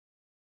sake.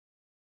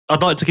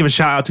 I'd like to give a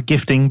shout out to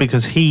Gifting,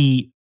 because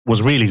he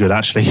was really good,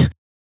 actually.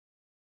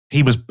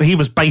 He was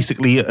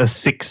basically a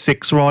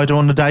 6.6 rider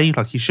on the day.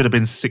 Like, he should have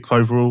been 6th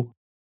overall.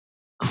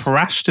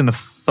 Crashed in the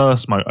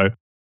first moto,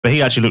 but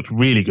he actually looked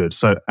really good.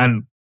 So,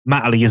 and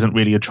Matterley isn't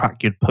really a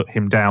track you'd put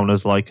him down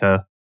as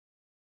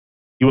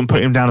you wouldn't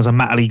put him down as a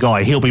Matterley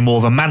guy. He'll be more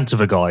of a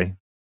Mantova guy.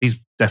 He's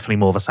definitely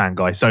more of a sand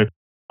guy. So,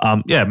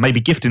 maybe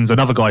Gifting's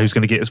another guy who's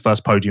going to get his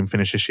first podium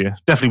finish this year.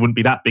 Definitely wouldn't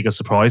be that big a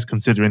surprise,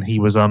 considering he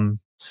was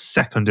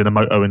second in a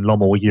moto in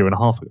Lommel a year and a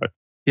half ago.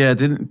 Yeah,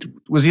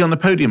 was he on the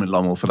podium in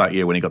Lommel for that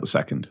year when he got the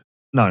second?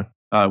 No.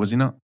 Was he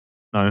not?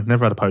 No,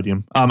 never had a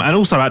podium. And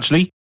also,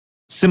 actually,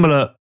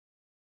 similar,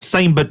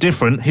 same but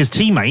different, his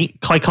teammate,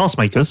 Kai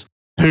Castmakers,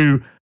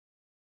 who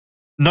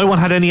no one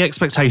had any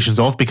expectations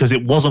of, because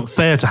it wasn't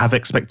fair to have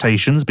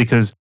expectations,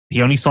 because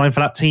he only signed for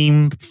that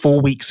team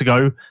 4 weeks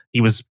ago.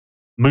 He was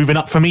moving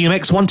up from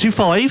EMX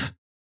 125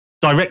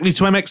 directly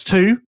to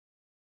MX2.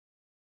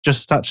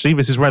 Just actually,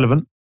 this is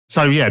relevant.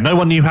 So yeah, no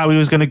one knew how he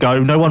was going to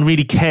go. No one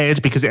really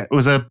cared, because it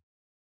was a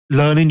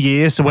learning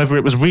year. So whether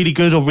it was really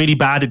good or really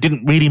bad, it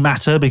didn't really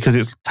matter, because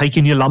it's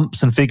taking your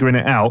lumps and figuring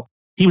it out.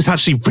 He was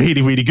actually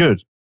really, really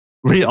good.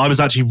 I was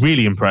actually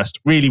really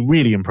impressed. Really,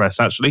 really impressed,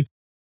 actually.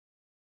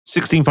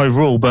 16th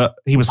overall, but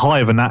he was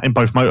higher than that in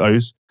both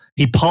motos.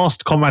 He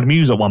passed Conrad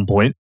Muse at one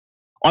point.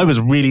 I was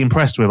really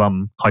impressed with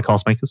Kai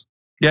Castmakers.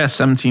 Yeah,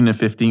 17th and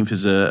 15th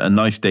is a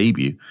nice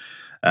debut.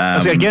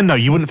 Again, no,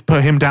 you wouldn't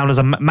put him down as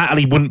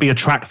Matterley wouldn't be a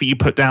track that you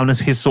put down as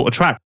his sort of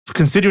track.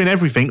 Considering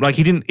everything, like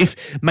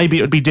maybe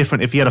it would be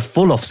different if he had a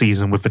full off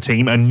season with the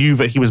team and knew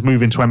that he was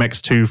moving to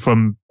MX2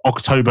 from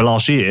October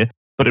last year.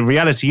 But the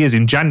reality is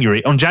on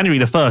January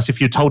the 1st,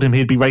 if you told him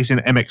he'd be racing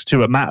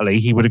MX2 at Matterley,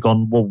 he would have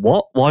gone, well,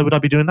 what? Why would I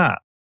be doing that?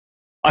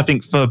 I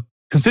think for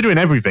considering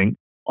everything,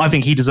 I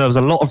think he deserves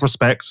a lot of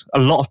respect, a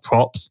lot of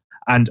props,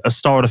 and a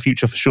star of the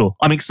future for sure.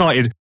 I'm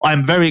excited.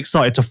 I'm very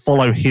excited to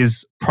follow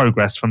his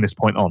progress from this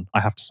point on,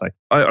 I have to say.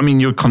 I mean,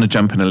 you're kind of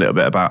jumping a little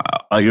bit about,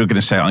 you're going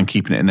to say I'm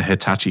keeping it in the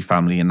Hitachi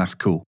family, and that's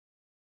cool.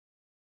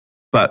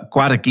 But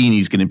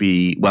Guadagnini's going to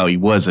be, well, he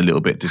was a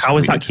little bit disappointed. How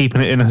is that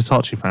keeping it in the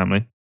Hitachi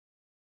family?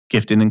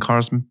 Gifting and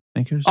cars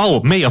makers?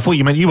 Oh, me? I thought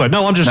you meant you were.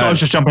 No, I was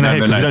just jumping ahead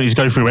because we don't need to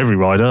go through every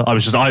rider. I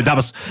was just,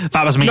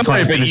 that was me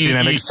kind of finishing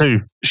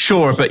MX2.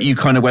 Sure, but you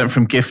kind of went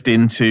from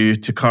gifting to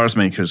cars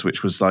makers,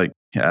 which was like,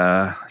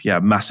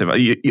 massive.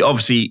 You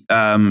obviously,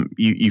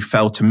 you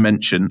failed to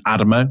mention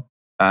Adamo,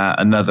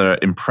 another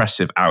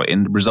impressive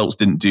outing. Results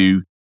didn't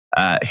do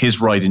his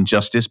riding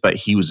justice, but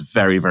he was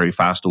very, very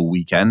fast all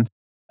weekend,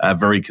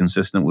 very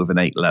consistent with an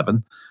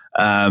 8:11.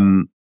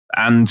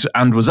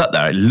 And was up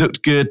there. It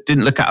looked good,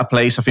 didn't look out of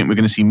place. I think we're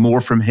going to see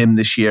more from him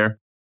this year.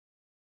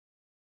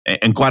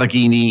 And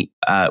Guadagnini,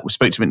 we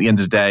spoke to him at the end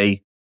of the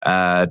day,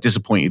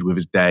 disappointed with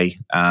his day.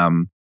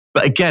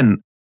 But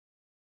again,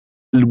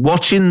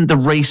 watching the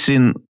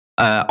racing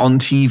on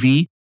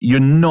TV, you're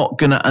not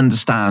going to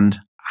understand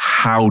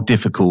how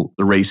difficult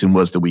the racing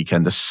was the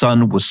weekend. The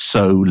sun was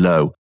so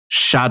low.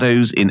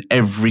 Shadows in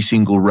every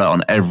single rut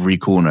on every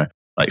corner.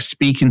 Like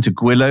speaking to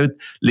Guillo,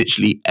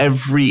 literally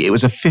it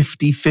was a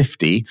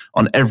 50-50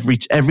 on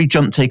every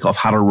jump takeoff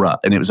had a rut,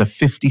 and it was a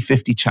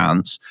 50-50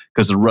 chance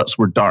because the ruts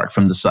were dark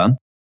from the sun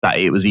that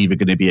it was either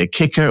going to be a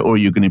kicker or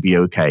you're going to be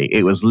okay.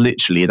 It was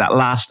literally that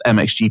last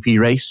MXGP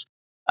race,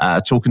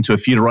 talking to a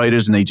few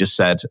riders, and they just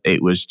said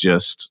it was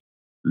just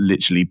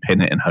literally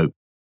pin it and hope.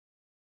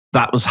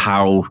 That was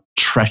how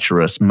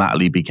treacherous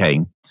Matterley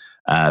became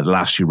the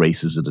last few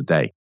races of the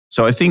day.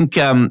 So I think,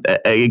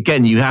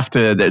 again, you have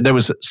to, there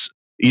was,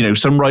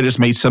 some riders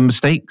made some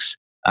mistakes.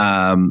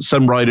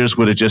 Some riders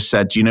would have just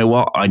said, you know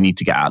what, I need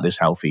to get out of this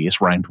healthy.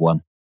 It's round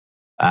one.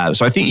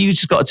 So I think you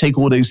just got to take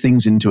all those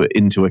things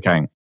into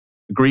account.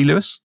 Agree,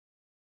 Lewis?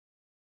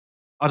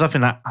 I don't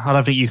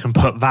think you can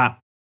put that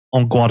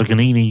on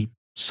Guadagnini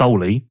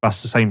solely.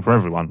 That's the same for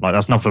everyone. Like,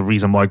 that's not the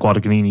reason why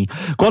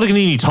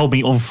Guadagnini told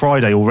me on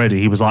Friday already.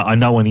 He was like, I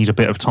know I need a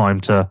bit of time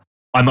to,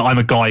 I'm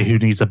a guy who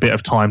needs a bit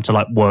of time to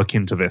like work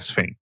into this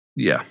thing.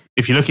 Yeah.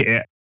 If you look at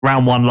it,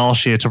 round one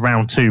last year to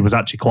round two was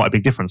actually quite a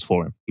big difference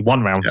for him. He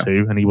won round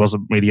two and he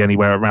wasn't really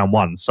anywhere at round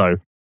one. So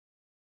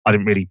I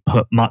didn't really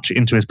put much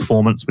into his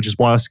performance, which is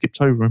why I skipped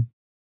over him.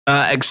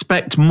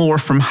 Expect more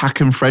from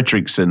Håkan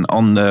Fredriksson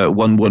on the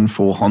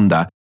 114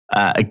 Honda.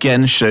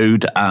 Again,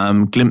 showed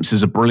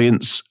glimpses of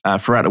brilliance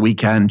throughout the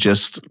weekend,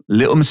 just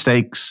little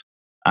mistakes,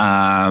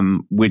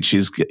 which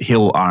is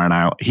he'll iron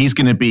out. He's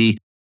going to be,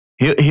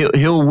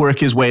 he'll work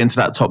his way into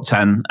that top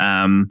 10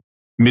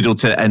 middle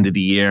to end of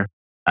the year.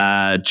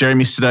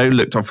 Jeremy Snow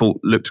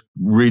looked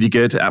really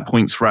good at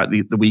points throughout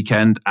the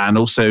weekend, and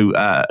also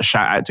a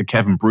shout out to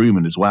Kevin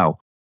Bruman as well.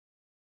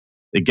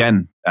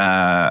 Again,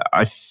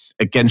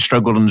 again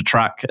struggled on the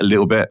track a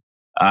little bit.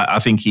 I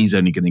think he's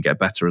only going to get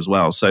better as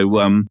well.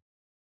 So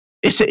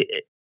it's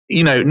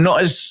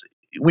not as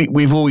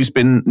we've always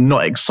been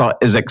not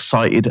as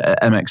excited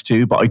at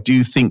MX2, but I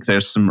do think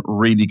there's some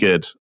really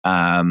good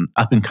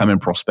up and coming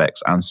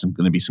prospects and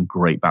going to be some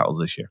great battles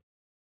this year.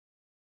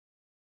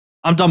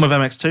 I'm done with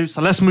MX2, so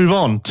let's move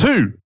on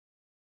to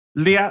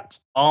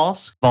Liat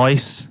Ask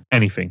Vice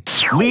Anything.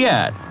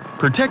 Liat,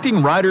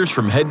 protecting riders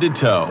from head to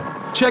toe.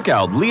 Check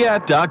out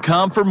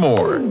Liat.com for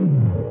more.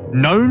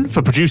 Known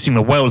for producing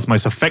the world's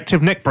most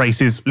effective neck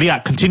braces,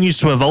 Liat continues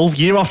to evolve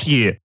year after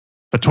year.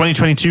 The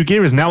 2022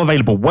 gear is now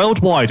available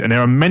worldwide, and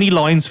there are many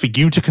lines for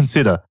you to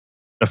consider.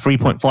 The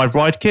 3.5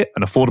 ride kit,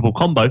 an affordable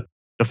combo,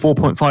 the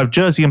 4.5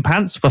 jersey and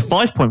pants for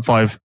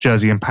 5.5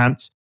 jersey and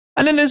pants,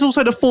 and then there's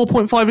also the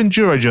 4.5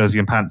 Enduro jersey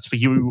and pants for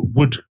you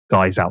wood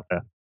guys out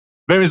there.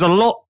 There is a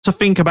lot to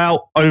think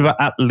about over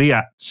at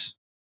Liat.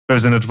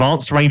 There's an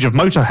advanced range of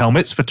motor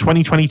helmets for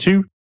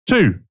 2022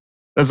 too.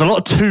 There's a lot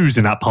of twos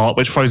in that part,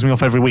 which throws me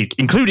off every week,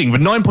 including the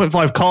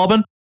 9.5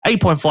 carbon,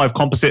 8.5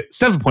 composite,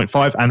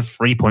 7.5 and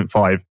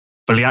 3.5.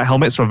 The Liat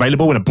helmets are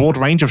available in a broad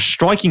range of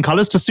striking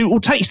colours to suit all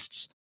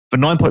tastes. The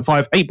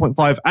 9.5,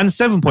 8.5 and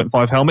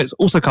 7.5 helmets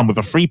also come with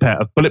a free pair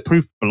of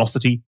bulletproof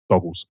Velocity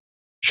goggles.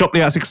 Shop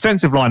Liat's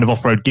extensive line of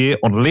off-road gear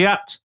on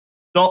Liat.com.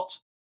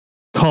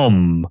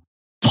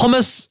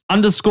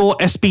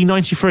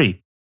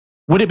 Thomas_SB93.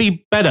 Would it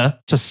be better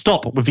to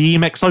stop with the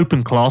EMX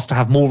Open class to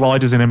have more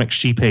riders in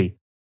MXGP?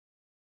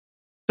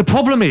 The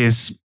problem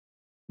is,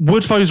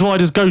 would those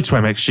riders go to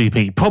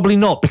MXGP? Probably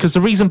not, because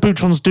the reason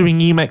Boutron's doing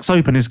EMX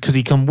Open is because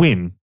he can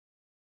win.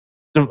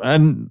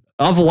 And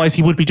otherwise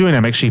he would be doing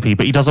MXGP,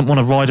 but he doesn't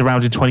want to ride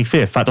around in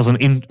 25th. That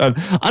doesn't,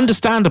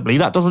 understandably,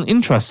 that doesn't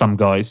interest some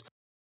guys.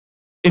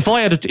 if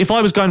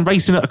I was going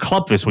racing at a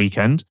club this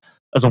weekend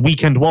as a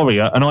weekend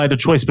warrior, and I had a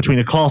choice between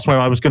a class where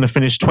I was going to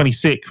finish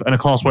 26th and a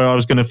class where I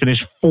was going to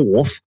finish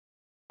 4th,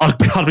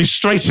 I'd be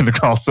straight in the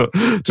class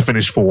to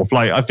finish 4th.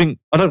 Like,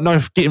 I don't know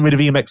if getting rid of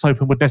EMX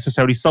Open would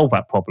necessarily solve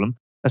that problem,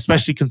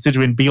 especially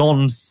considering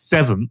beyond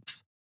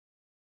 7th,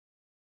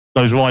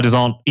 those riders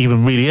aren't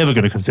even really ever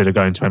going to consider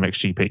going to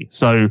MXGP.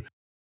 So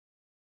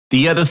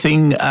the other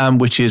thing,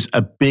 which is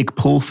a big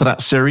pull for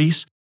that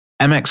series,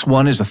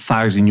 MX1 is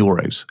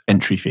 €1,000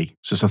 entry fee.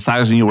 So it's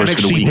 €1,000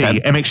 for the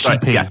weekend. MXGP.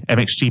 Right, yeah.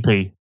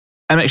 MXGP.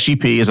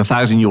 MXGP is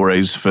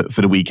 €1,000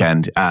 for the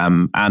weekend.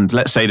 And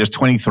let's say there's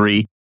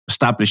 23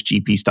 established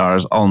GP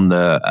stars on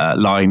the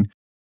line.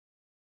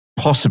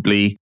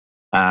 Possibly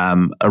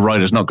a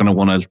rider's not going to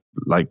want to,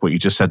 like what you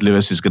just said,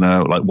 Lewis is going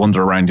to like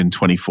wander around in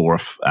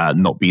 24th,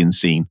 not being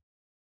seen.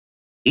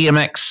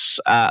 EMX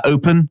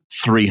Open,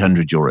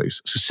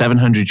 €300. So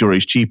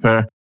 €700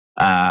 cheaper.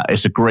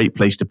 It's a great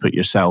place to put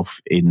yourself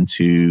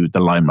into the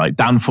limelight.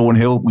 Dan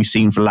Thornhill, we've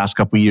seen for the last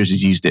couple of years,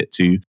 has used it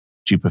to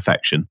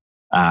perfection.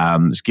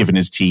 It's given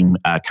his team,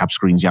 Cap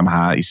Screens,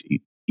 Yamaha,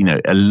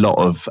 a lot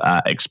of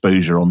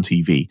exposure on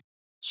TV.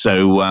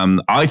 So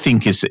I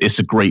think it's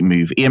a great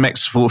move.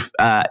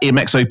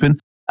 EMX Open.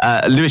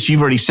 Lewis,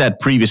 you've already said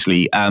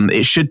previously,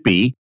 it should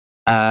be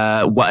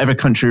whatever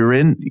country you're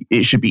in,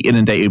 it should be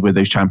inundated with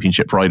those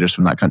championship riders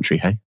from that country.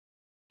 Hey.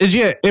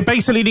 Yeah, it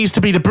basically needs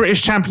to be the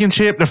British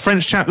Championship, the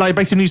French Championship. It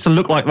basically needs to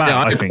look like that.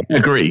 Yeah, I think. I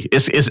agree.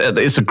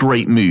 It's a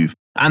great move,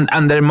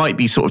 and there might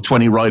be sort of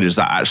 20 riders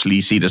that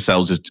actually see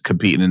themselves as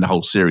competing in the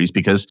whole series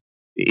because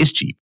it is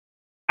cheap.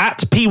 At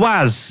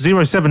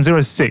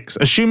PWAZ0706,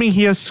 assuming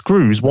he has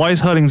screws, why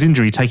is Hurling's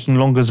injury taking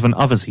longer than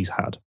others he's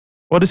had?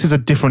 Well, this is a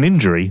different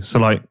injury, so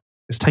like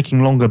it's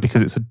taking longer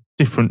because it's a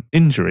different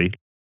injury.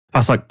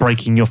 That's like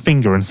breaking your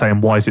finger and saying,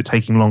 why is it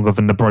taking longer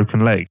than the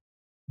broken leg?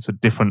 It's a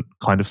different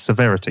kind of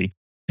severity.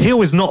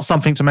 Heel is not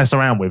something to mess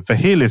around with. The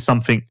heel is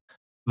something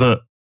that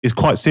is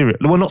quite serious.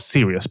 Well, not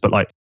serious, but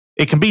like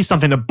it can be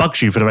something that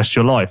bugs you for the rest of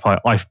your life,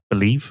 I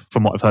believe,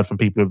 from what I've heard from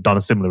people who've done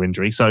a similar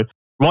injury. So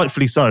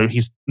rightfully so,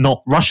 he's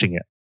not rushing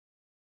it.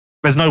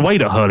 There's no way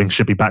that Hurling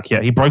should be back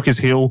yet. He broke his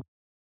heel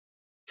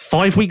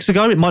 5 weeks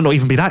ago. It might not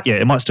even be that yet.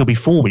 It might still be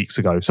 4 weeks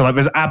ago. So like,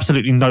 there's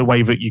absolutely no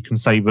way that you can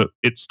say that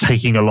it's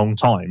taking a long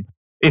time.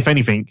 If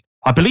anything,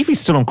 I believe he's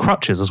still on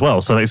crutches as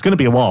well. So it's going to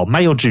be a while.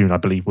 May or June, I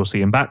believe we'll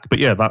see him back. But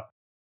yeah, that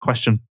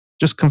question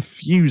just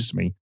confused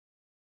me.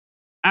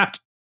 At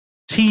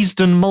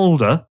Teesden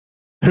Mulder,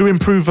 who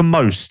improved the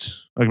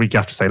most? I think you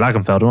have to say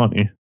Lagenfelder, aren't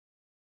you?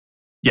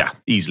 Yeah,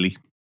 easily.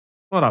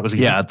 Well, that was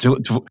easy. Yeah,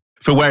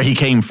 for where he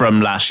came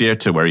from last year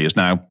to where he is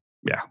now.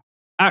 Yeah.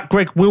 At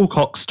Greg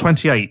Wilcox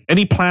 28,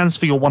 any plans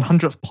for your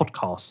 100th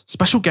podcast?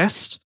 Special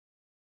guest?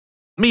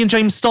 Me and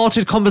James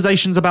started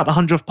conversations about the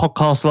 100th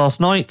podcast last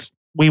night.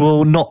 We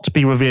will not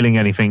be revealing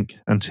anything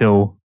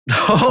until.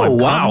 Oh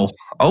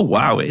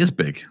wow! It is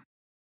big.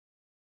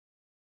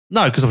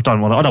 No, because I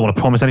don't want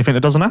to promise anything that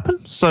doesn't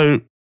happen. So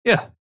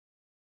yeah,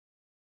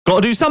 got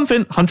to do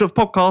something. 100th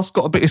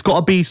podcast. It's got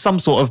to be some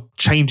sort of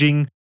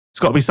changing. It's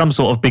got to be some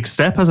sort of big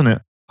step, hasn't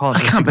it? I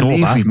can't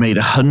believe we've made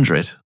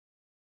 100.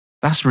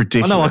 That's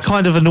ridiculous. I know. It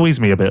kind of annoys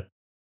me a bit.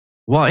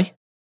 Why?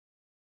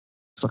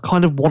 Because I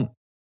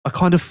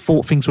kind of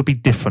thought things would be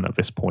different at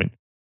this point.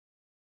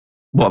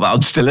 What, that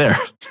I'm still here?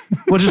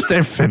 Well, just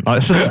everything.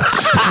 Like,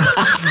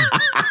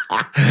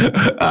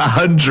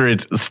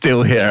 100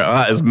 still here.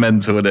 That is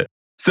mental, isn't it?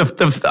 So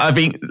I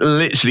think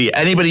literally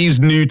anybody who's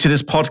new to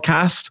this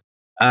podcast,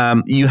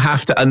 you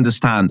have to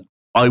understand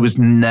I was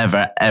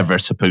never, ever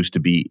supposed to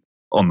be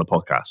on the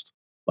podcast.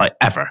 Like,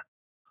 ever.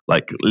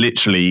 Like,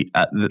 literally,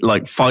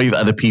 like 5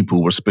 other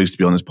people were supposed to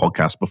be on this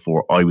podcast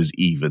before I was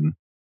even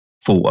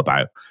thought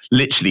about.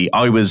 Literally,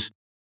 I was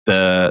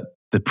the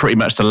pretty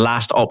much the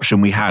last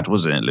option we had,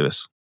 wasn't it,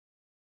 Lewis?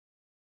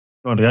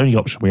 Well, the only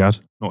option we had,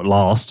 not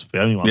last, the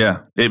only one. Yeah,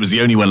 it was the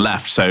only one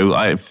left. So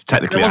I've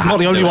technically. It was not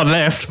the only one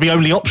left. The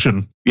only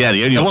option. Yeah,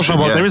 the only option.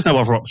 There is no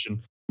other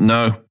option.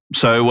 No.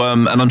 So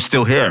and I'm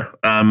still here,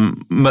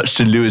 much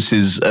to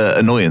Lewis's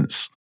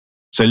annoyance.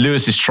 So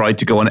Lewis has tried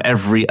to go on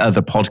every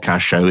other podcast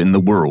show in the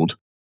world.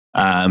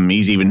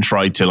 He's even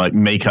tried to like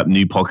make up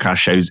new podcast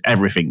shows,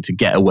 everything to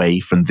get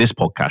away from this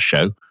podcast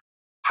show.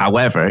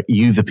 However,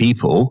 you, the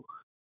people,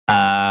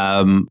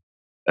 are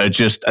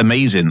just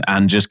amazing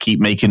and just keep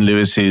making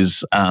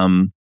Lewis's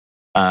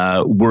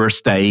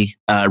worst day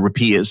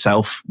repeat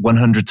itself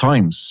 100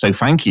 times. So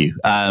thank you.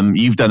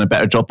 You've done a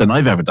better job than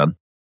I've ever done.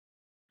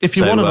 If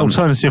you want an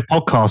alternative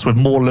podcast with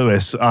more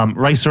Lewis,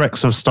 Racer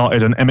X have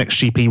started an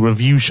MXGP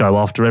review show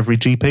after every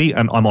GP,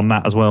 and I'm on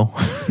that as well.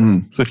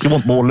 So if you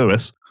want more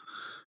Lewis.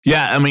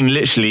 Yeah, I mean,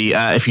 literally,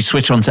 if you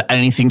switch on to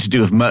anything to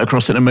do with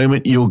motocross at the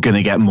moment, you're going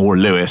to get more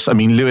Lewis. I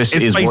mean, Lewis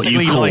is what you call... It's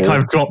basically like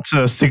I've dropped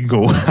a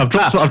single. I've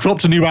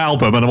dropped a new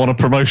album and I'm on a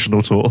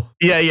promotional tour.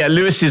 Yeah.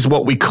 Lewis is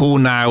what we call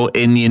now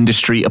in the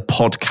industry a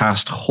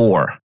podcast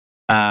whore.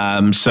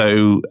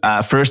 So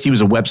first he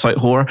was a website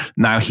whore.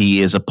 Now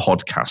he is a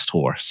podcast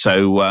whore.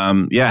 So,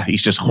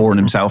 he's just whoring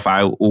himself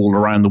out all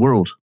around the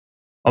world.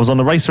 I was on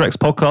the Racer X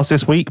podcast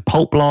this week,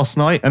 Pulp last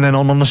night, and then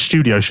I'm on the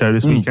studio show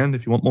this weekend,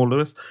 if you want more,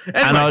 Lewis.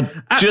 Anyway, and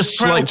I'd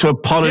just like to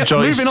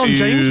apologise moving on, to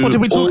James. What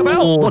did we talk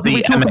about? What did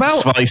we talk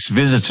about? MX Vice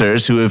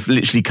visitors who have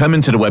literally come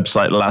into the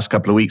website the last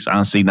couple of weeks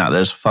and seen that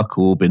there's fuck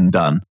all been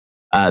done.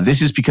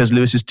 This is because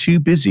Lewis is too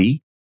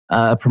busy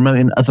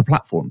promoting other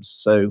platforms.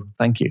 So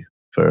thank you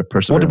for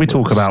persevering. What did we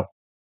talk about?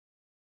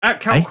 At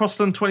Cal Hey?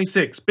 Crossland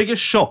 26,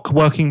 biggest shock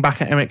working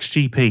back at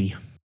MXGP.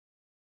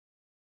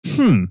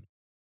 I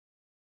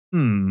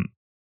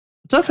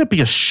don't know if it'd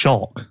be a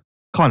shock.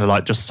 Kind of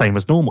like just same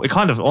as normal. It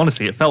kind of,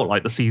 honestly, it felt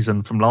like the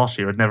season from last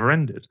year had never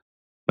ended.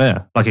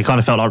 Yeah. Like it kind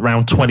of felt like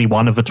round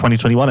 21 of the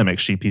 2021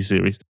 MXGP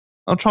series.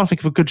 I'm trying to think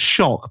of a good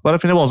shock, but I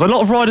don't think there was. A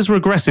lot of riders were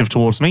aggressive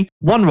towards me.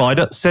 One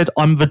rider said,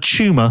 I'm the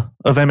tumour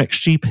of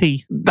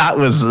MXGP. That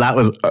was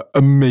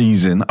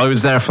amazing. I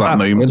was there for that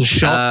moment. Was a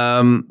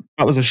shock.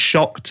 That was a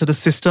shock to the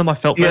system. I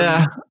felt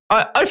Yeah.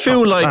 I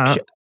feel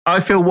like, I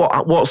feel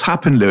what's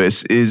happened,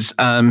 Lewis, is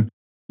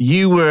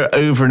you were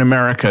over in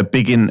America,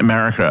 bigging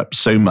America up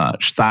so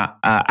much that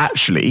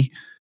actually,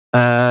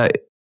 I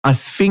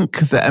think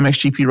the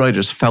MXGP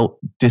riders felt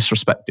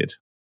disrespected.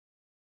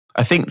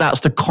 I think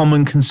that's the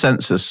common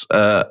consensus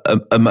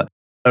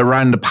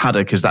around the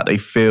paddock, is that they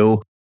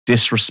feel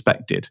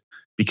disrespected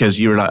because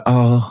you're like,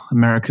 oh,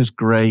 America's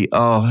great.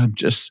 Oh,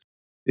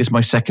 it's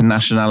my second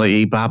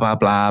nationality, blah, blah,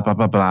 blah, blah,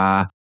 blah,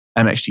 blah.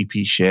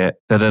 MXGP shit,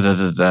 da, da, da,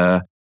 da, da.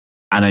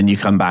 And then you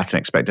come back and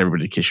expect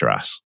everybody to kiss your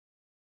ass.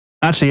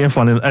 Actually,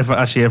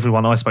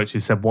 everyone I spoke to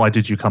said, why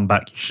did you come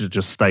back? You should have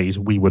just stayed.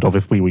 We would have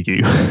if we were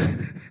you.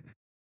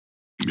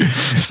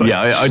 So,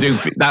 yeah, I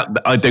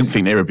don't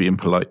think they were being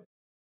polite.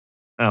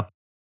 Oh.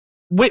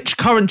 Which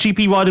current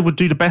GP rider would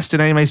do the best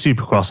in AMA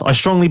Supercross? I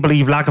strongly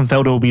believe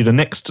Lagenfelder will be the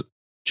next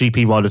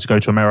GP rider to go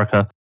to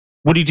America.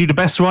 Would he do the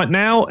best right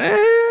now?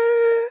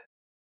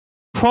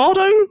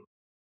 Prado?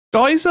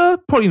 Geyser?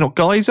 Probably not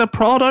Geyser.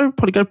 Prado?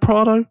 Probably go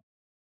Prado.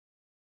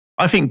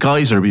 I think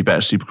Geyser would be better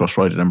Supercross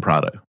rider than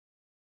Prado.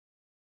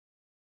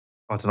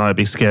 I don't know. It'd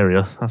be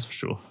scarier. That's for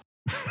sure.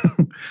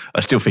 I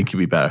still think he'd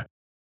be better.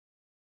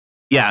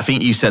 Yeah, I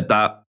think you said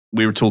that.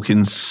 We were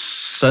talking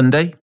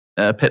Sunday,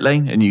 pit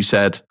lane, and you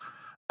said,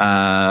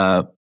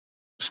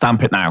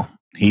 stamp it now.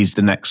 He's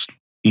the next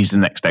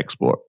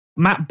export.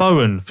 Matt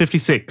Bowen,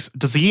 56.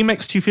 Does the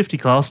EMX 250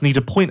 class need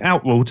a point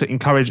out rule to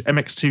encourage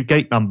MX2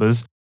 gate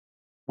numbers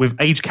with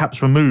age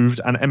caps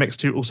removed and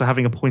MX2 also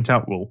having a point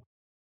out rule?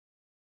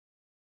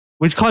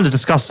 We've kind of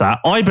discussed that.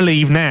 I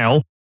believe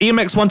now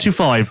EMX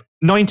 125,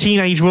 19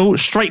 age rule,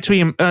 straight to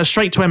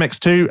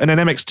MX2, and then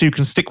MX2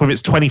 can stick with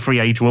its 23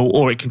 age rule,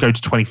 or it can go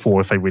to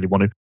 24 if they really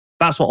want to.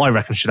 That's what I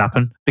reckon should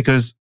happen,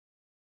 because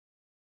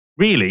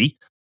really,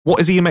 what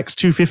is EMX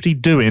 250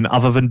 doing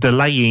other than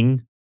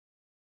delaying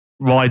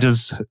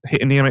riders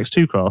hitting the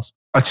MX2 class?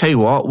 I tell you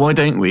what, why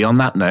don't we, on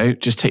that note,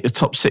 just take the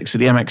top 6 of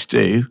the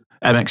MX2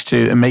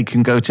 and make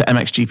them go to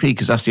MXGP,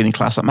 because that's the only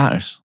class that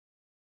matters.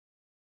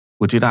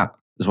 We'll do that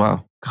as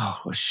well. God,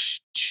 what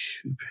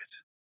stupid.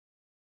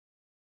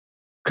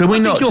 Could we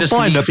not just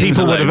find leave that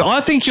people would have? alone? I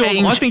think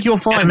you'll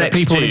find that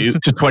people MX2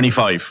 to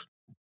 25.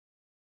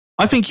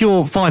 I think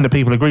you'll find that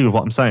people agree with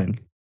what I'm saying.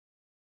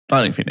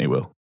 I don't think they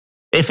will.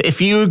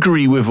 If you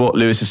agree with what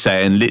Lewis is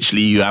saying,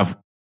 literally you have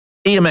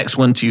EMX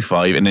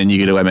 125 and then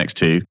you go to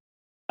MX2.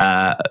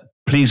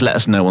 Please let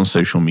us know on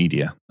social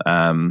media.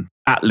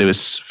 At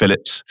Lewis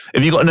Phillips.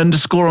 Have you got an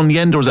underscore on the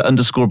end, or is it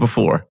underscore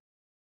before?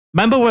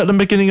 Remember at the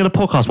beginning of the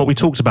podcast what we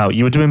talked about?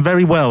 You were doing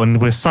very well,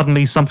 and we're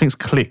suddenly something's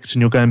clicked, and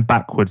you're going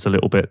backwards a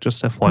little bit.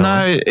 Just FYI.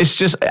 No, it's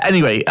just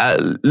anyway.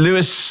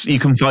 Lewis, you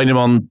can find him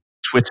on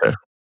Twitter.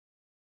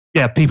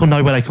 Yeah, people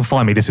know where they can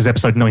find me. This is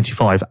episode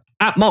 95.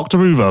 At Mark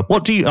Deruva.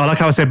 What do you... I like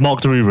how I said Mark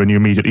Deruva and you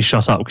immediately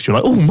shut up because you're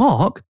like, oh,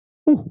 Mark?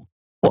 Oh,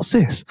 what's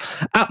this?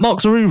 At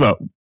Mark Deruva,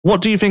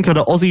 what do you think are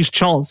the Aussies'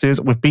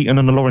 chances with Beaton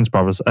and the Lawrence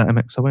brothers at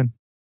MXON?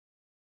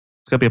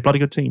 It's going to be a bloody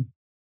good team.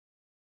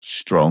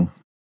 Strong.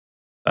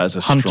 That's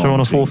a Hunter strong on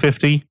a team.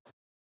 450.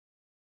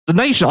 The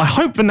Nation... I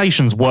hope the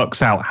Nations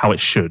works out how it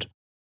should.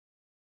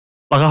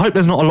 Like, I hope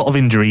there's not a lot of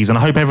injuries, and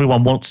I hope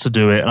everyone wants to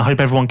do it, and I hope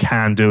everyone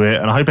can do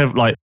it, and I hope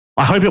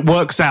I hope it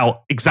works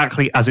out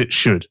exactly as it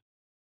should.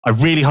 I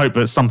really hope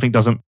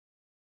that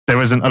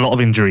there isn't a lot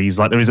of injuries.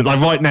 Like there isn't, like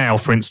right now,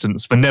 for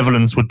instance, the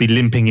Netherlands would be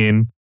limping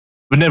in.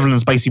 The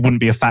Netherlands basically wouldn't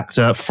be a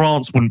factor.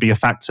 France wouldn't be a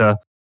factor.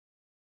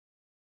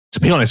 To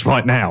be honest,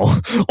 right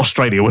now,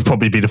 Australia would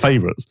probably be the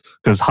favourites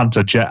because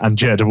Hunter, Jet, and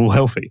Jed are all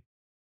healthy.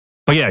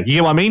 But yeah, you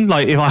get what I mean?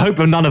 Like, I hope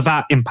that none of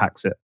that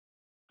impacts it.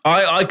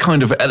 I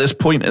kind of, at this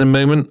point in the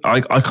moment,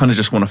 I kind of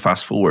just want to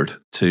fast forward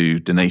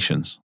to the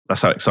Nations.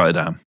 That's how excited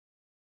I am.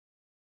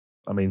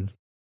 I mean,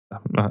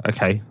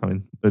 okay. I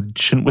mean, you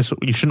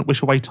shouldn't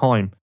wish away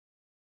time,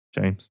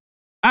 James.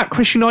 At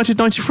Chris United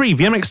 93,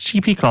 the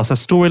MXGP class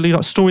has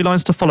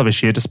storylines to follow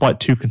this year, despite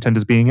 2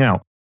 contenders being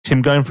out.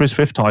 Tim going for his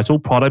 5th title,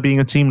 Prado being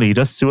a team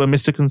leader, Sewer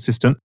Mr.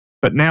 Consistent,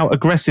 but now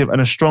aggressive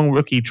and a strong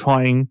rookie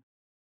trying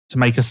to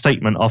make a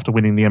statement after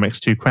winning the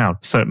MX2 crown.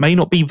 So it may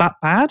not be that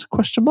bad?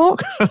 Question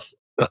mark.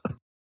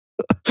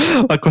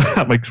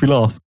 That makes me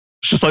laugh.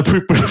 It's just like we're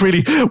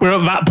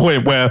at that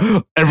point where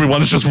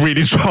everyone's just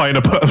really trying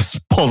to put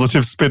a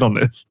positive spin on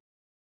this.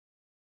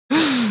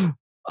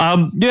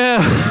 Yeah.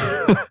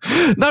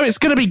 No, it's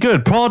going to be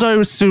good.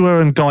 Prado,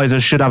 Sewer, and Geyser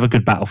should have a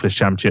good battle for this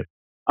championship.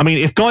 I mean,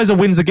 if Geyser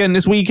wins again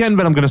this weekend,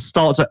 then I'm going to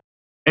start to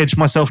edge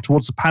myself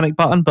towards the panic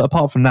button. But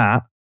apart from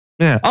that,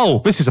 yeah.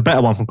 Oh, this is a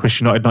better one from Chris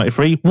United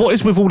 93.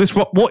 What's with all the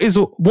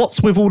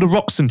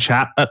Roxon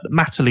chat at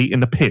Matterley in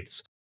the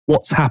pits?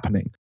 What's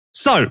happening?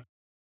 So,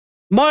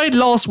 my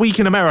last week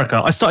in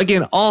America, I started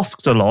getting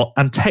asked a lot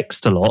and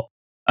text a lot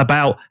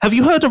about, have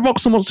you heard that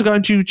Roxon wants to go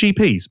and do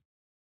GPs?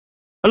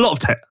 A lot of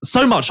text.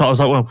 So much that I was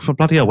like, well, for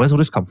bloody hell, where's all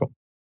this come from?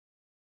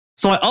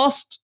 So I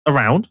asked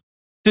around,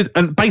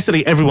 and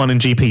basically everyone in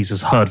GPs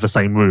has heard the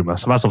same rumour,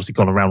 so that's obviously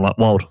gone around like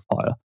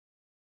wildfire.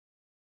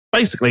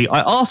 Basically, I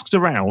asked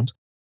around,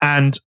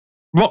 and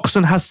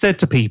Roxon has said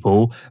to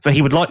people that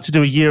he would like to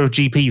do a year of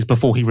GPs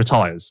before he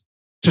retires,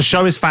 to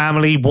show his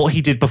family what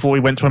he did before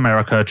he went to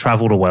America,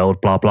 travel the world,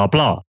 blah, blah,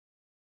 blah.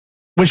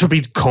 Which would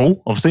be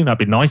cool, obviously. That'd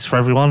be nice for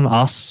everyone,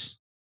 us,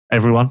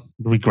 everyone.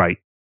 It would be great.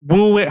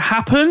 Will it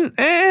happen?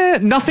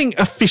 Nothing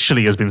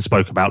officially has been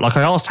spoke about. Like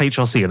I asked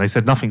HRC and they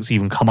said nothing's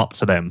even come up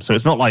to them. So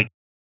it's not like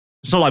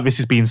this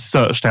is being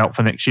searched out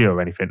for next year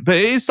or anything. But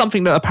it is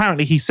something that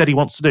apparently he said he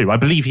wants to do. I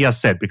believe he has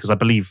said, because I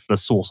believe the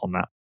source on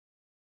that.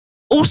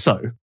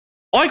 Also,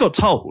 I got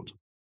told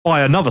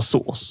by another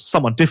source,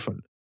 someone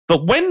different,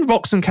 that when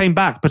Roxon came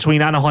back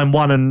between Anaheim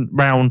 1 and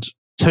round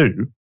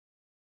 2,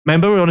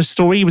 remember on his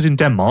story, he was in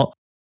Denmark.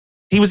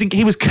 He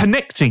was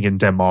connecting in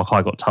Denmark,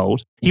 I got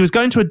told. He was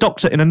going to a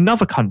doctor in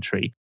another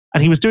country,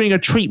 and he was doing a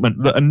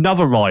treatment that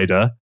another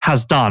rider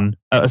has done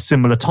at a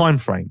similar time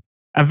frame.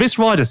 And this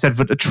rider said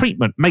that the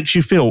treatment makes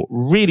you feel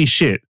really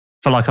shit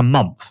for like a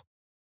month.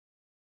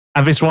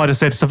 And this rider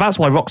said, so that's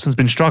why Roxon's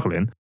been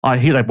struggling.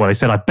 They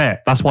said, I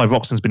bet that's why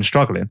Roxon's been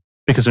struggling,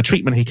 because the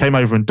treatment he came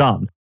over and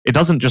done, it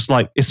doesn't just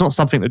it's not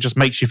something that just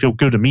makes you feel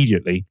good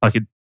immediately. Like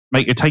it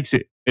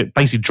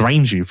basically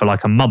drains you for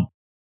like a month.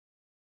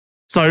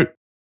 So,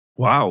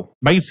 wow,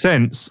 made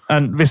sense.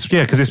 And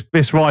because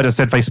this rider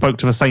said they spoke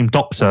to the same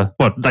doctor.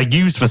 Well, they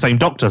used the same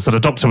doctor, so the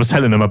doctor was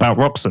telling them about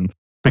Roxon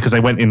because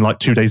they went in like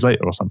 2 days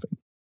later or something.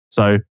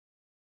 So,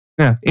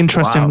 yeah,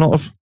 interesting. Wow.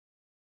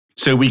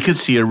 So we could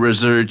see a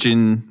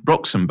resurging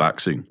Roxon back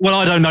soon. Well,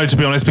 I don't know, to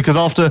be honest, because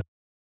after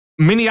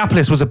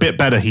Minneapolis was a bit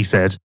better, he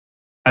said,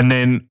 and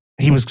then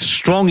he was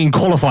strong in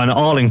qualifying at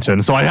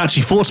Arlington. So I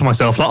actually thought to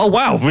myself, like, oh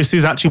wow, this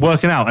is actually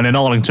working out. And then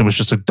Arlington was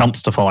just a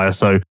dumpster fire.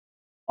 So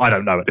I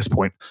don't know at this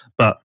point,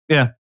 but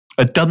yeah,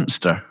 a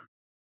dumpster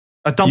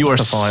you are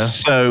fire.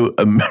 So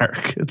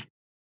American.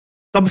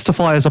 Dumpster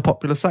fire is a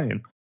popular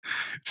saying.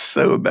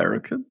 So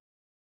American.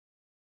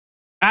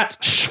 At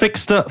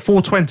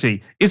Schfixter420,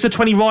 is the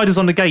 20 riders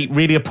on the gate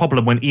really a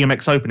problem when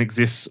EMX Open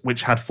exists,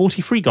 which had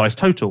 43 guys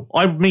total?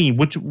 I mean,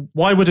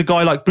 why would a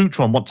guy like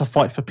Boutron want to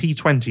fight for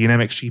P20 in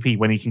MXGP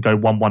when he can go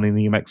 1-1 in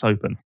the EMX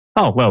Open?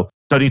 Oh, well,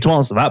 don't need to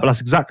answer that, but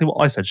that's exactly what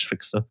I said,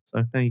 Schfixter.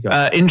 So there you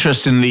go.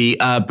 Interestingly,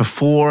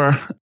 the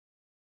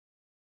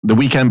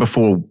weekend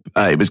before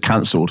it was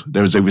cancelled,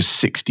 there was over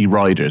 60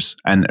 riders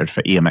entered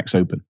for EMX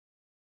Open.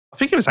 I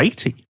think it was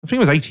 80. I think it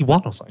was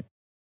 81 or something.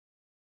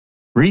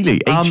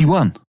 Really?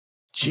 81?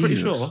 I'm pretty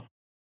sure.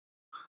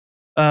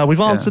 We've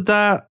answered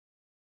that.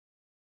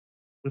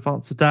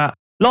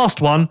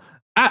 Last one,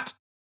 at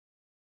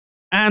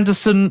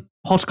Anderson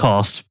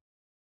Podcast.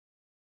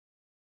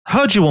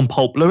 Heard you on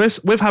Pulp,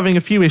 Lewis. With having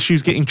a few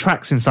issues getting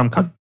tracks in some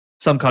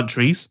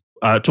countries,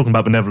 talking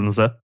about the Netherlands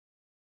there.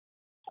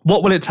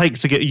 What will it take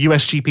to get a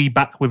USGP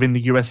back within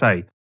the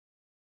USA?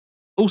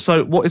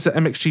 Also, what is the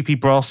MXGP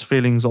brass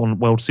feelings on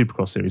World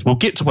Supercross Series? We'll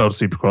get to World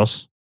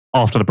Supercross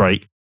after the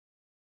break.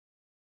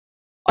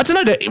 I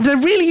don't know. There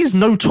really is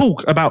no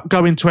talk about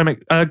going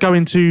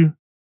to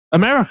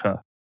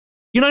America.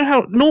 You know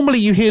how normally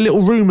you hear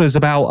little rumors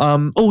about,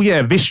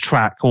 this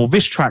track or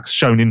this track's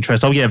shown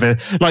interest. Oh yeah,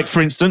 like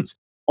for instance,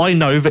 I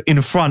know that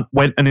In Front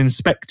went and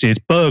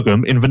inspected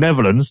Bergam in the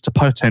Netherlands to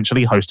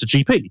potentially host a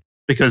GP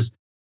because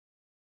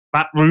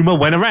that rumor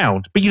went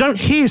around. But you don't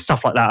hear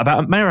stuff like that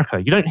about America.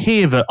 You don't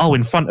hear that,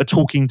 In Front are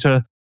talking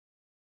to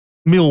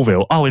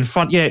Millville. In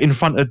Front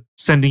are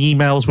sending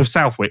emails with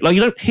Southwick. Like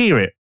you don't hear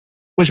it.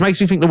 Which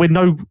makes me think that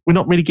we're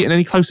not really getting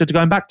any closer to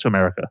going back to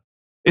America.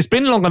 It's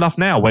been long enough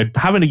now where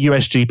having a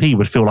USGP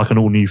would feel like an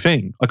all new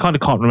thing. I kind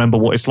of can't remember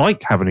what it's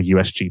like having a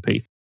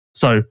USGP.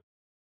 So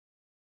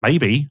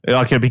maybe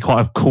it'd be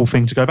quite a cool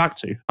thing to go back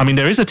to. I mean,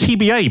 there is a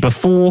TBA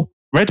before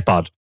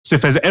Redbud. So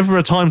if there's ever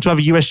a time to have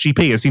a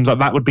USGP, it seems like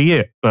that would be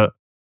it. But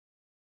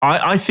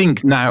I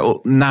think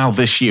now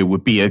this year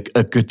would be a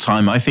good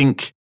time. I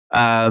think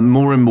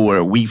more and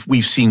more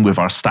we've seen with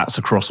our stats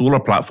across all our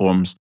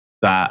platforms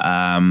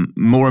that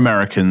more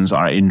Americans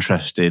are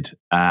interested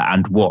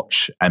and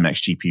watch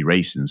MXGP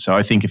racing. So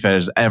I think if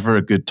there's ever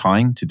a good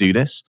time to do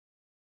this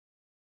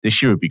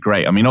year would be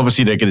great. I mean,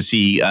 obviously they're going to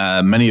see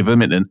many of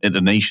them at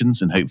the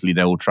Nations, and hopefully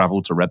they will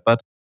travel to Redbud.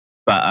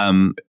 But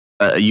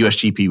a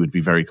USGP would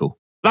be very cool.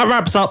 That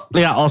wraps up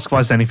Ask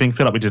Vice Anything.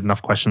 Feel like we did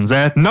enough questions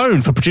there.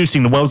 Known for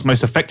producing the world's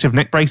most effective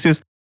neck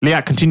braces,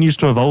 Liat continues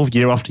to evolve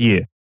year after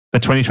year. The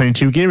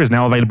 2022 gear is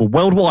now available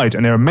worldwide,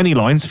 and there are many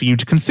lines for you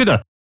to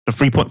consider. The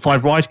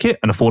 3.5 ride kit,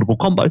 an affordable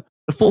combo,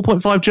 the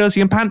 4.5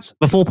 jersey and pants,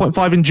 the 4.5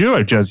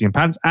 enduro jersey and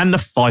pants, and the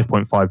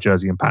 5.5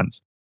 jersey and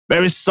pants.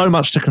 There is so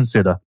much to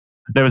consider.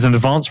 There is an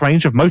advanced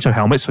range of moto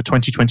helmets for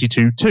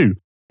 2022 too,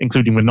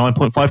 including with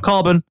 9.5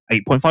 carbon,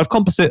 8.5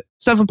 composite,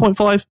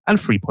 7.5, and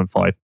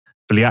 3.5.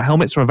 The Liat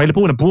helmets are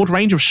available in a broad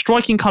range of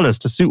striking colours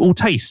to suit all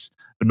tastes.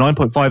 The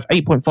 9.5,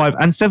 8.5,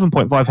 and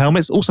 7.5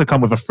 helmets also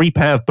come with a free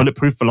pair of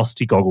bulletproof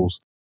Velocity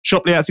goggles.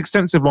 Shop Liat's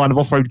extensive line of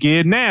off-road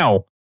gear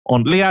now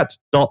on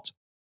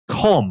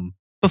liat.com.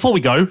 Before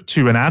we go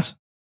to an ad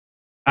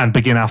and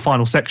begin our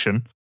final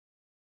section,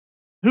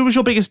 who was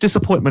your biggest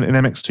disappointment in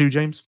MX2,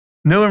 James?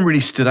 No one really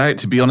stood out,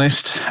 to be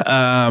honest. If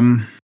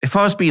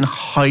I was being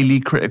highly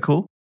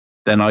critical,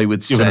 then I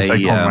would say... You're going to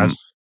say Conrad?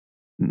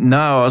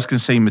 No, I was going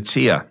to say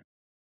Mattia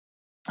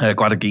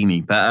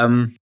Guadagnini. But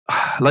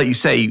like you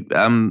say,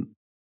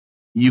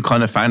 you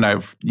kind of found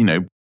out,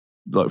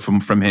 like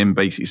from him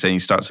basically saying he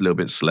starts a little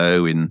bit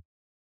slow and,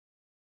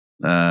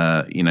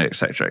 et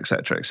cetera, et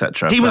cetera, et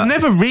cetera. He was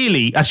never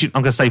really... Actually,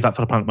 I'm going to save that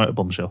for the Planet Motor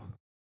Bombshell.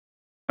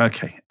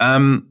 Okay.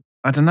 I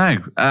don't know.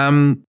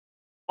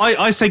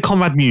 I say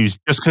Conrad Muse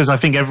just because I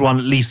think everyone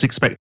at least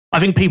I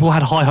think people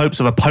had high hopes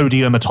of a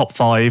podium, a top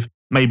 5,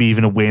 maybe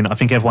even a win. I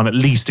think everyone at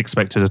least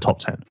expected a top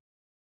 10.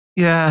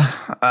 Yeah,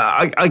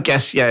 I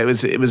guess. Yeah, it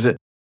was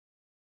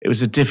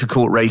a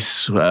difficult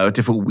race, a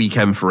difficult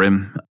weekend for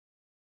him.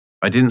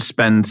 I didn't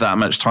spend that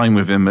much time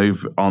with him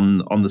over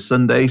on the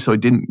Sunday, so I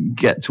didn't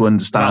get to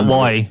understand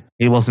why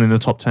he wasn't in the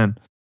top 10.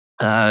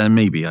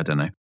 Maybe, I don't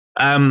know.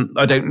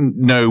 I don't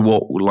know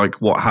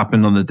what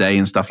happened on the day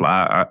and stuff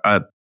like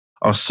that.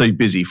 I was so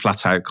busy,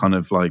 flat out, kind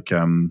of like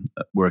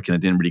working. I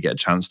didn't really get a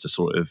chance to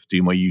sort of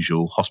do my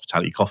usual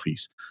hospitality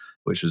coffees,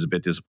 which was a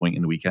bit disappointing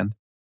in the weekend.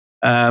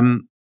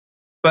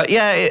 But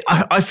yeah,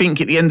 I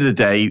think at the end of the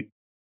day,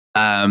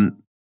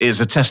 it's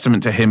a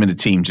testament to him and the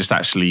team just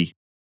actually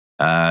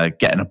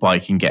getting a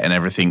bike and getting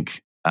everything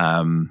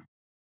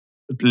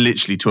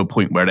literally to a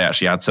point where they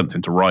actually had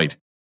something to ride.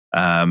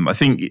 I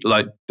think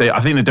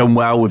they've done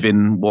well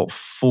within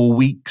 4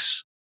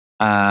 weeks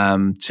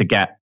to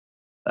get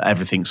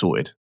everything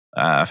sorted.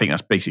 I think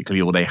that's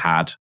basically all they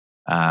had,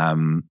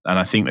 and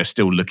I think they're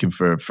still looking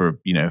for a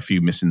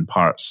few missing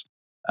parts,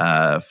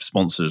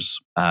 sponsors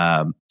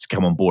to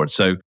come on board.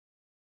 So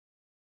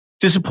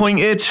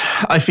disappointed.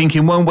 I think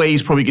in one way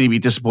he's probably going to be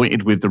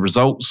disappointed with the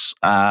results.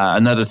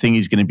 Another thing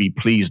he's going to be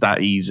pleased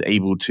that he's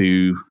able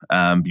to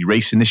be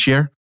racing this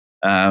year.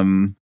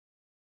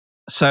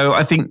 So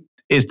I think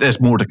there's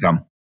more to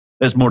come.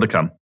 There's more to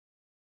come.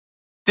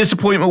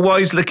 Disappointment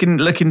wise,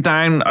 looking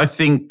down, I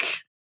think.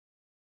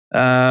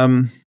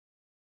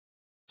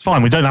 It's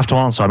fine. We don't have to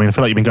answer. I mean, I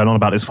feel like you've been going on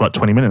about this for like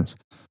 20 minutes.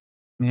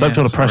 Yeah, don't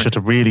feel the pressure to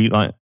really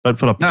don't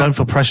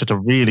feel pressure to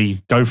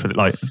really go for it.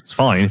 Like, it's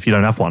fine if you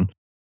don't have one.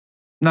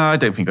 No, I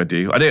don't think I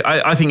do.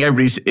 I think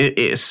everybody's. It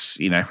is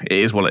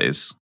what it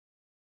is.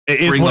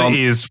 It is what it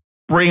is.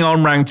 Bring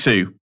on round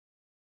 2.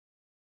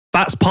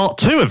 That's part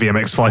 2 of the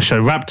MX5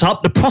 show wrapped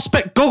up. The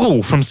Prospect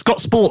Goggle from Scott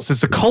Sports is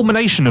the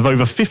culmination of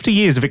over 50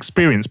 years of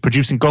experience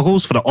producing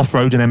goggles for the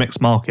off-road and MX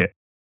market.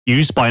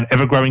 Used by an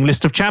ever-growing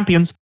list of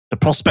champions, the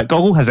Prospect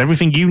Goggle has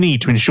everything you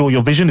need to ensure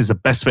your vision is the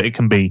best that it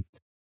can be.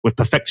 With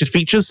perfected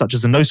features such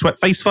as a no-sweat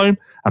face foam,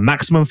 a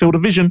maximum field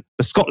of vision,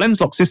 the Scott lens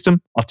lock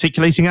system,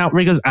 articulating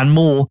outriggers, and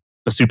more,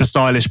 the super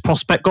stylish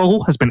Prospect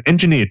Goggle has been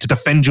engineered to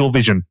defend your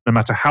vision, no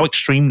matter how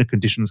extreme the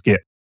conditions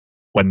get.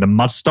 When the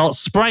mud starts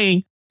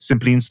spraying,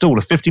 simply install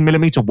a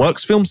 50mm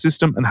Works film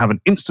system and have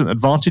an instant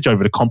advantage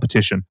over the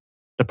competition.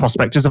 The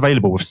Prospect is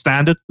available with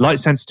standard,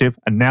 light-sensitive,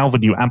 and now the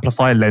new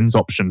amplifier lens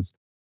options.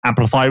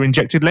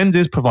 Amplifier-injected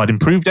lenses provide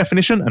improved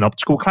definition and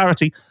optical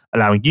clarity,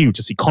 allowing you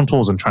to see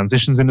contours and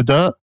transitions in the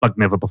dirt like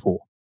never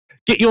before.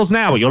 Get yours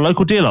now at your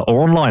local dealer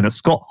or online at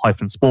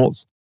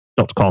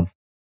scott-sports.com.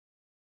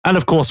 And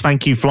of course,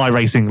 thank you Fly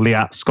Racing,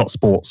 Liat, Scott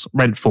Sports,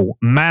 Rentful,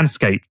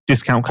 Manscaped,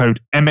 discount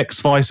code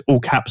MXVice, all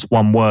caps,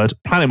 one word,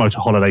 Planet Motor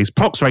Holidays,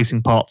 Prox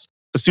Racing Parts,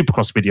 the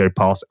Supercross Video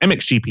Pass,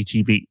 MXGP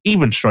TV,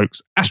 Even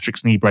Strokes,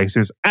 Asterix Knee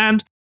Braces,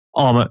 and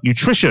Armour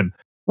Nutrition.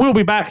 We'll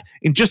be back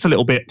in just a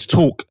little bit to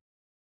talk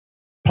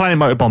Planet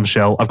Motor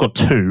Bombshell. I've got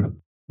 2,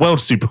 World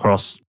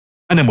Supercross,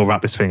 and then we'll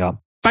wrap this thing up.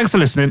 Thanks for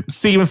listening.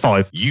 See you in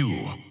 5.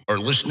 You are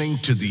listening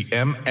to the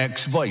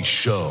MX Vice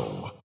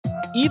Show.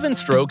 Even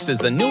Strokes is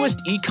the newest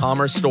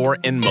e-commerce store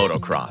in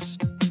motocross.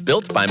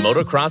 Built by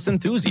motocross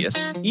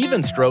enthusiasts,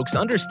 Even Strokes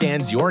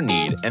understands your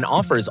need and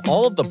offers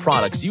all of the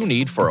products you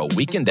need for a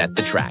weekend at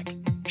the track.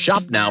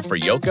 Shop now for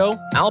Yoko,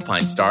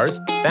 Alpine Stars,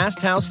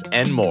 Fast House,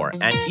 and more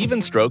at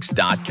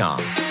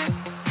evenstrokes.com.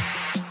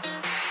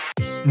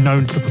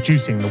 Known for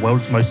producing the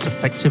world's most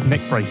effective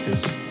neck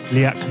braces,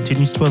 Liat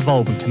continues to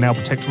evolve and can now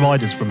protect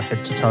riders from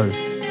head to toe.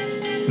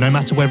 No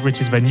matter whether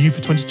it is their new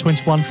for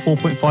 2021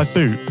 4.5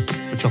 boot,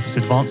 which offers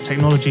advanced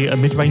technology at a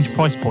mid-range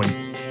price point,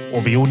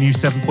 or the all-new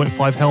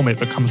 7.5 helmet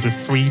that comes with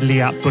 3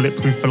 Liat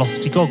bulletproof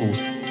Velocity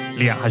goggles,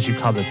 Liat has you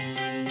covered.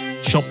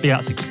 Shop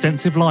Liat's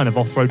extensive line of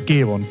off-road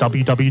gear on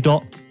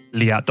www.liat.com.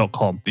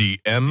 Liat.com. The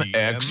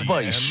MX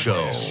Vice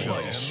Show.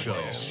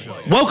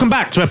 Welcome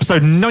back to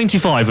episode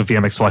 95 of the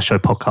MX Vice Show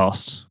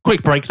podcast.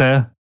 Quick break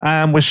there,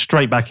 and we're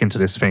straight back into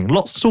this thing.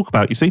 Lots to talk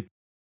about, you see.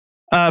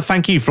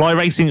 Thank you, Fly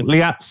Racing,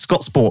 Liat,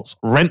 Scott Sports,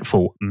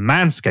 Rentful,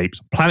 Manscaped,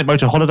 Planet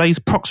Motor Holidays,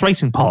 Prox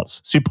Racing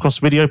Parts, Supercross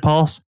Video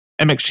Pass,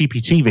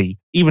 MXGP TV,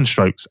 Even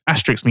Strokes,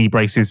 Asterix Knee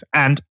Braces,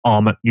 and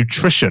Armour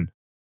Nutrition.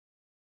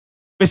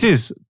 This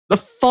is the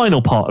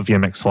final part of the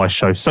MX Vice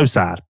Show, so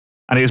sad.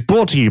 And it is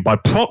brought to you by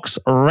Prox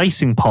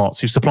Racing Parts,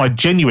 who supply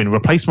genuine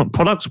replacement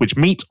products which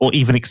meet or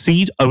even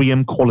exceed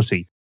OEM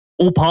quality.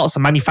 All parts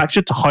are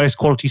manufactured to highest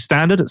quality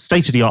standard at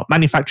state-of-the-art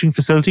manufacturing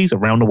facilities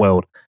around the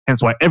world.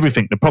 Hence why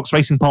everything the Prox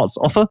Racing Parts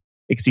offer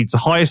exceeds the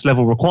highest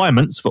level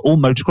requirements for all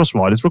motocross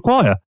riders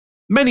require.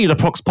 Many of the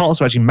Prox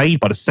parts are actually made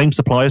by the same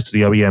suppliers to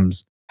the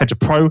OEMs. Head to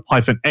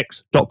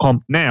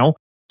pro-x.com now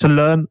to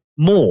learn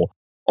more.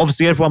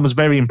 Obviously, everyone was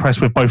very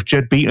impressed with both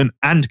Jed Beaton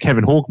and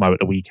Kevin Horgmo at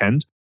the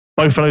weekend.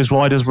 Both of those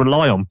riders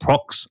rely on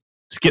Prox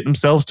to get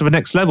themselves to the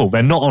next level.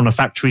 They're not on a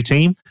factory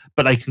team,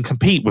 but they can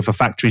compete with the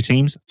factory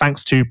teams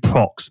thanks to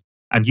Prox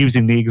and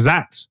using the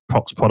exact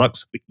Prox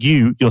products that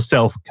you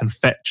yourself can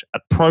fetch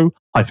at pro-x.com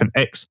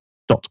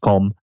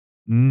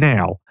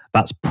now.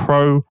 That's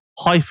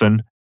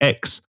pro-x.com.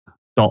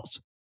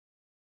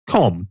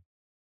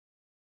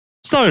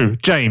 So,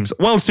 James,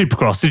 World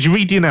Supercross, did you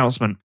read the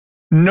announcement?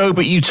 No,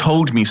 but you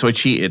told me, so I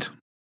cheated.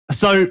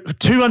 So,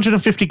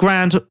 250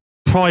 grand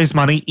prize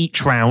money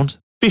each round,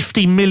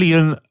 50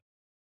 million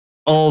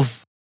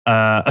of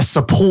a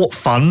support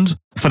fund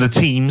for the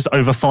teams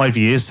over 5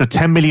 years, so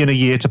 10 million a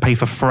year to pay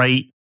for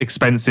freight,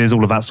 expenses,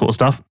 all of that sort of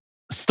stuff.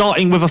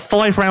 Starting with a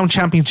 5-round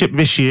championship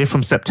this year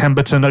from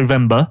September to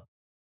November.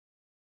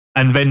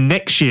 And then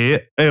next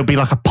year, it'll be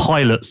like a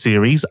pilot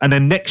series. And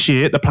then next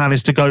year, the plan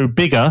is to go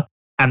bigger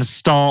and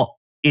start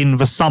in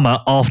the summer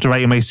after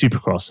AMA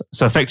Supercross.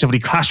 So effectively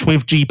clash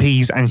with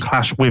GPs and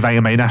clash with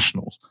AMA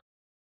Nationals.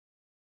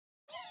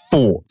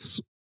 Thoughts?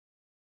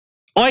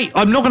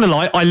 I'm not going to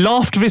lie, I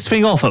laughed this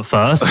thing off at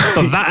first,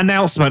 but that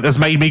announcement has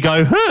made me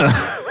go,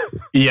 huh.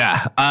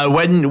 Yeah.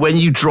 When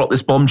you dropped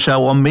this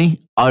bombshell on me,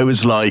 I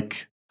was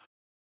like,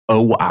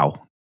 oh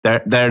wow.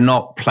 They're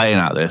not playing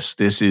at this.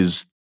 This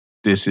is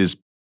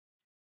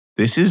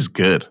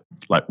good.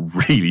 Like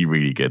really,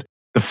 really good.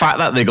 The fact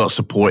that they got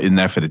support in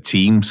there for the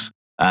teams,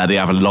 they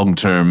have a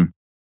long-term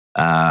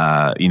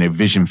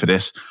vision for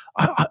this.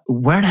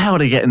 Where the hell are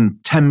they getting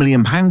 £10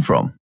 million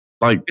from?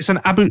 Like it's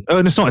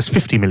it's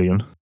 50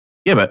 million.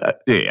 Yeah,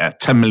 but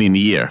 10 million a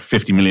year,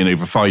 50 million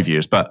over 5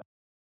 years. But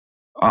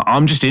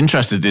I'm just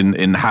interested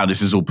in how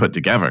this is all put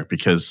together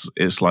because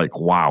it's like,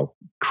 wow,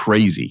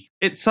 crazy.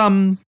 It's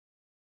an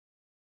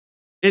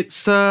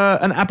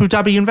Abu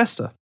Dhabi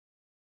investor.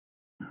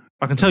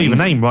 I can tell you the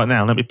name right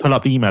now. Let me pull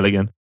up the email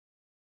again.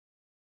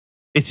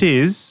 It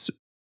is.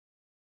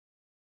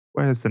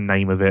 Where's the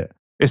name of it?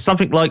 It's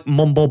something like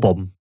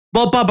Mubadala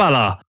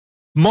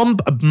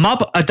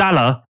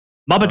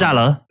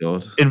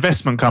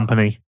Investment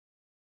Company.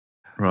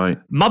 Right.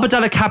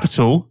 Mubadala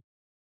Capital,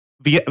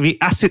 the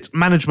asset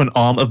management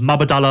arm of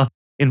Mubadala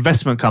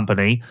Investment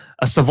Company,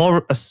 a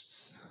sovereign,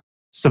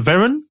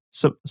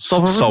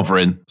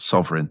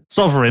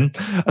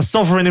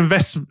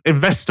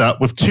 investor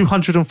with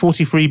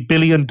 $243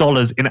 billion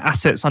in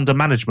assets under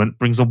management,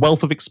 brings a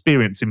wealth of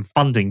experience in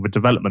funding the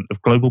development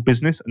of global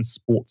business and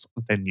sports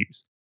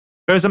venues.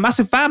 There is a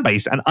massive fan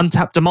base and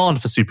untapped demand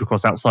for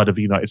Supercross outside of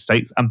the United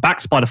States, and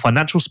backed by the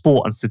financial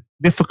support and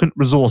significant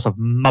resource of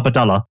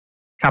Mubadala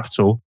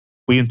Capital,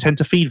 we intend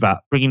to feed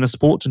that, bringing the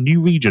sport to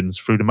new regions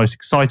through the most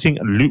exciting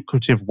and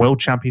lucrative World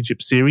Championship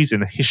Series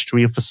in the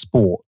history of the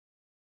sport,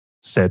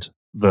 said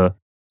the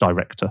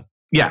director.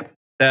 Yeah,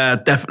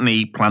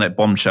 definitely Planet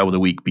Bombshell of the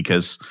week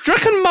because... Do you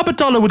reckon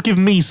Mubadala would give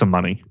me some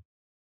money?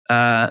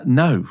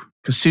 No,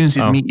 because as soon as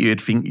he'd meet you,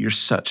 he'd think you're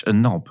such a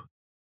knob.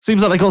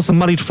 Seems like they got some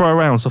money to throw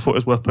around, so I thought it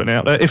was worth putting it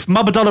out there. If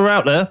Mubadala are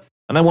out there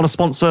and they want to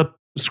sponsor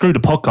Screw the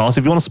Podcast,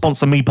 if you want to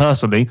sponsor me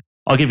personally,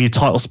 I'll give you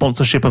title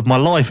sponsorship of my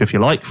life, if you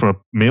like, for a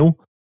meal.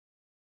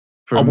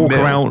 I'll walk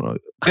around.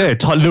 Yeah,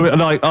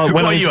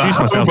 when I introduce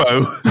myself.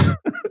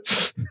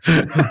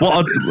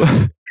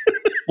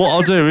 What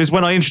I'll do is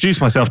when I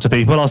introduce myself to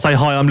people, I'll say,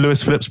 hi, I'm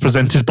Lewis Phillips,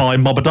 presented by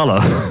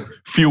Mubadala.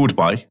 Fueled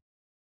by?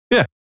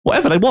 Yeah,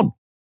 whatever they want.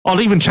 I'll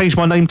even change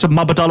my name to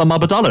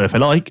Mubadala if they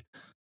like.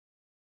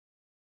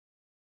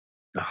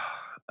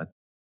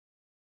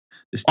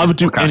 I would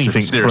do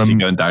anything. Seriously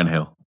going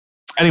downhill.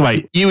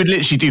 Anyway. You would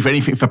literally do for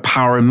anything for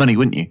power and money,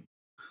 wouldn't you?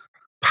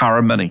 Power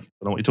and money. I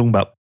don't know what you're talking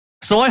about.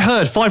 So I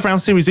heard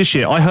 5-round series this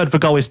year. I heard the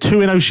goal is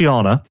 2 in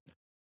Oceania,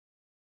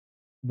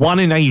 1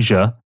 in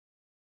Asia,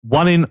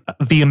 1 in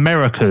the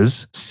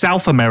Americas,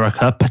 South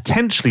America,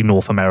 potentially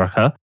North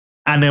America,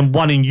 and then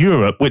 1 in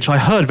Europe, which I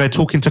heard they're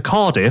talking to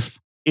Cardiff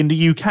in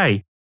the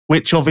UK,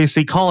 which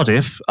obviously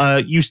Cardiff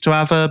used to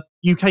have a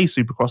UK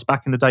Supercross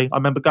back in the day. I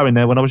remember going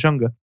there when I was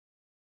younger.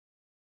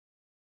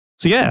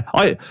 So yeah,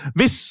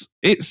 this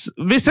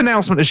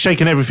announcement has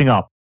shaken everything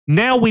up.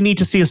 Now we need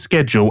to see a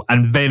schedule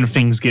and then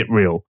things get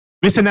real.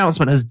 This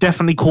announcement has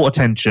definitely caught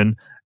attention.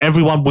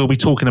 Everyone will be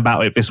talking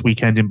about it this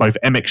weekend in both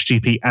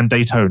MXGP and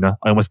Daytona.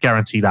 I almost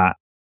guarantee that.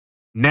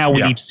 Now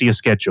we need to see a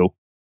schedule.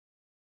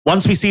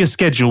 Once we see a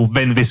schedule,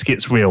 then this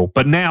gets real.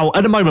 But now,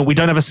 at the moment, we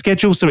don't have a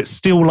schedule, so it's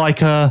still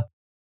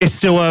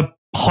a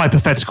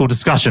hypothetical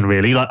discussion,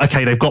 really. Like,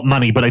 okay, they've got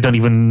money, but they don't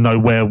even know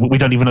where. We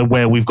don't even know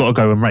where we've got to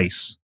go and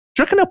race.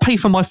 Do you reckon they'll pay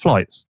for my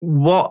flights?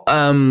 What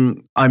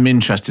I'm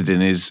interested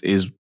in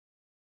is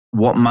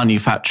what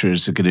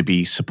manufacturers are going to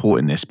be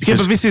supporting this.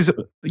 Because but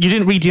you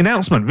didn't read the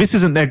announcement. This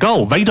isn't their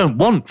goal. They don't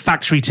want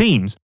factory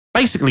teams.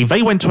 Basically,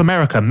 they went to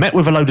America, met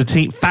with a load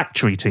of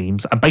factory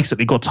teams, and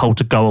basically got told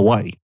to go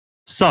away.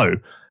 So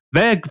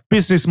their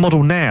business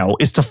model now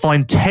is to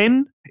find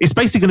 10. It's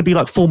basically going to be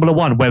like Formula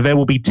One, where there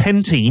will be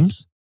 10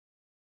 teams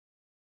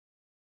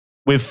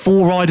with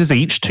 4 riders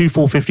each, 2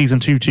 450s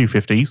and 2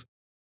 250s.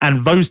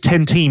 And those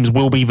 10 teams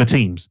will be the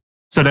teams.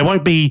 So there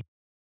won't be,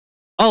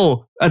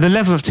 an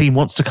 11th team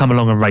wants to come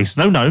along and race.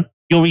 No.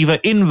 You're either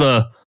in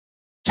the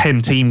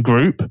 10-team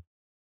group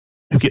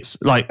who gets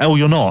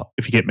you're not,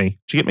 if you get me.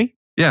 Do you get me?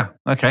 Yeah,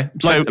 okay.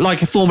 So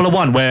like a Formula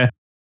One where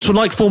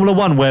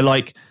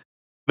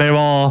there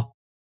are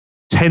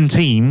 10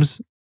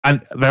 teams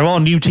and there are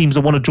new teams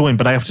that want to join,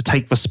 but they have to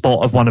take the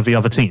spot of one of the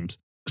other teams.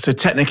 So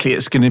technically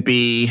it's going to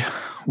be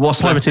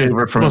what's left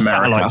over from America.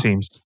 Satellite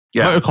teams.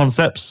 Yeah. Motor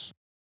Concepts.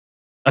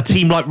 A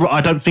team like,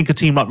 I don't think a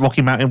team like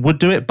Rocky Mountain would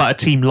do it, but a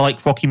team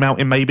like Rocky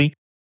Mountain maybe.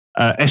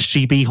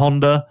 SGB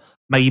Honda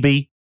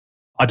maybe.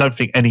 I don't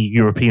think any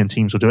European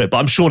teams will do it, but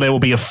I'm sure there will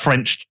be a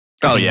French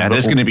team. Oh yeah,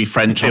 there's going to be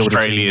French,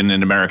 Australian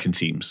and American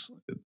teams.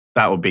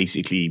 That will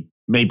basically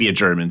maybe a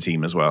German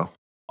team as well.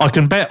 I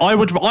can bet. I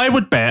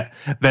would bet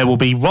there will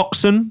be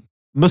Roczen,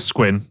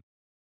 Musquin,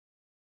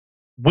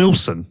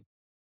 Wilson,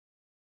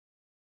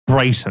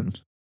 Brayton,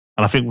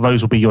 and I think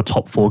those will be your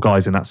top 4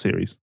 guys in that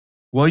series.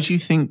 Why do you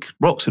think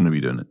Roczen will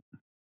be doing it?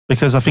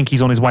 Because I think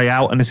he's on his way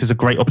out, and this is a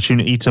great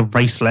opportunity to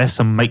race less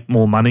and make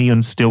more money,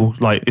 and still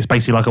it's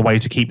basically like a way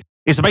to keep.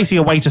 It's basically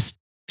a way to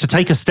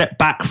take a step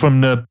back from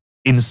the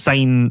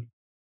insane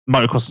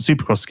motocross and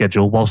supercross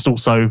schedule, whilst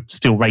also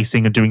still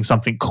racing and doing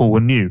something cool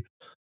and new.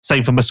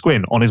 Same for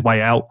Musquin on his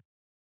way out.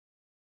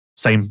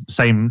 Same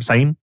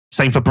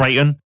for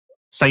Brayton.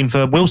 Same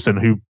for Wilson,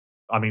 who,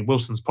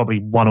 Wilson's probably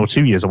 1 or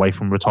 2 years away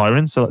from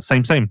retiring. So that's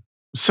same.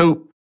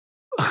 So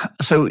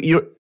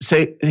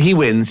he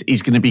wins.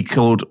 He's going to be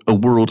called a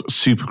world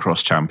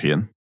supercross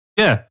champion.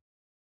 Yeah.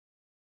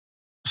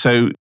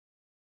 So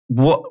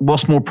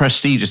what's more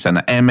prestigious than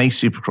an MA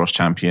supercross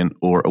champion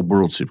or a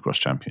world supercross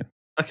champion?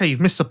 Okay,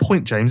 you've missed a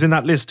point, James. In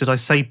that list, did I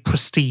say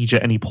prestige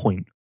at any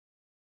point?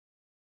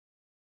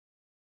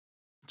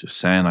 Just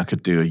saying, I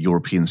could do a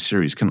European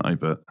series, couldn't I?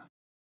 But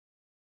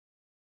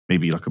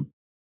maybe like I don't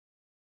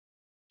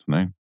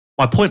know.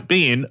 My point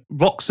being,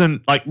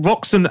 Roczen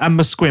and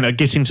Musquin are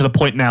getting to the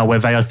point now where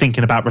they are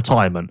thinking about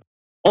retirement.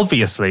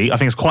 Obviously, I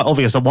think it's quite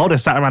obvious that while they're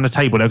sat around the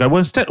table, they'll go,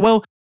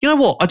 well, you know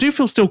what? I do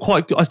feel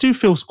quite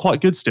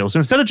good still. So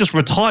instead of just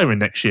retiring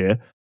next year,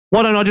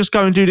 why don't I just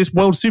go and do this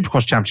World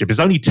Supercross Championship? It's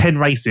only 10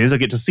 races. I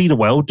get to see the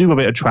world, do a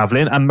bit of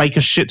traveling, and make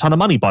a shit ton of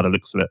money by the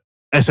looks of it.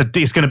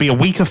 It's going to be a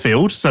weaker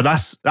field, so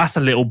that's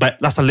a little bit.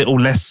 That's a little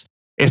less.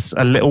 It's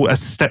a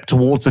step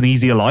towards an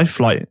easier life.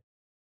 Like,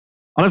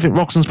 I don't think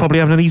Roczen's probably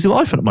having an easy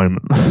life at the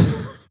moment.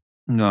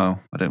 No,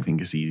 I don't think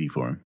it's easy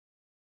for him.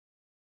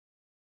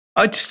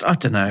 I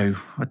don't know.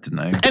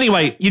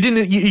 Anyway,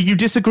 you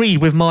disagreed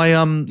with my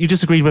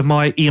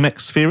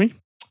EMX theory.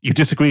 You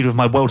disagreed with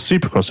my World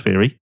Supercross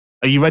theory.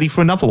 Are you ready for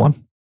another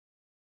one?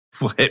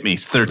 Well, hit me.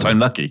 It's 3rd time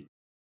lucky.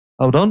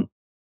 Hold on.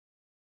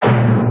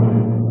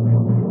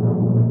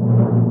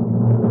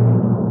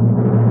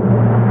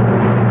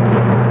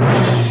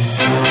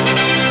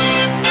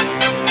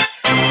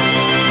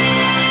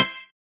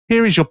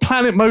 Here is your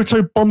Planet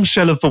Moto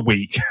bombshell of the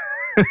week.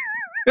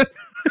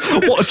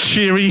 What a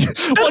cheery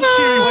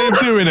way of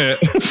doing it.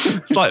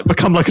 It's like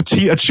become like a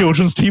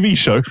children's TV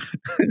show.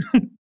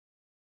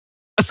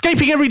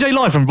 Escaping everyday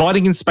life and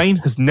riding in Spain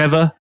has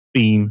never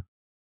been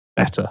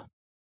better.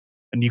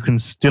 And you can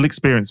still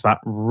experience that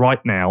right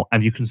now,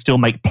 and you can still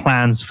make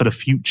plans for the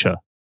future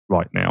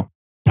right now.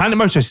 Planet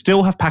Moto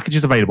still have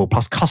packages available,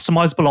 plus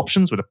customizable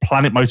options with a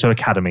Planet Moto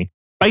Academy.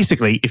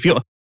 Basically,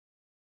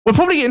 we're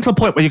probably getting to the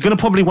point where you're going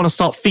to probably want to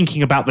start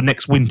thinking about the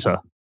next winter,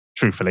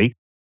 truthfully.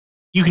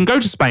 You can go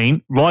to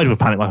Spain, ride with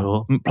Planet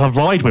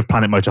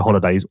Moto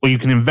Holidays, or you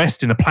can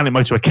invest in a Planet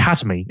Moto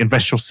Academy,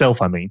 invest yourself,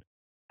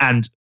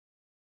 and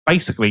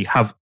basically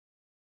have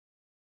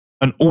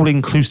an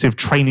all-inclusive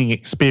training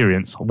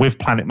experience with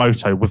Planet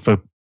Moto, with the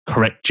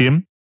correct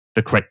gym,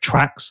 the correct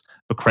tracks,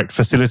 the correct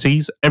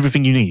facilities,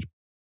 everything you need.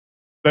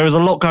 There is a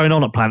lot going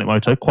on at Planet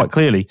Moto, quite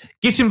clearly.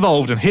 Get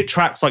involved and hit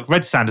tracks like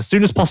Red Sand as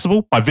soon as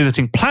possible by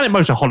visiting Planet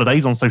Moto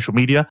Holidays on social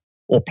media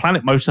or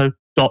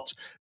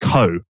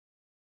planetmoto.co.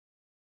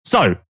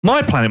 So,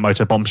 my Planet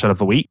Moto bombshell of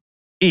the week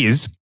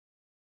is,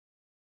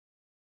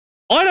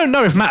 I don't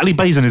know if Matterley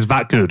Basin is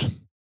that good.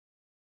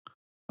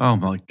 Oh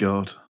my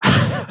God.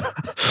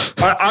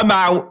 I'm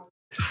out.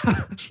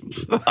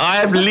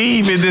 I am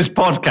leaving this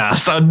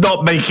podcast. I'm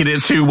not making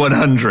it to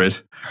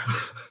 100.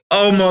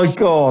 Oh my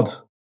God.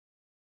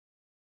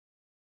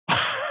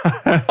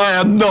 I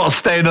am not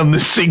staying on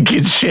this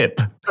sinking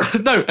ship.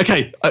 No,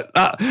 okay,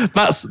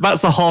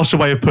 that's a harsher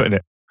way of putting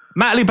it.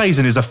 Matterley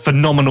Basin is a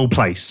phenomenal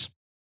place.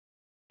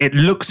 It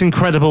looks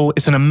incredible.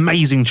 It's an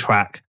amazing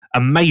track,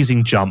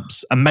 amazing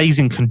jumps,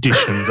 amazing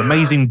conditions,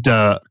 amazing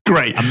dirt.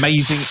 Great.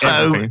 Amazing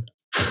everything.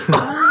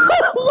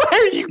 Where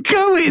are you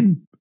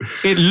going?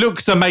 It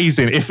looks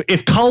amazing.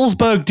 If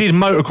Carlsberg did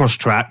motocross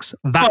tracks,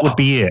 that would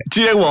be it.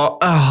 Do you know what?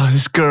 Oh,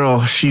 this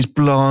girl, she's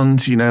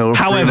blonde,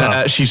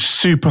 However, she's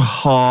super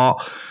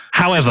hot.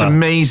 However, just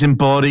amazing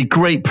body,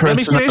 great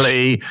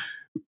personality.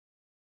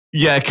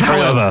 Yeah,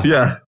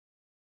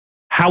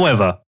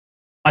 However,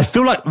 I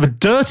feel like the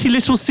dirty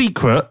little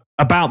secret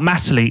about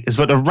Matterley is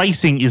that the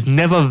racing is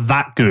never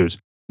that good.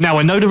 Now,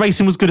 I know the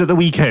racing was good at the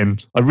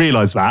weekend. I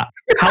realise that.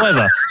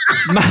 However...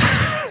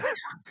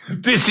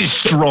 This is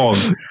strong.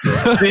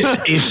 This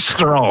is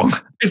strong.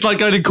 It's like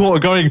going to court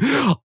and going,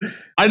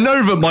 I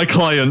know that my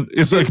client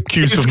is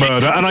accused of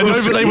murder, and I know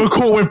that they were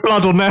caught with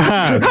blood on their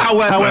hands.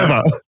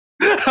 However.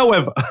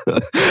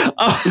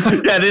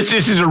 Yeah, this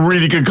is a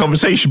really good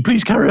conversation.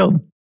 Please carry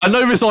on. I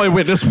know this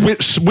eyewitness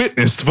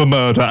witnessed the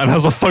murder and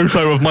has a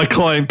photo of my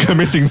client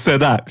committing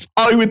said act.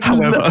 I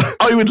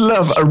would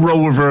love a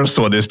role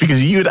reversal on this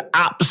because you would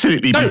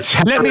absolutely be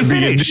let me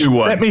finish.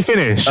 Let me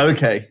finish.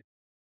 Okay.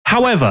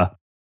 However,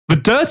 the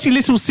dirty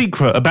little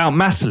secret about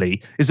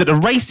Matterley is that the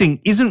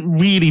racing isn't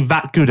really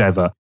that good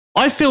ever.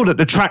 I feel that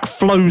the track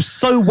flows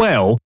so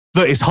well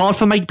that it's hard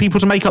for people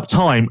to make up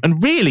time,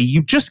 and really,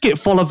 you just get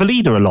follow the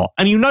leader a lot.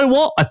 And you know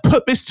what? I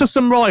put this to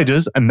some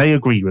riders, and they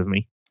agreed with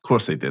me. Of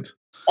course they did.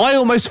 I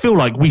almost feel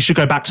like we should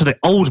go back to the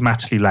old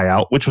Matterley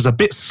layout, which was a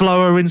bit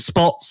slower in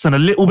spots and a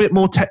little bit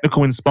more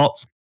technical in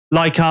spots. And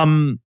I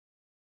feel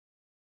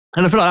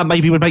like that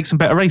maybe would make some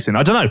better racing.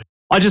 I don't know.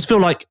 I just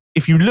feel like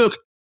if you look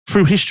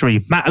through history,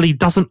 Matterley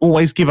doesn't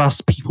always give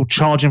us people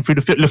charging through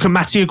the field. Look at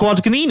Mattia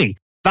Guadagnini.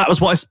 That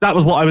was what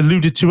I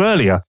alluded to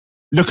earlier.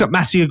 Look at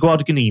Mattia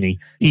Guadagnini.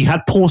 He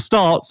had poor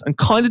starts and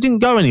kind of didn't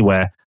go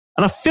anywhere.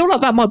 And I feel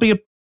like that might be a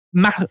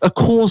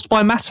caused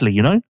by Matterley,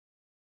 you know?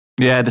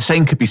 Yeah, the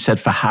same could be said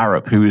for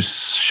Harrop, who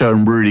was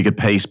showing really good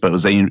pace, but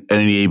was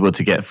only able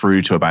to get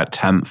through to about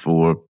 10th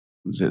or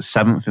was it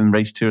 7th in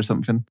race 2 or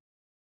something?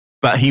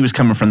 But he was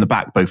coming from the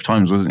back both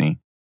times, wasn't he?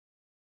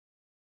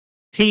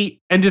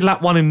 He ended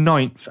lap 1 in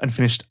 9th and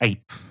finished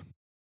 8th.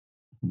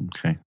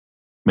 Okay.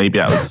 Maybe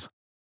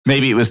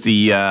it was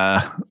the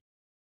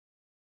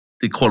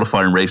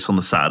qualifying race on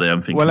the Saturday,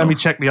 I'm thinking. Well, let me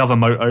check the other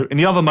moto. In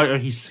the other moto,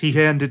 he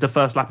ended the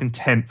first lap in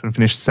 10th and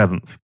finished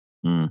 7th.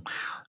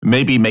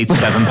 Maybe he made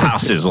 7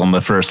 passes on the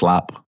first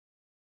lap.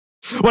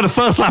 Well, the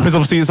first lap is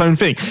obviously its own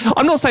thing.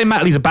 I'm not saying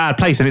Matterley's a bad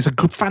place, and it's a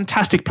good,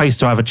 fantastic place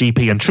to have a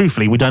GP, and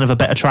truthfully, we don't have a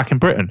better track in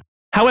Britain.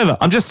 However,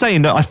 I'm just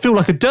saying that I feel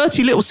like a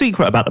dirty little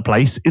secret about the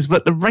place is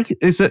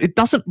that it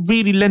doesn't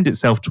really lend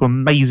itself to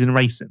amazing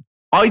racing.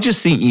 I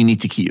just think you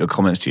need to keep your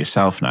comments to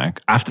yourself now.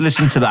 After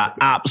listening to that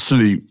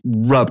absolute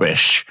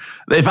rubbish,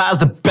 if that's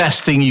the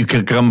best thing you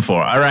could come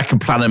for, I reckon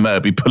Planet Motor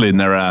be pulling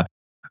their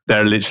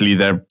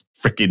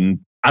freaking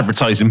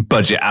advertising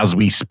budget as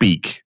we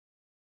speak.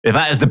 If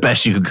that is the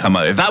best you could come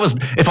out,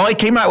 if I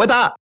came out with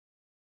that,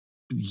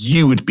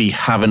 you would be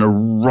having a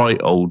right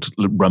old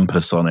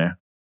rumpus on here.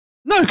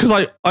 No, because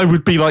I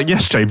would be like,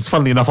 yes, James.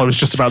 Funnily enough, I was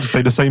just about to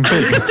say the same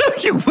thing.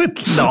 You would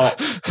not.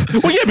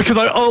 Well, yeah, because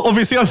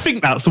I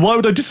think that. So why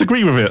would I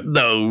disagree with it?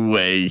 No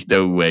way.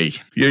 I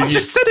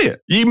just said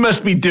it. You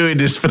must be doing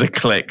this for the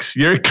clicks.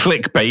 You're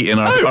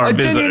clickbaiting our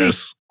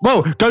visitors.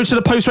 Well, go to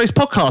the post-race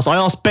podcast. I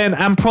asked Ben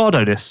and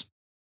Prado this.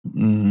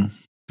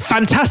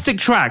 Fantastic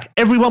track.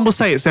 Everyone will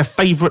say it's their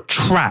favourite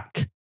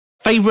track.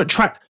 Favourite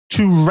track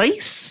to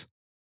race?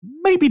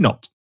 Maybe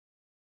not.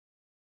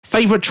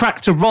 Favourite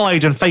track to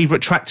ride and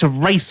favourite track to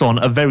race on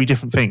are very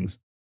different things.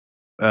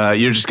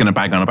 You're just going to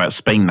bag on about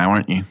Spain now,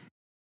 aren't you?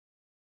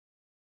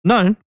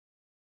 No.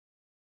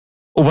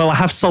 Although I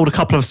have sold a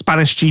couple of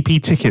Spanish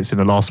GP tickets in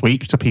the last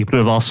week to people who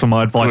have asked for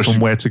my advice on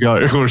where to go.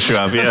 Of course you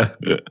have, yeah.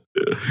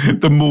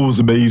 The mall's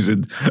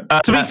amazing.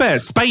 To be fair,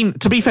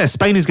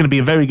 Spain is going to be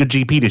a very good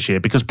GP this year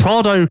because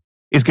Prado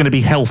is going to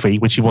be healthy,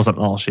 which he wasn't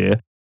last year.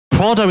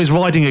 Prado is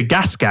riding a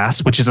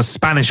Gas, which is a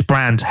Spanish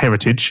brand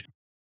heritage.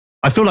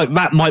 I feel like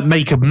that might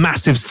make a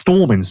massive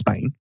storm in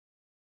Spain.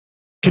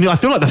 I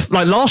feel like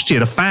last year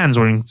the fans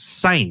were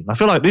insane. I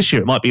feel like this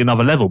year it might be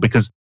another level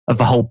because of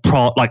the whole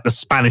the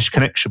Spanish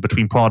connection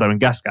between Prado and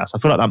Gas. I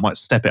feel like that might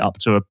step it up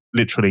to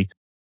literally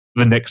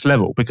the next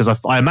level because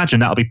I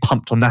imagine that'll be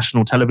pumped on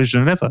national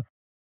television and ever.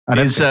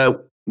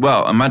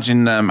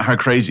 Imagine how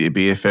crazy it'd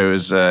be if there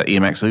was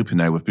EMX Open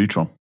there with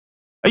Boutron.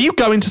 Are you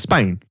going to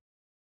Spain?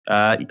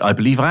 I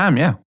believe I am,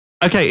 yeah.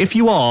 Okay, if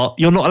you are,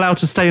 you're not allowed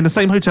to stay in the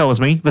same hotel as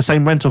me, the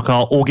same rental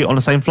car, or get on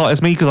the same flight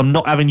as me because I'm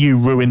not having you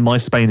ruin my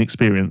Spain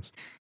experience.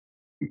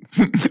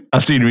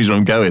 That's the only reason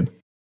I'm going.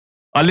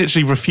 I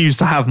literally refuse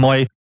to have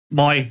my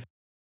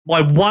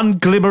one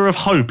glimmer of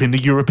hope in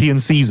the European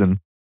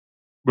season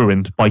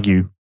ruined by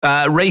you.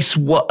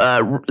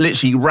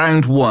 Literally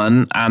round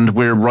 1, and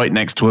we're right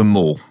next to a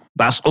mall.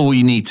 That's all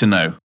you need to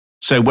know.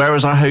 So where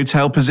was our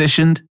hotel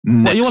positioned?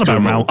 What are you on Next to about, a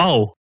Mal? mall.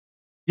 Oh,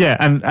 yeah.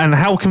 And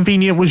how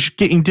convenient was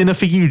getting dinner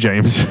for you,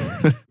 James?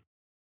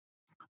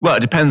 Well,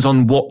 it depends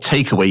on what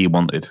takeaway you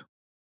wanted.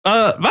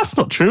 That's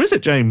not true, is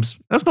it, James?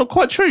 That's not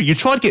quite true. You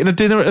tried getting a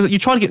table at a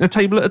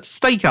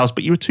steakhouse,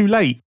 but you were too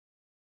late.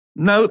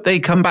 No, they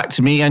come back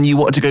to me and you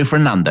wanted to go for a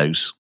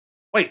Nando's.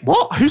 Wait,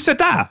 what? Who said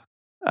that?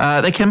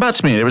 They came back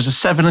to me. There was a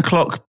 7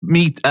 o'clock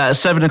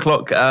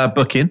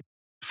booking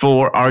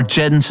for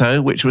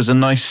Argento, which was a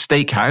nice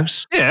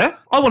steakhouse. Yeah,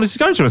 I wanted to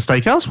go to a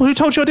steakhouse. Well, who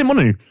told you I didn't want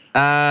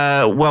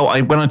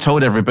to? When I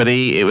told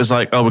everybody, it was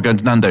like, oh, we're going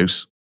to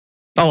Nando's.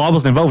 Oh, I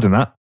wasn't involved in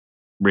that.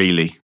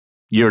 Really?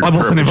 You're the I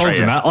wasn't involved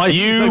in perpetrator. that.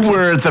 You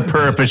were the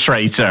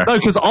perpetrator. No,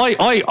 because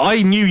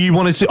I knew you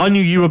wanted to. I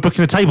knew you were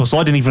booking a table, so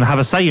I didn't even have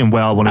a say in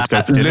where I wanted to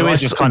go for dinner. Lewis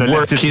I just kind of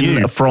left it to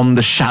working you. from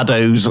the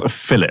shadows of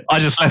Phillips. I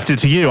just left it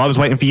to you. I was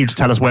waiting for you to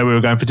tell us where we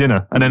were going for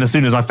dinner, and then as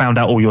soon as I found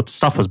out all your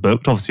stuff was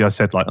booked, obviously I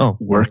said like, "Oh,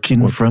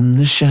 working from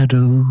the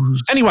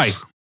shadows." Anyway,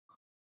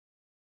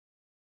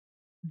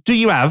 do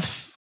you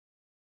have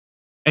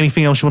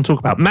anything else you want to talk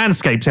about?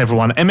 Manscaped,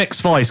 everyone.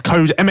 MX Vice,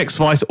 code MX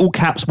Vice, all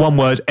caps, one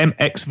word,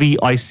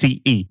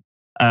 MXVICE.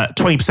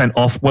 20%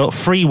 off,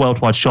 free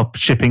worldwide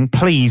shipping.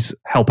 Please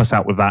help us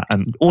out with that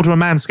and order a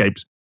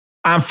Manscaped.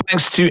 And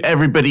thanks to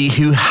everybody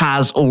who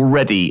has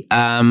already.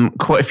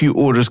 Quite a few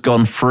orders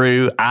gone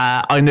through.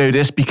 I know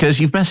this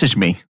because you've messaged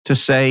me to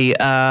say,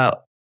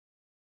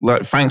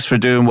 look, thanks for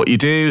doing what you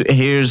do.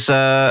 Here's,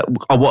 I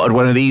wanted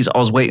one of these. I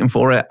was waiting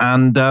for it.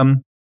 And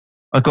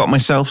I got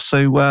myself.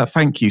 So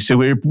thank you. So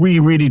we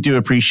really do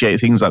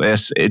appreciate things like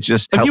this. It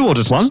just Have helps. you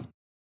ordered one?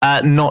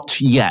 Not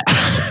yet.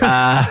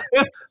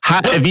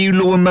 Have you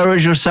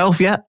lawnmowers yourself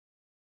yet?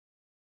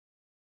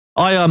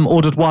 I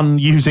ordered one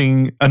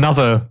using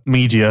another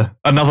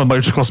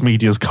motocross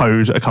media's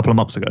code a couple of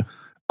months ago.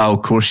 Oh,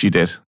 of course you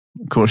did.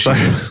 Of course you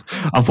did.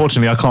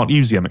 Unfortunately, I can't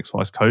use the MX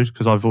Vice code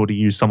because I've already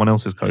used someone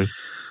else's code.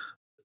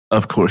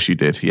 Of course you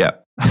did, yeah.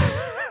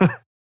 But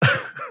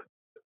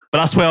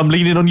that's where I'm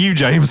leaning on you,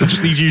 James. I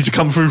just need you to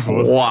come through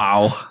for us.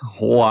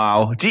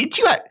 Wow. Did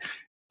you...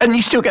 And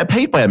you still get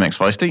paid by MX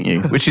Vice, don't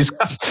you? Which is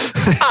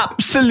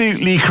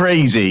absolutely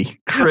crazy.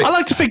 I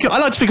like to think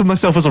of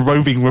myself as a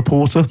roving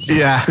reporter.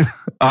 Yeah,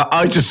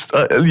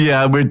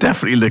 we're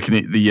definitely looking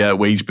at the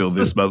wage bill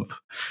this month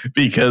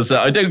because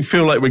I don't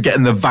feel like we're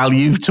getting the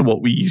value to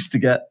what we used to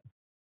get.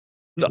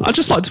 I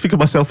just like to think of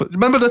myself.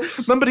 Remember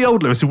the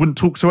old Lewis who wouldn't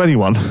talk to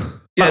anyone?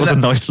 That was a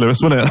nice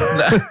Lewis, wasn't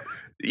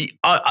it?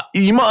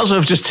 You might as well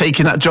have just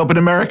taken that job in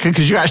America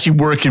because you're actually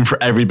working for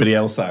everybody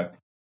else out.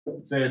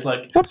 So it's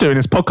like I'm doing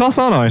this podcast,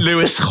 aren't I?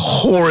 Lewis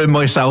whoring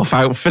myself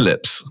out,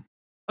 Phillips.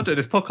 I'm doing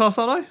this podcast,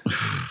 aren't I?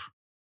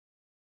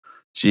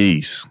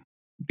 Jeez,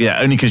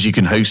 yeah, only because you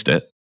can host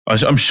it.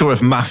 I'm sure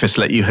if Mathis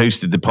let you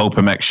hosted the Pulp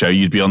MX show,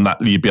 you'd be on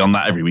that. You'd be on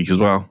that every week as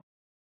well.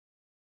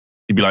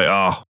 You'd be like,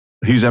 "Oh,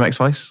 who's MX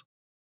Vice?"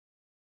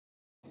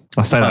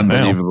 I say that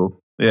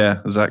unbelievable. Now.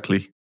 Yeah,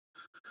 exactly.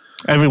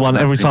 Every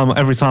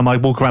time I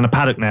walk around a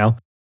paddock now,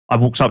 I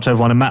walked up to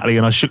everyone in Matley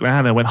and I shook their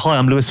hand and I went, "Hi,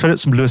 I'm Lewis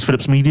Phillips from Lewis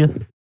Phillips Media."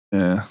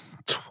 Yeah,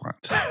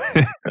 twat.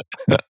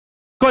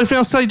 Got anything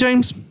else to say,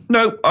 James?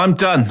 No, I'm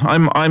done.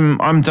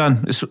 I'm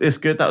done. It's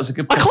good. That was a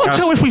good podcast. I can't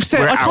tell if we've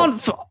said. I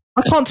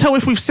can't tell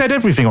if we've said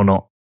everything or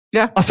not.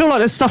 Yeah, I feel like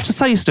there's stuff to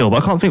say still,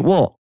 but I can't think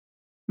what.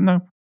 No,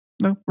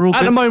 we're all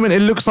At good. the moment, it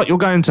looks like you're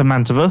going to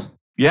Mantova.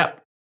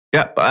 Yep.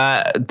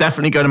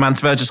 Definitely go to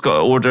Mantova. Just got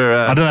to order.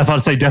 I don't know if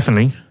I'd say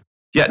definitely.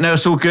 Yeah, no,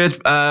 it's all good.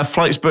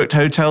 Flights booked,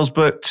 hotels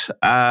booked,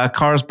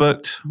 cars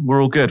booked. We're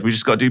all good. We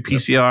just got to do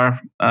PCR.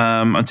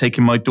 I'm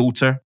taking my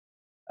daughter.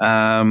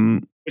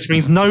 Which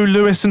means no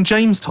Lewis and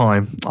James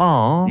time.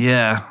 Aww.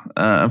 Yeah,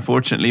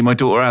 unfortunately, my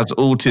daughter has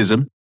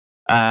autism.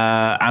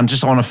 And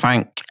just want to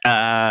thank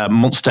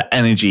Monster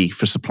Energy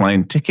for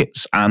supplying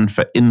tickets and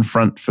for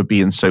Infront for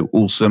being so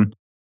awesome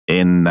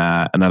in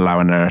and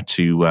allowing her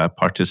to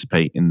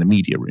participate in the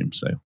media room.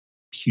 So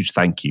huge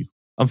thank you.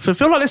 I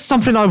feel like there's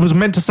something I was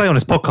meant to say on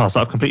this podcast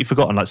that I've completely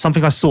forgotten. Like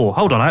something I saw.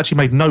 Hold on, I actually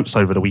made notes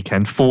over the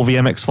weekend for the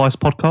MX Vice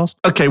podcast.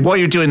 Okay, while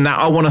you're doing that,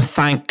 I want to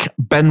thank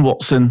Ben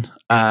Watson,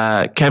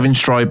 Kevin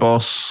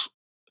Strybos,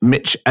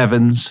 Mitch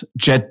Evans,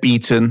 Jed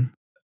Beaton,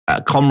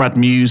 Conrad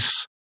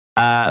Muse,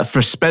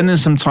 for spending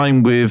some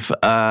time with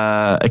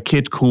a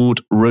kid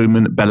called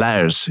Roman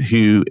Belaires,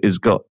 who has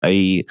got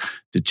a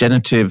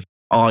degenerative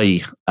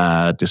eye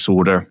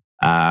disorder.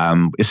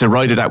 It's a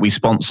rider that we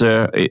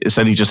sponsor. It's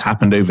only just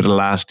happened over the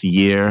last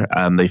year.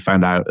 They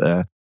found out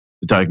the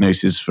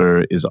diagnosis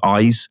for his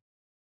eyes.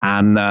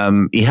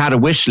 And he had a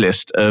wish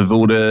list of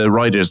all the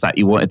riders that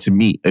he wanted to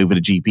meet over the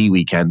GP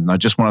weekend. And I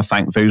just want to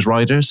thank those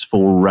riders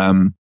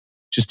for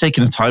just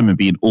taking the time and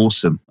being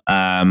awesome.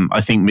 I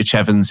think Mitch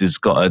Evans has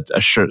got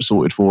a shirt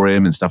sorted for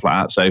him and stuff like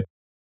that. So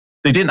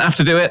they didn't have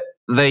to do it.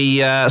 They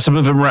some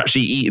of them were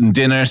actually eating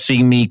dinner,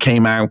 seeing me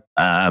came out.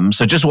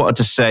 So just wanted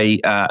to say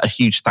a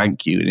huge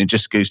thank you. And it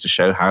just goes to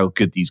show how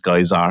good these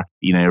guys are,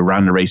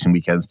 around the racing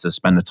weekends to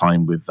spend the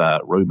time with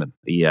Roman.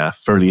 He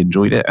thoroughly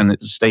enjoyed it and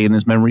it's staying in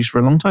his memories for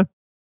a long time.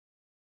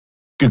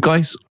 Good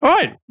guys. All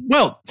right.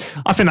 Well,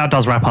 I think that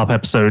does wrap up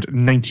episode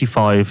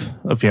 95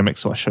 of the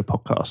MX Vice Show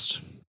podcast.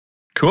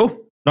 Cool.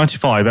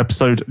 95,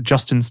 episode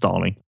Justin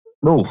Starling.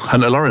 Oh,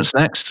 Hunter Lawrence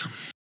next.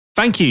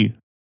 Thank you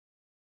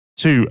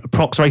to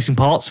Prox Racing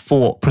Parts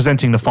for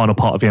presenting the final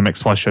part of the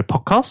MX Vice Show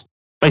podcast.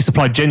 They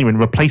supply genuine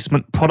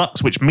replacement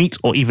products which meet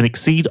or even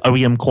exceed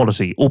OEM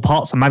quality. All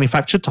parts are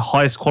manufactured to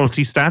highest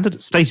quality standard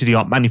at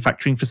state-of-the-art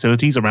manufacturing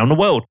facilities around the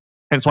world.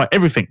 Hence why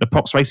everything the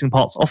Prox Racing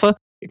Parts offer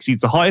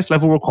exceeds the highest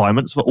level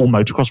requirements that all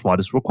motocross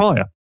riders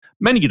require.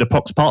 Many of the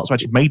Prox parts are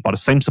actually made by the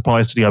same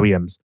suppliers to the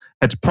OEMs.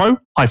 Head to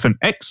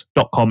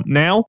pro-x.com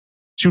now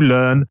to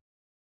learn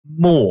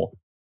more.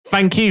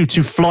 Thank you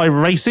to Fly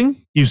Racing.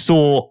 You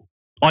saw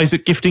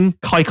Isaac gifting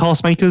Kai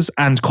Cast Makers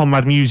and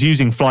Conrad Muse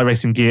using Fly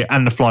Racing gear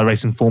and the Fly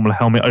Racing Formula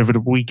helmet over the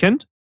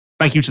weekend.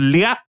 Thank you to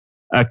Liat,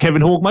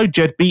 Kevin Hawgmo,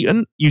 Jed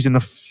Beaton using the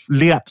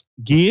Liat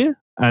gear,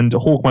 and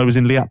Hawgmo was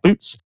in Liat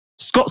boots.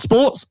 Scott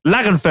Sports,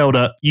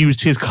 Lagenfelder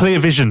used his clear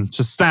vision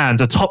to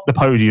stand atop the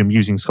podium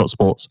using Scott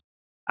Sports.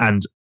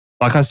 And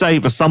like I say,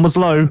 the sun was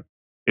low.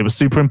 It was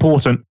super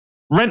important.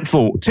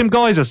 Renthal, Tim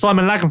Geiser,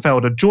 Simon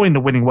Lagenfelder joined the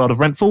winning world of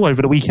Renthal over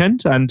the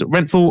weekend, and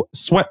Renthal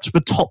swept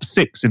the top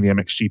 6 in the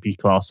MXGP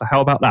class. So how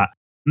about that?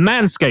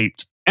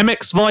 Manscaped,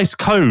 MX Vice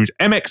code,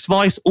 MX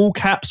Vice, all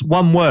caps,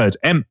 one word,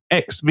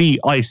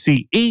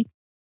 MXVICE.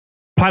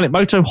 Planet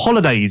Moto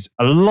Holidays,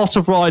 a lot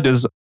of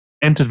riders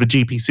entered the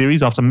GP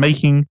series after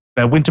making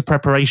their winter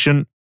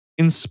preparation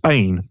in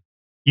Spain.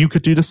 You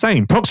could do the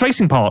same. Prox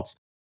Racing Parts,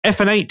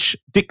 F&H,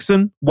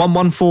 Dixon,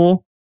 114,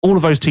 all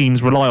of those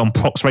teams rely on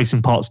Prox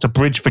Racing Parts to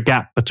bridge the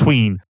gap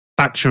between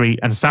factory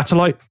and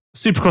satellite.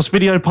 Supercross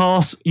Video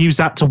Pass, use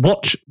that to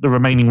watch the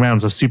remaining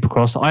rounds of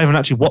Supercross. I haven't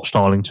actually watched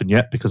Arlington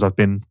yet because I've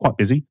been quite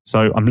busy.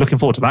 So I'm looking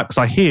forward to that because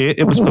I hear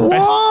it was the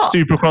best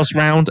Supercross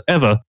round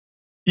ever.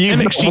 You've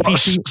not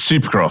watched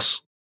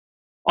Supercross?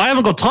 I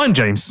haven't got time,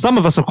 James. Some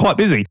of us are quite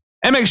busy.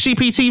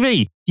 MXGP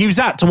TV, use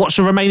that to watch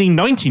the remaining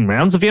 19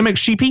 rounds of the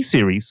MXGP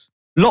series.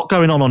 A lot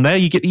going on there.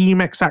 You get the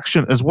EMX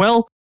action as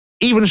well.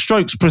 Even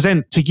Strokes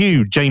present to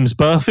you, James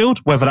Burfield.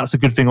 Whether that's a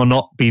good thing or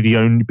not, be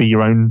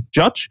your own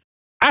judge.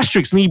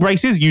 Asterix knee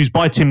braces used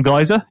by Tim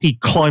Geiser. He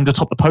climbed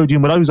atop the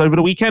podium with those over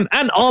the weekend.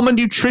 And Almond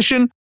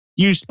Nutrition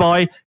used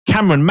by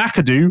Cameron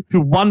McAdoo,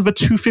 who won the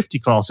 250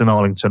 class in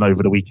Arlington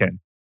over the weekend.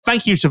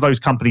 Thank you to those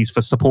companies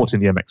for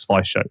supporting the MX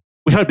Vice Show.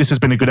 We hope this has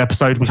been a good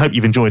episode. We hope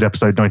you've enjoyed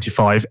episode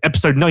 95.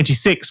 Episode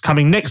 96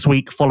 coming next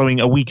week following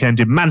a weekend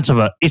in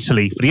Mantova,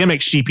 Italy for the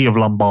MXGP of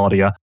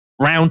Lombardia,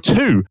 round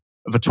 2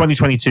 of the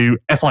 2022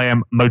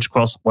 FIM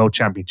Motocross World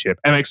Championship.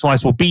 MX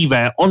Vice will be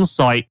there on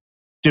site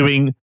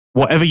doing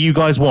whatever you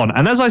guys want.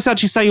 And as I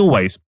actually say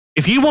always,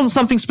 if you want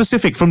something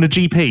specific from the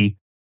GP,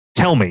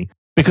 tell me,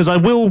 because I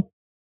will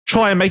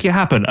try and make it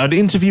happen. An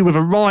interview with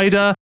a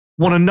rider,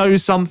 want to know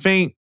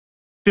something,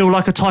 feel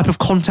like a type of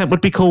content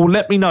would be cool,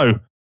 let me know.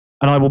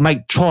 And I will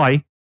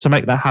try to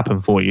make that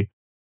happen for you.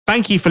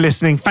 Thank you for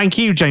listening. Thank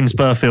you, James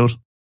Burfield.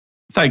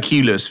 Thank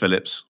you, Lewis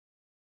Phillips.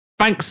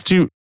 Thanks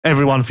to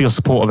everyone for your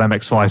support of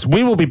MX Vice.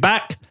 We will be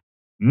back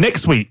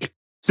next week.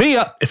 See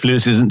ya. If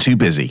Lewis isn't too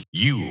busy.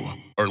 You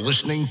are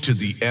listening to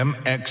the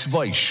MX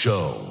Vice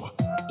Show.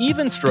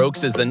 Even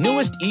Strokes is the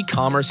newest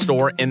e-commerce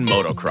store in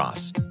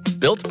motocross.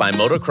 Built by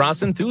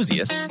motocross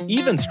enthusiasts,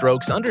 Even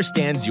Strokes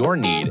understands your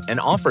need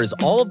and offers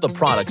all of the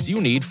products you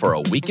need for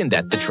a weekend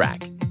at the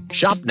track.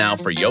 Shop now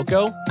for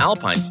Yoko,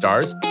 Alpine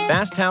Stars,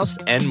 Fast House,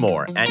 and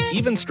more at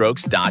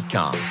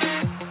evenstrokes.com.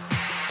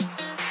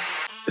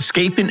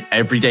 Escaping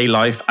everyday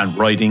life and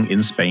riding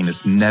in Spain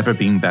has never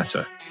been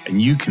better,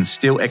 and you can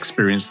still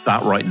experience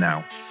that right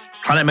now.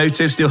 Planet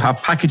Moto still have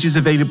packages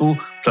available,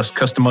 plus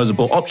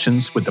customizable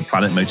options with the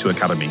Planet Moto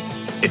Academy.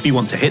 If you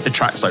want to hit the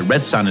tracks like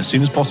Red Sand as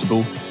soon as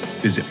possible,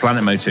 visit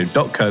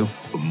planetmoto.co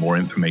for more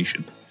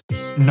information.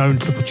 Known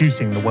for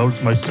producing the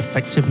world's most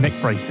effective neck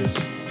braces,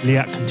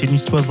 Liat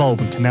continues to evolve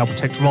and can now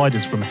protect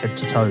riders from head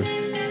to toe.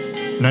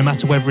 No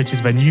matter whether it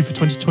is their new for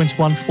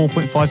 2021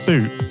 4.5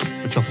 boot,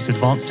 which offers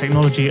advanced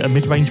technology at a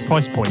mid-range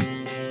price point,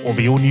 or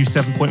the all-new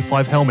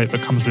 7.5 helmet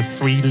that comes with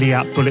free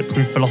Liat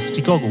bulletproof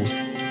velocity goggles,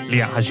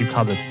 Liat has you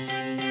covered.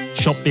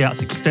 Shop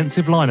Liat's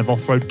extensive line of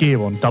off-road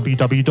gear on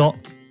www.liat.com.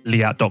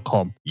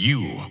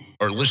 You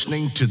are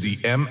listening to the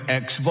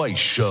MX Vice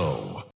Show.